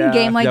in Yeah.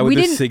 Endgame. Like yeah, with we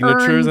the didn't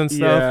signatures earn. and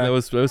stuff. Yeah. That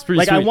was pretty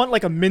Like sweet. I want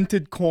like a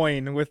minted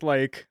coin with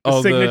like the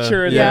Oh, the-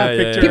 signature and yeah, the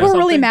yeah, picture. yeah. People or were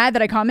really something. mad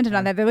that I commented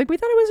on that. They're like, we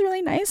thought it was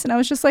really nice, and I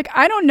was just like,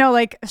 I don't know.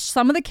 Like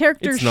some of the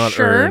characters, It's not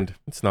sure. earned.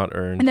 It's not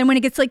earned. And then when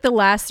it gets like the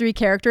last three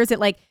characters, it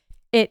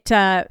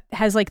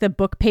has like the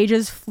book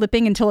pages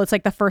flipping until it's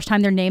like the first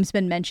time their name's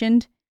been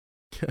mentioned.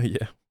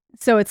 Yeah.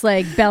 So it's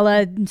like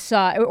Bella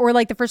saw, or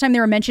like the first time they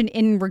were mentioned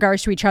in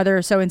regards to each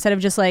other. So instead of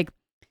just like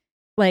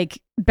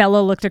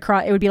Bella looked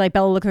across, it would be like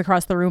Bella looked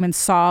across the room and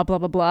saw blah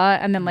blah blah,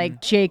 and then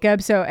like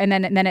Jacob. So and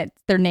then it's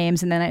their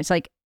names, and then it's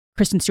like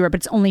Kristen Stewart, but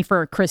it's only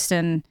for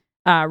Kristen,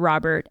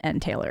 Robert,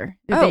 and Taylor.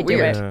 Oh, They do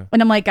weird. it, Yeah.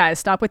 and I'm like, guys,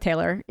 stop with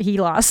Taylor. He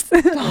lost.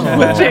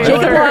 Oh.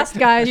 Jacob lost,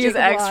 guys. He's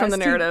Jacob X from the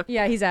lost. narrative.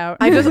 Yeah, he's out.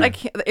 I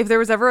can't. If there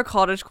was ever a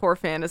cottagecore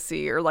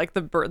fantasy or like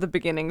the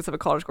beginnings of a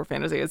cottagecore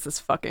fantasy, it's this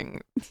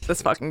fucking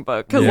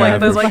book because Yeah, like for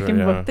there's like sure,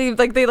 yeah.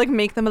 they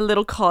make them a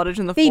little cottage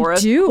in the They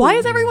forest. do. Why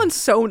is everyone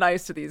so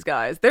nice to these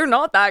guys? They're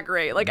not that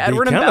great. Like They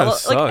Edward and kinda Bella,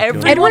 suck, like yeah.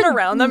 everyone Edward-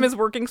 around them is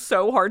working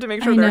so hard to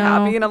make sure I they're know.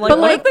 happy, and I'm like, But,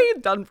 what like, have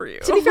they done for you?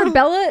 To be fair,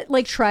 Bella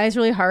like tries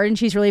really hard and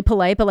she's really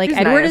polite, but like She's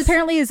Edward nice.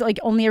 apparently is like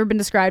only ever been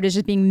described as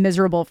just being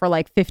miserable for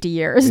like 50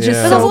 years. Yeah.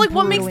 Just But so also, like,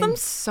 what makes brutally- them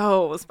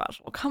so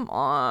special? Come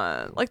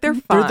on, like they're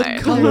They're fine.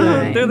 the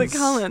Cullens. They're the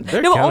Cullens.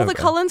 They're No, kind all of the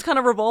fun. Cullens kind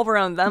of revolve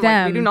around them.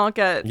 Like we Them. do not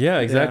get. Yeah,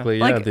 exactly.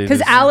 Yeah, Like, they Because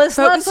just- Alice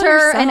Focus loves on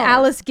her and yourself.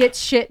 Alice gets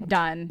shit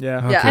done. Yeah.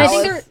 Okay. Yeah, And I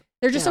think Alice-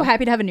 they're just so yeah.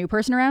 happy to have a new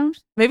person around.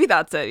 Maybe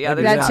that's it. Yeah,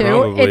 Maybe there's That Yeah. too.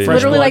 Probably. It's Fresh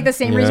literally blood. like the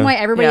same reason Yeah. why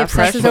everybody Yeah,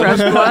 fresh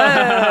obsesses over. blood.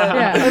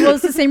 Yeah, well,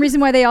 it's the same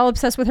reason why they all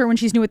obsess with her when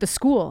she's new at the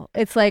school.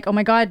 It's like, oh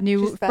my god,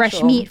 new She's fresh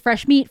special. meat,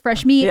 fresh meat,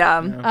 fresh meat.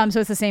 Yeah. So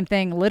it's the same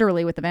thing,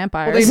 literally with the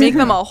vampires. Well, they make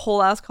them a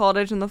whole ass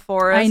cottage in the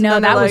forest. I know,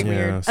 and that then, was like,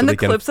 weird. Yeah, so and the they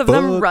can clips of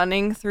them fuck.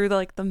 running through the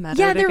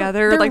meadow Yeah, they're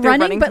together, they're like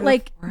running, but through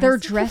like the they're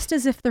forest. dressed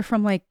as if they're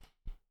from like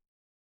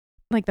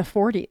the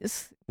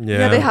 40s.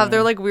 Yeah, they have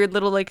their like weird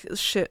little like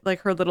shit,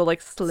 like her little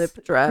like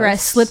slip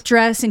dress. Slip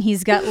dress, and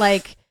he's got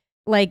like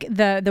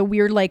the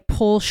weird like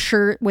pull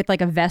shirt with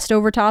like a vest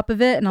over top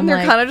of it, and I'm And they're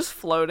like, kind of just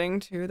floating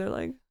too. They're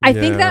like, I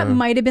think that Yeah.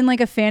 might have been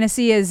like a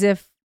fantasy, as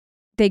if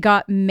they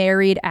got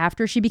married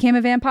after she became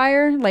a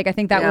vampire. Like I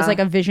think that was Yeah. like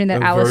a vision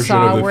that A Alice version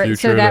saw, of the where future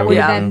so that that would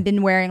have would- then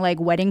been wearing like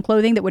wedding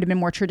clothing that would have been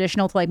more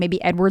traditional to like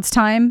maybe Edward's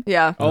time.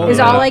 yeah. Oh, Is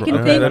yeah. all I can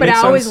Okay, think, that but I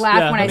makes always sense. laugh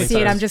Yeah, when that I makes see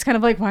it. I'm sense. just kind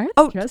of like, why are they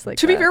Oh, dressed like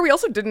to that? be fair, we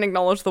also didn't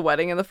acknowledge the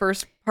wedding in the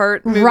first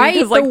part, movie, Right,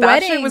 Because like the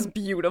that shit wedding. was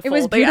beautiful. It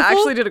was They beautiful.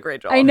 actually did a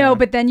great job. I know,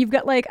 but then you've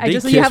got like They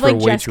you kissed have like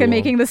for way Jessica too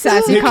making long. the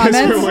sassy They kissed for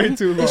comments. way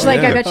too long. She's like,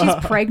 I Yeah. bet she's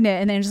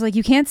pregnant, and then she's like,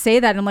 you can't say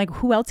that. And I'm like,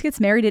 who else gets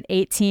married at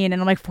 18?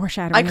 And I'm like,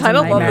 foreshadowing. I kind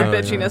of love the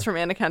nightmare. bitchiness from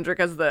Anna Kendrick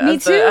as the Me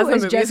as too, the, as the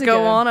as movies Jessica.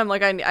 go on. I'm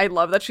like, I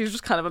love that she's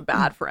just kind of a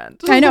bad friend.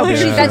 I know, but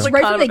Yeah. that's Like,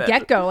 right kind from of the a bitch.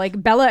 get go.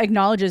 Like Bella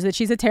acknowledges that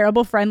she's a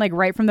terrible friend, like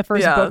right from the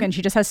first Yeah. book, and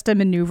she just has to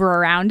maneuver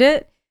around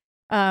it.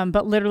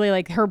 But literally,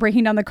 like her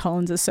breaking down the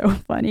Cullens is so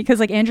funny because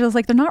like Angela's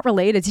like they're not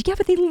related. It's like, yeah,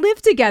 but they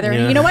live together,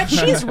 and Yeah. you know what?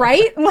 She's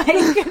right. Like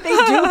they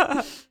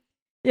do.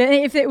 Yeah,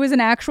 if it was an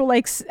actual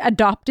like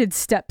adopted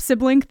step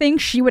sibling thing,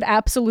 she would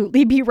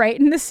absolutely be right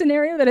in this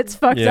scenario. That it's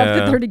fucked up Yeah.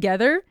 that they're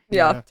together.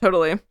 Yeah,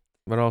 totally.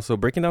 But also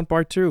breaking down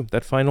part 2,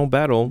 that final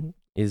battle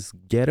is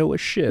ghetto as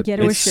shit.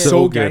 Ghetto as It's shit.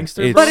 So good.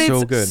 gangster, It's But so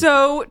it's good.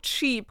 so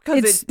cheap because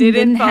It's- it didn't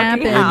didn't fucking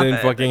happen. happen. It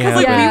didn't fucking Because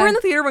like happen. we were in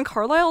the theater when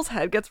Carlisle's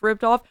head gets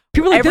ripped off.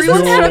 People were like, this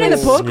Everyone doesn't happen in the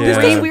was book. Yeah.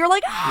 This We were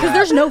like, because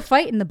there's no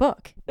fight in the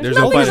book. there's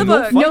no nothing fight in in the the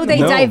book. book. No, they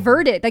No.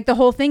 divert it. Like the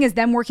whole thing is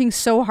them working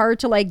so hard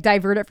to like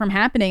divert it from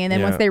happening, and then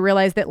Yeah. once they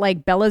realize that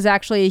like Bella's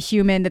actually a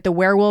human, that the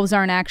werewolves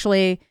aren't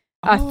actually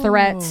a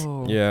threat.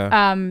 Oh.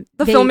 Yeah.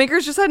 The they-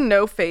 filmmakers just had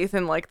no faith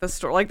in like the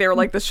story. Like they were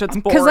like, this shit's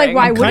boring. because like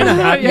why I'm would kinda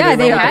happy yeah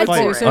they they went had with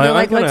the to, fight. so they're I'm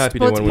like kinda let's happy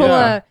they pull went with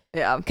a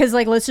Yeah. because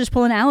like let's just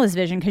pull an Alice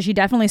vision because she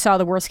definitely saw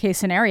the worst case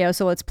scenario,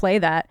 so let's play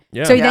that.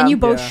 Yeah. So Yeah. then you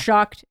both Yeah.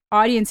 shocked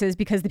audiences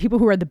because the people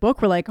who read the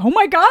book were like, "Oh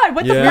my god,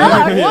 what the Yeah.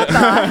 fuck? Yeah. What the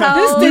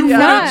hell? This did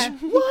not."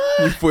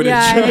 New footage.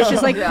 Yeah, and it's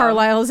just like Yeah.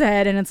 Carlisle's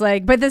head, and it's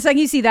like, but the second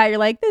you see that, you're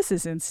like, this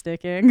isn't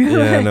sticking.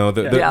 Yeah, no,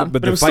 Yeah. but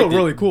But the it was fight, still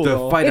really cool, The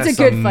though. fight It's has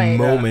a good some fight.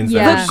 moments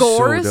Yeah. that The are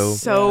gore so is dope.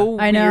 so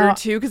I know. weird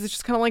too because it's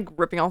just kind of like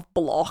ripping off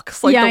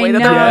blocks, like Yeah, the way I that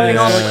know. they're ripping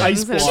off Yeah. like Ice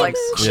ice and it's like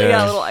blocks.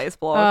 Yeah. little ice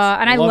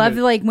blocks. And I Love love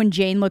it. like when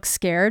Jane looks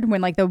scared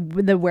when like the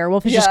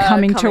werewolf is just Yeah,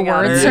 coming coming at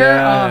towards her. her.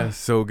 Yeah, Oh.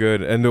 so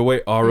good. And the way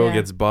Aro Yeah.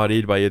 gets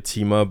bodied by a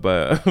team up,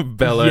 Bella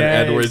Yes.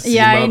 and Edward team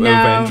Yeah, I up, know.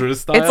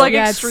 Avengers style. It's like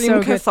Yeah, it's extreme so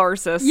good.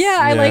 catharsis. Yeah,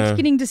 I Yeah. liked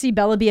getting to see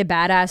Bella be a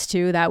badass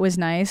too. That was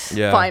nice.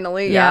 yeah.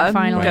 Finally, Yeah, yeah,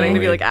 finally. getting to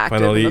be like active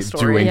Finally in the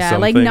story. doing Yeah,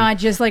 like something. not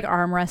just like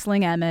arm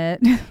wrestling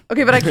Emmett.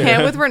 Okay, but I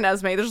can't with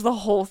Renesmee. There's the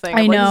whole thing.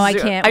 I of, like, know, I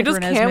zero- can't I with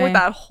just can't with Renesmee.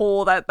 that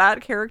whole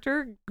that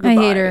character. I hate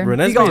Goodbye. her.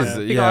 Renesmee Be gone. is,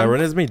 Be yeah, gone.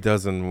 Renesmee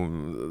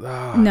doesn't.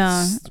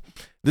 No.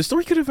 The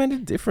story could have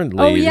ended differently.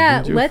 Oh yeah,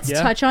 didn't you? let's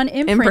Yeah. touch on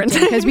imprinting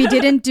Imprinting. because we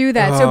didn't do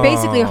that. So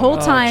basically, the whole Oh,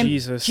 time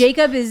Jesus.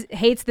 Jacob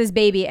hates this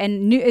baby,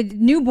 and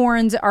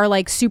newborns are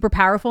like super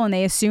powerful, and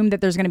they assume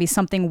that there's going to be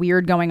something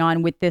weird going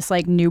on with this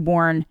like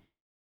newborn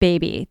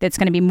baby that's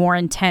going to be more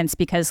intense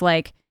because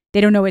like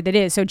they don't know what it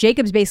is. So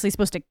Jacob's basically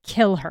supposed to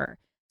kill her.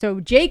 So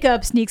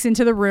Jacob sneaks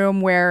into the room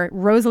where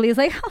Rosalie is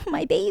like, "Oh,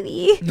 my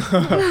baby,"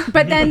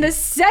 but then the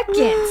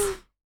second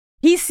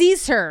he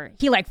sees her,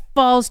 he like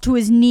falls to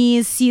his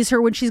knees, sees her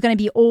when she's going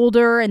to be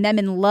older, and them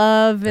in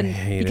love, I and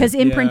hate because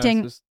it.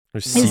 imprinting. Her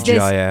this-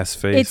 CGI ass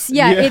face. It's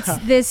Yeah. it's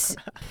this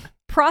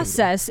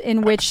process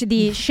in which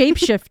the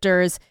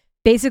shapeshifters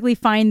basically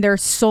find their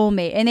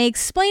soulmate, and they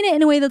explain it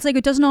in a way that's like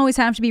it doesn't always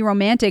have to be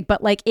romantic,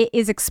 but like it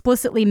is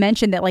explicitly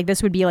mentioned that like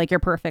this would be like your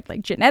perfect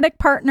like genetic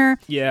partner.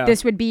 Yeah.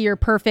 This would be your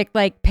perfect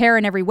like pair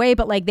in every way,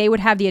 but like they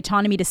would have the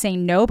autonomy to say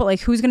no. But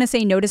like who's gonna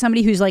say no to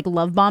somebody who's like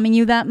love bombing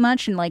you that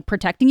much and like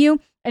protecting you?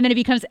 And then it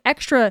becomes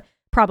extra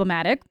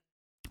problematic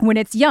when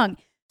it's young.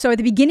 So at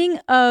the beginning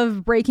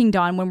of Breaking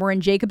Dawn, when we're in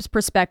Jacob's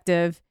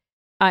perspective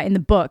in the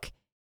book,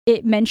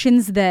 it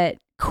mentions that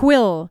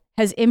Quill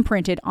has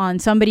imprinted on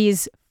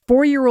somebody's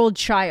 4-year-old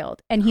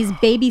child, and he's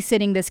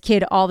babysitting this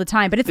kid all the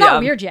time. But it's not Yeah.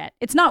 weird yet.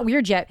 It's not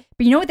weird yet.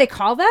 But you know what they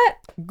call that?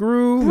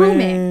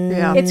 grooming.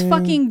 Yeah. It's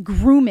fucking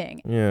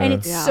grooming. Yeah. And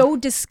it's Yeah. so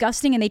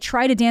disgusting, and they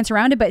try to dance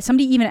around it, but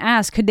somebody even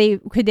asked, could they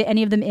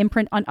any of them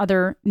imprint on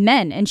other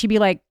men? And she'd be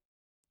like,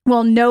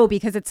 well, no,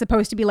 because it's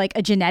supposed to be like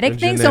a genetic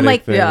thing. So I'm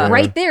like, yeah.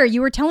 right there, you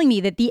were telling me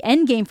that the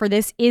end game for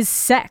this is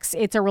sex.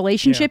 It's a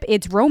relationship.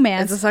 It's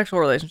romance. It's a sexual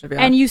relationship.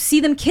 Yeah. And you see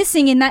them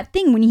kissing in that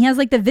thing when he has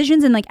like the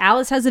visions, and like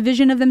Alice has a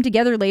vision of them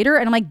together later.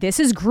 And I'm like, this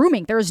is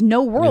grooming. There is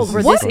no world This where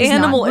is what this is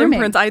animal not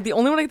grooming. imprints? The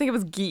only one I think of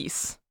is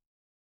geese.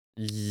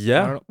 I don't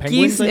Yeah. know,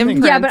 penguins, Geese I think?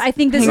 imprint. Yeah, but I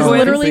think this is Penguins.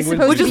 literally Penguins.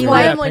 supposed Which to is be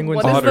why like, I'm like, penguins.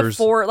 what is the Otters.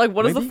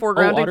 what is the Maybe?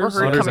 foregrounding Otters? for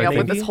her Otters, coming I up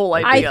with think. this whole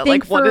I idea?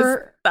 think Like, what is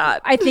for-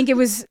 that? I think it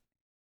was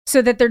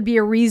so that there'd be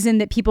a reason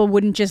that people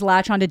wouldn't just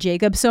latch onto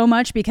Jacob so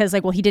much because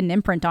like, well, he didn't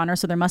imprint on her,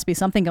 so there must be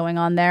something going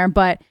on there.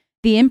 But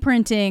the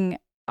imprinting,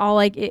 all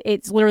like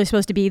it's literally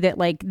supposed to be that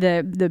like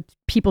the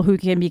people who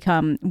can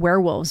become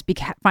werewolves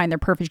find their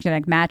perfect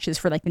genetic matches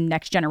for like the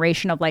next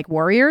generation of like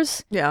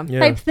warriors Yeah. Yeah.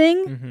 type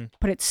thing. Mhm.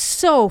 But it's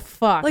so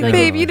fucked. Like, I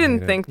babe, know, you I didn't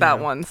hate it. think that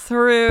Yeah. one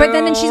through. But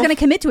then she's going to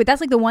commit to it. That's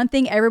like the one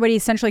thing everybody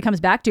essentially comes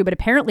back to. But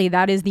apparently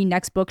that is the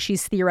next book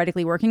she's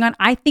theoretically working on.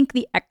 I think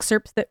the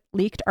excerpts that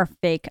leaked are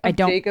fake. I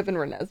don't. Jacob and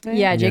Renesmee.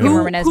 Yeah, Jacob Yeah.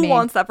 and Renesmee. Who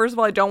wants that? First of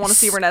all, I don't want to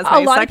see Renesmee. A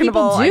lot of Second of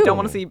people all, I do. don't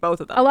want to see both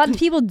of them. A lot of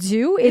people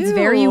do. It's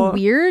very Ew.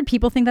 weird.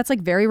 People think that's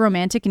like very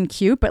romantic and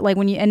cute. But like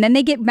when you, and then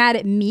they get mad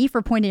at me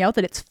for pointing out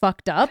that it's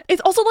fucked up.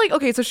 It's also like,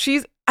 okay, so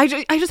I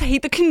just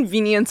hate the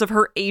convenience of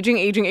her aging,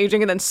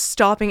 and then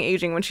stopping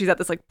aging when she's at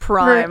this like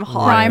prime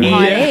hot prime age.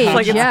 hot Yeah. age.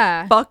 Like, it's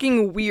yeah.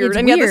 fucking weird. It's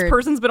and yet this weird.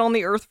 person's been on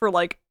the earth for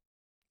like,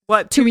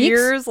 what, 2 2 weeks?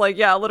 years? Like,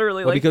 yeah,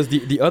 literally. Well, Like, because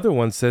the other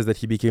one says that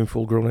he became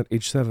full grown at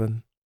age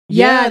 7.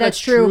 Yeah, that's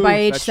true. By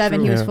age That's 7,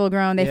 true. he was Yeah. full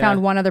grown. They Yeah.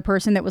 found one other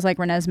person that was like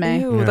Renesmee.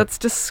 ew, Yeah. that's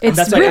disgusting. And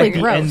that's It's like really at the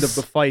gross. end of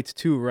the fight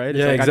too, right? It's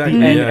Yeah, like exactly. At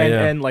the end, Yeah, and,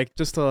 yeah. and like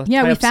just to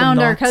Yeah, tie we up some found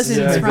our knots. cousins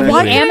Yeah, from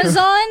exactly. the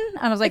Amazon. And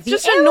I was like, It's the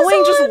just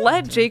annoying. Just Amazon?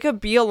 let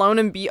Jacob be alone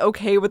and be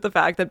okay with the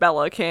fact that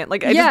Bella can't.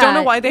 Like, I Yeah, just don't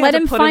know why they let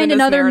had him to put find him in this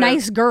another narrative.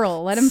 nice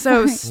girl. Let him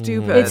So find-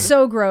 stupid. It's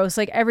so gross.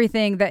 Like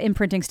everything, the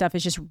imprinting stuff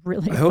is just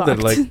really I hope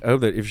fucked. that I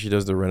hope that if she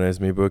does the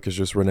Renesmee book, it's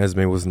just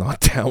Renesmee was not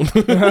down.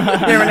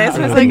 Yeah, Renesmee's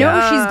But like, no,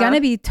 she's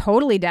gonna be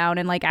totally down,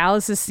 and like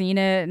Alice has seen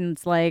it, and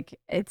it's like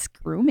it's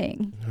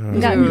grooming. Oh, He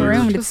got Dude,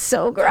 groomed. just It's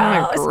so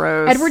kinda gross.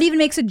 gross. Edward even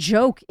makes a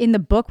joke in the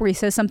book where he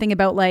says something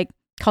about like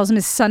calls him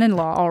his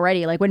son-in-law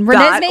already. Like when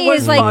That Renesmee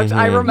was is like, fucked.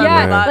 I Mhm. remember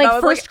yeah, that. like That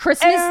was first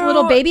Christmas, ew.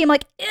 little baby. I'm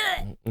like,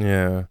 "Ugh,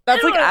 Yeah.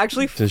 That's like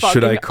actually So fucking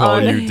should I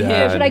call you unhinged.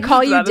 dad? should I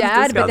call you That is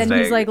dad? But then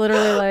he's disgusting. like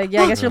literally like,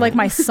 yeah, I guess you're like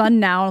my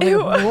son now. I'm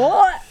Ew. like,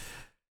 what?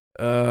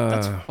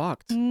 That's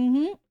fucked.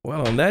 Mm-hmm.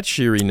 Well, on that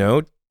cheery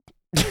note,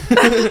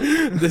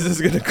 this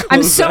is gonna close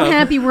I'm so out.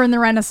 happy we're in the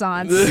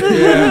Renaissance.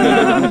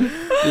 Yeah.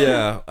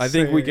 Yeah, I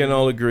think we can Same.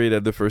 all agree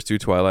that the first 2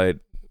 Twilight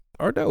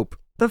are dope.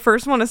 The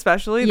first one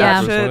especially. Yeah. That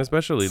First one shit.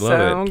 especially, So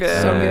love it.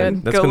 good. So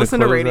good. That's Go gonna listen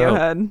to close out.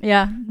 Radiohead.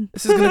 Yeah.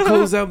 This is gonna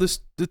close out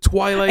the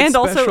Twilight And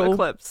special. also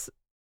Eclipse.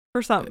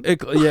 For some.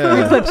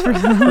 Yeah. Eclipse for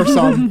some. For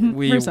some.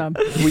 We For some.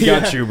 we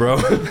got you, bro.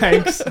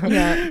 Thanks.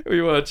 Yeah.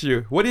 We want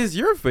you. What is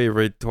your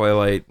favorite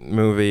Twilight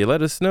movie?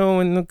 Let us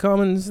know in the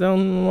comments down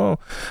below.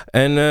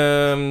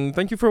 And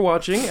thank you for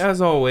watching.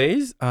 As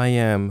always, I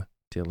am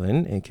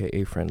Dylan,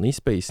 aka Friendly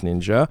Space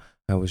Ninja.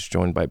 I was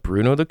joined by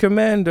Bruno the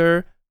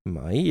Commander,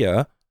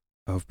 Maya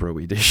of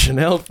Broe de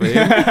Chanel fame,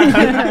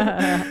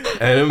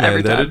 and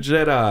Amanda the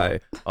Jedi.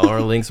 All our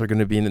links are going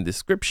to be in the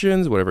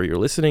descriptions, whatever you're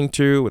listening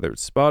to, whether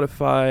it's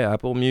Spotify,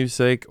 Apple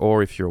Music,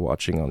 or if you're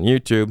watching on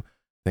YouTube.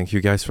 Thank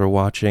you guys for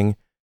watching,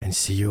 and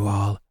see you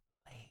all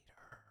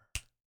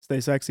later.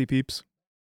 Stay sexy, peeps.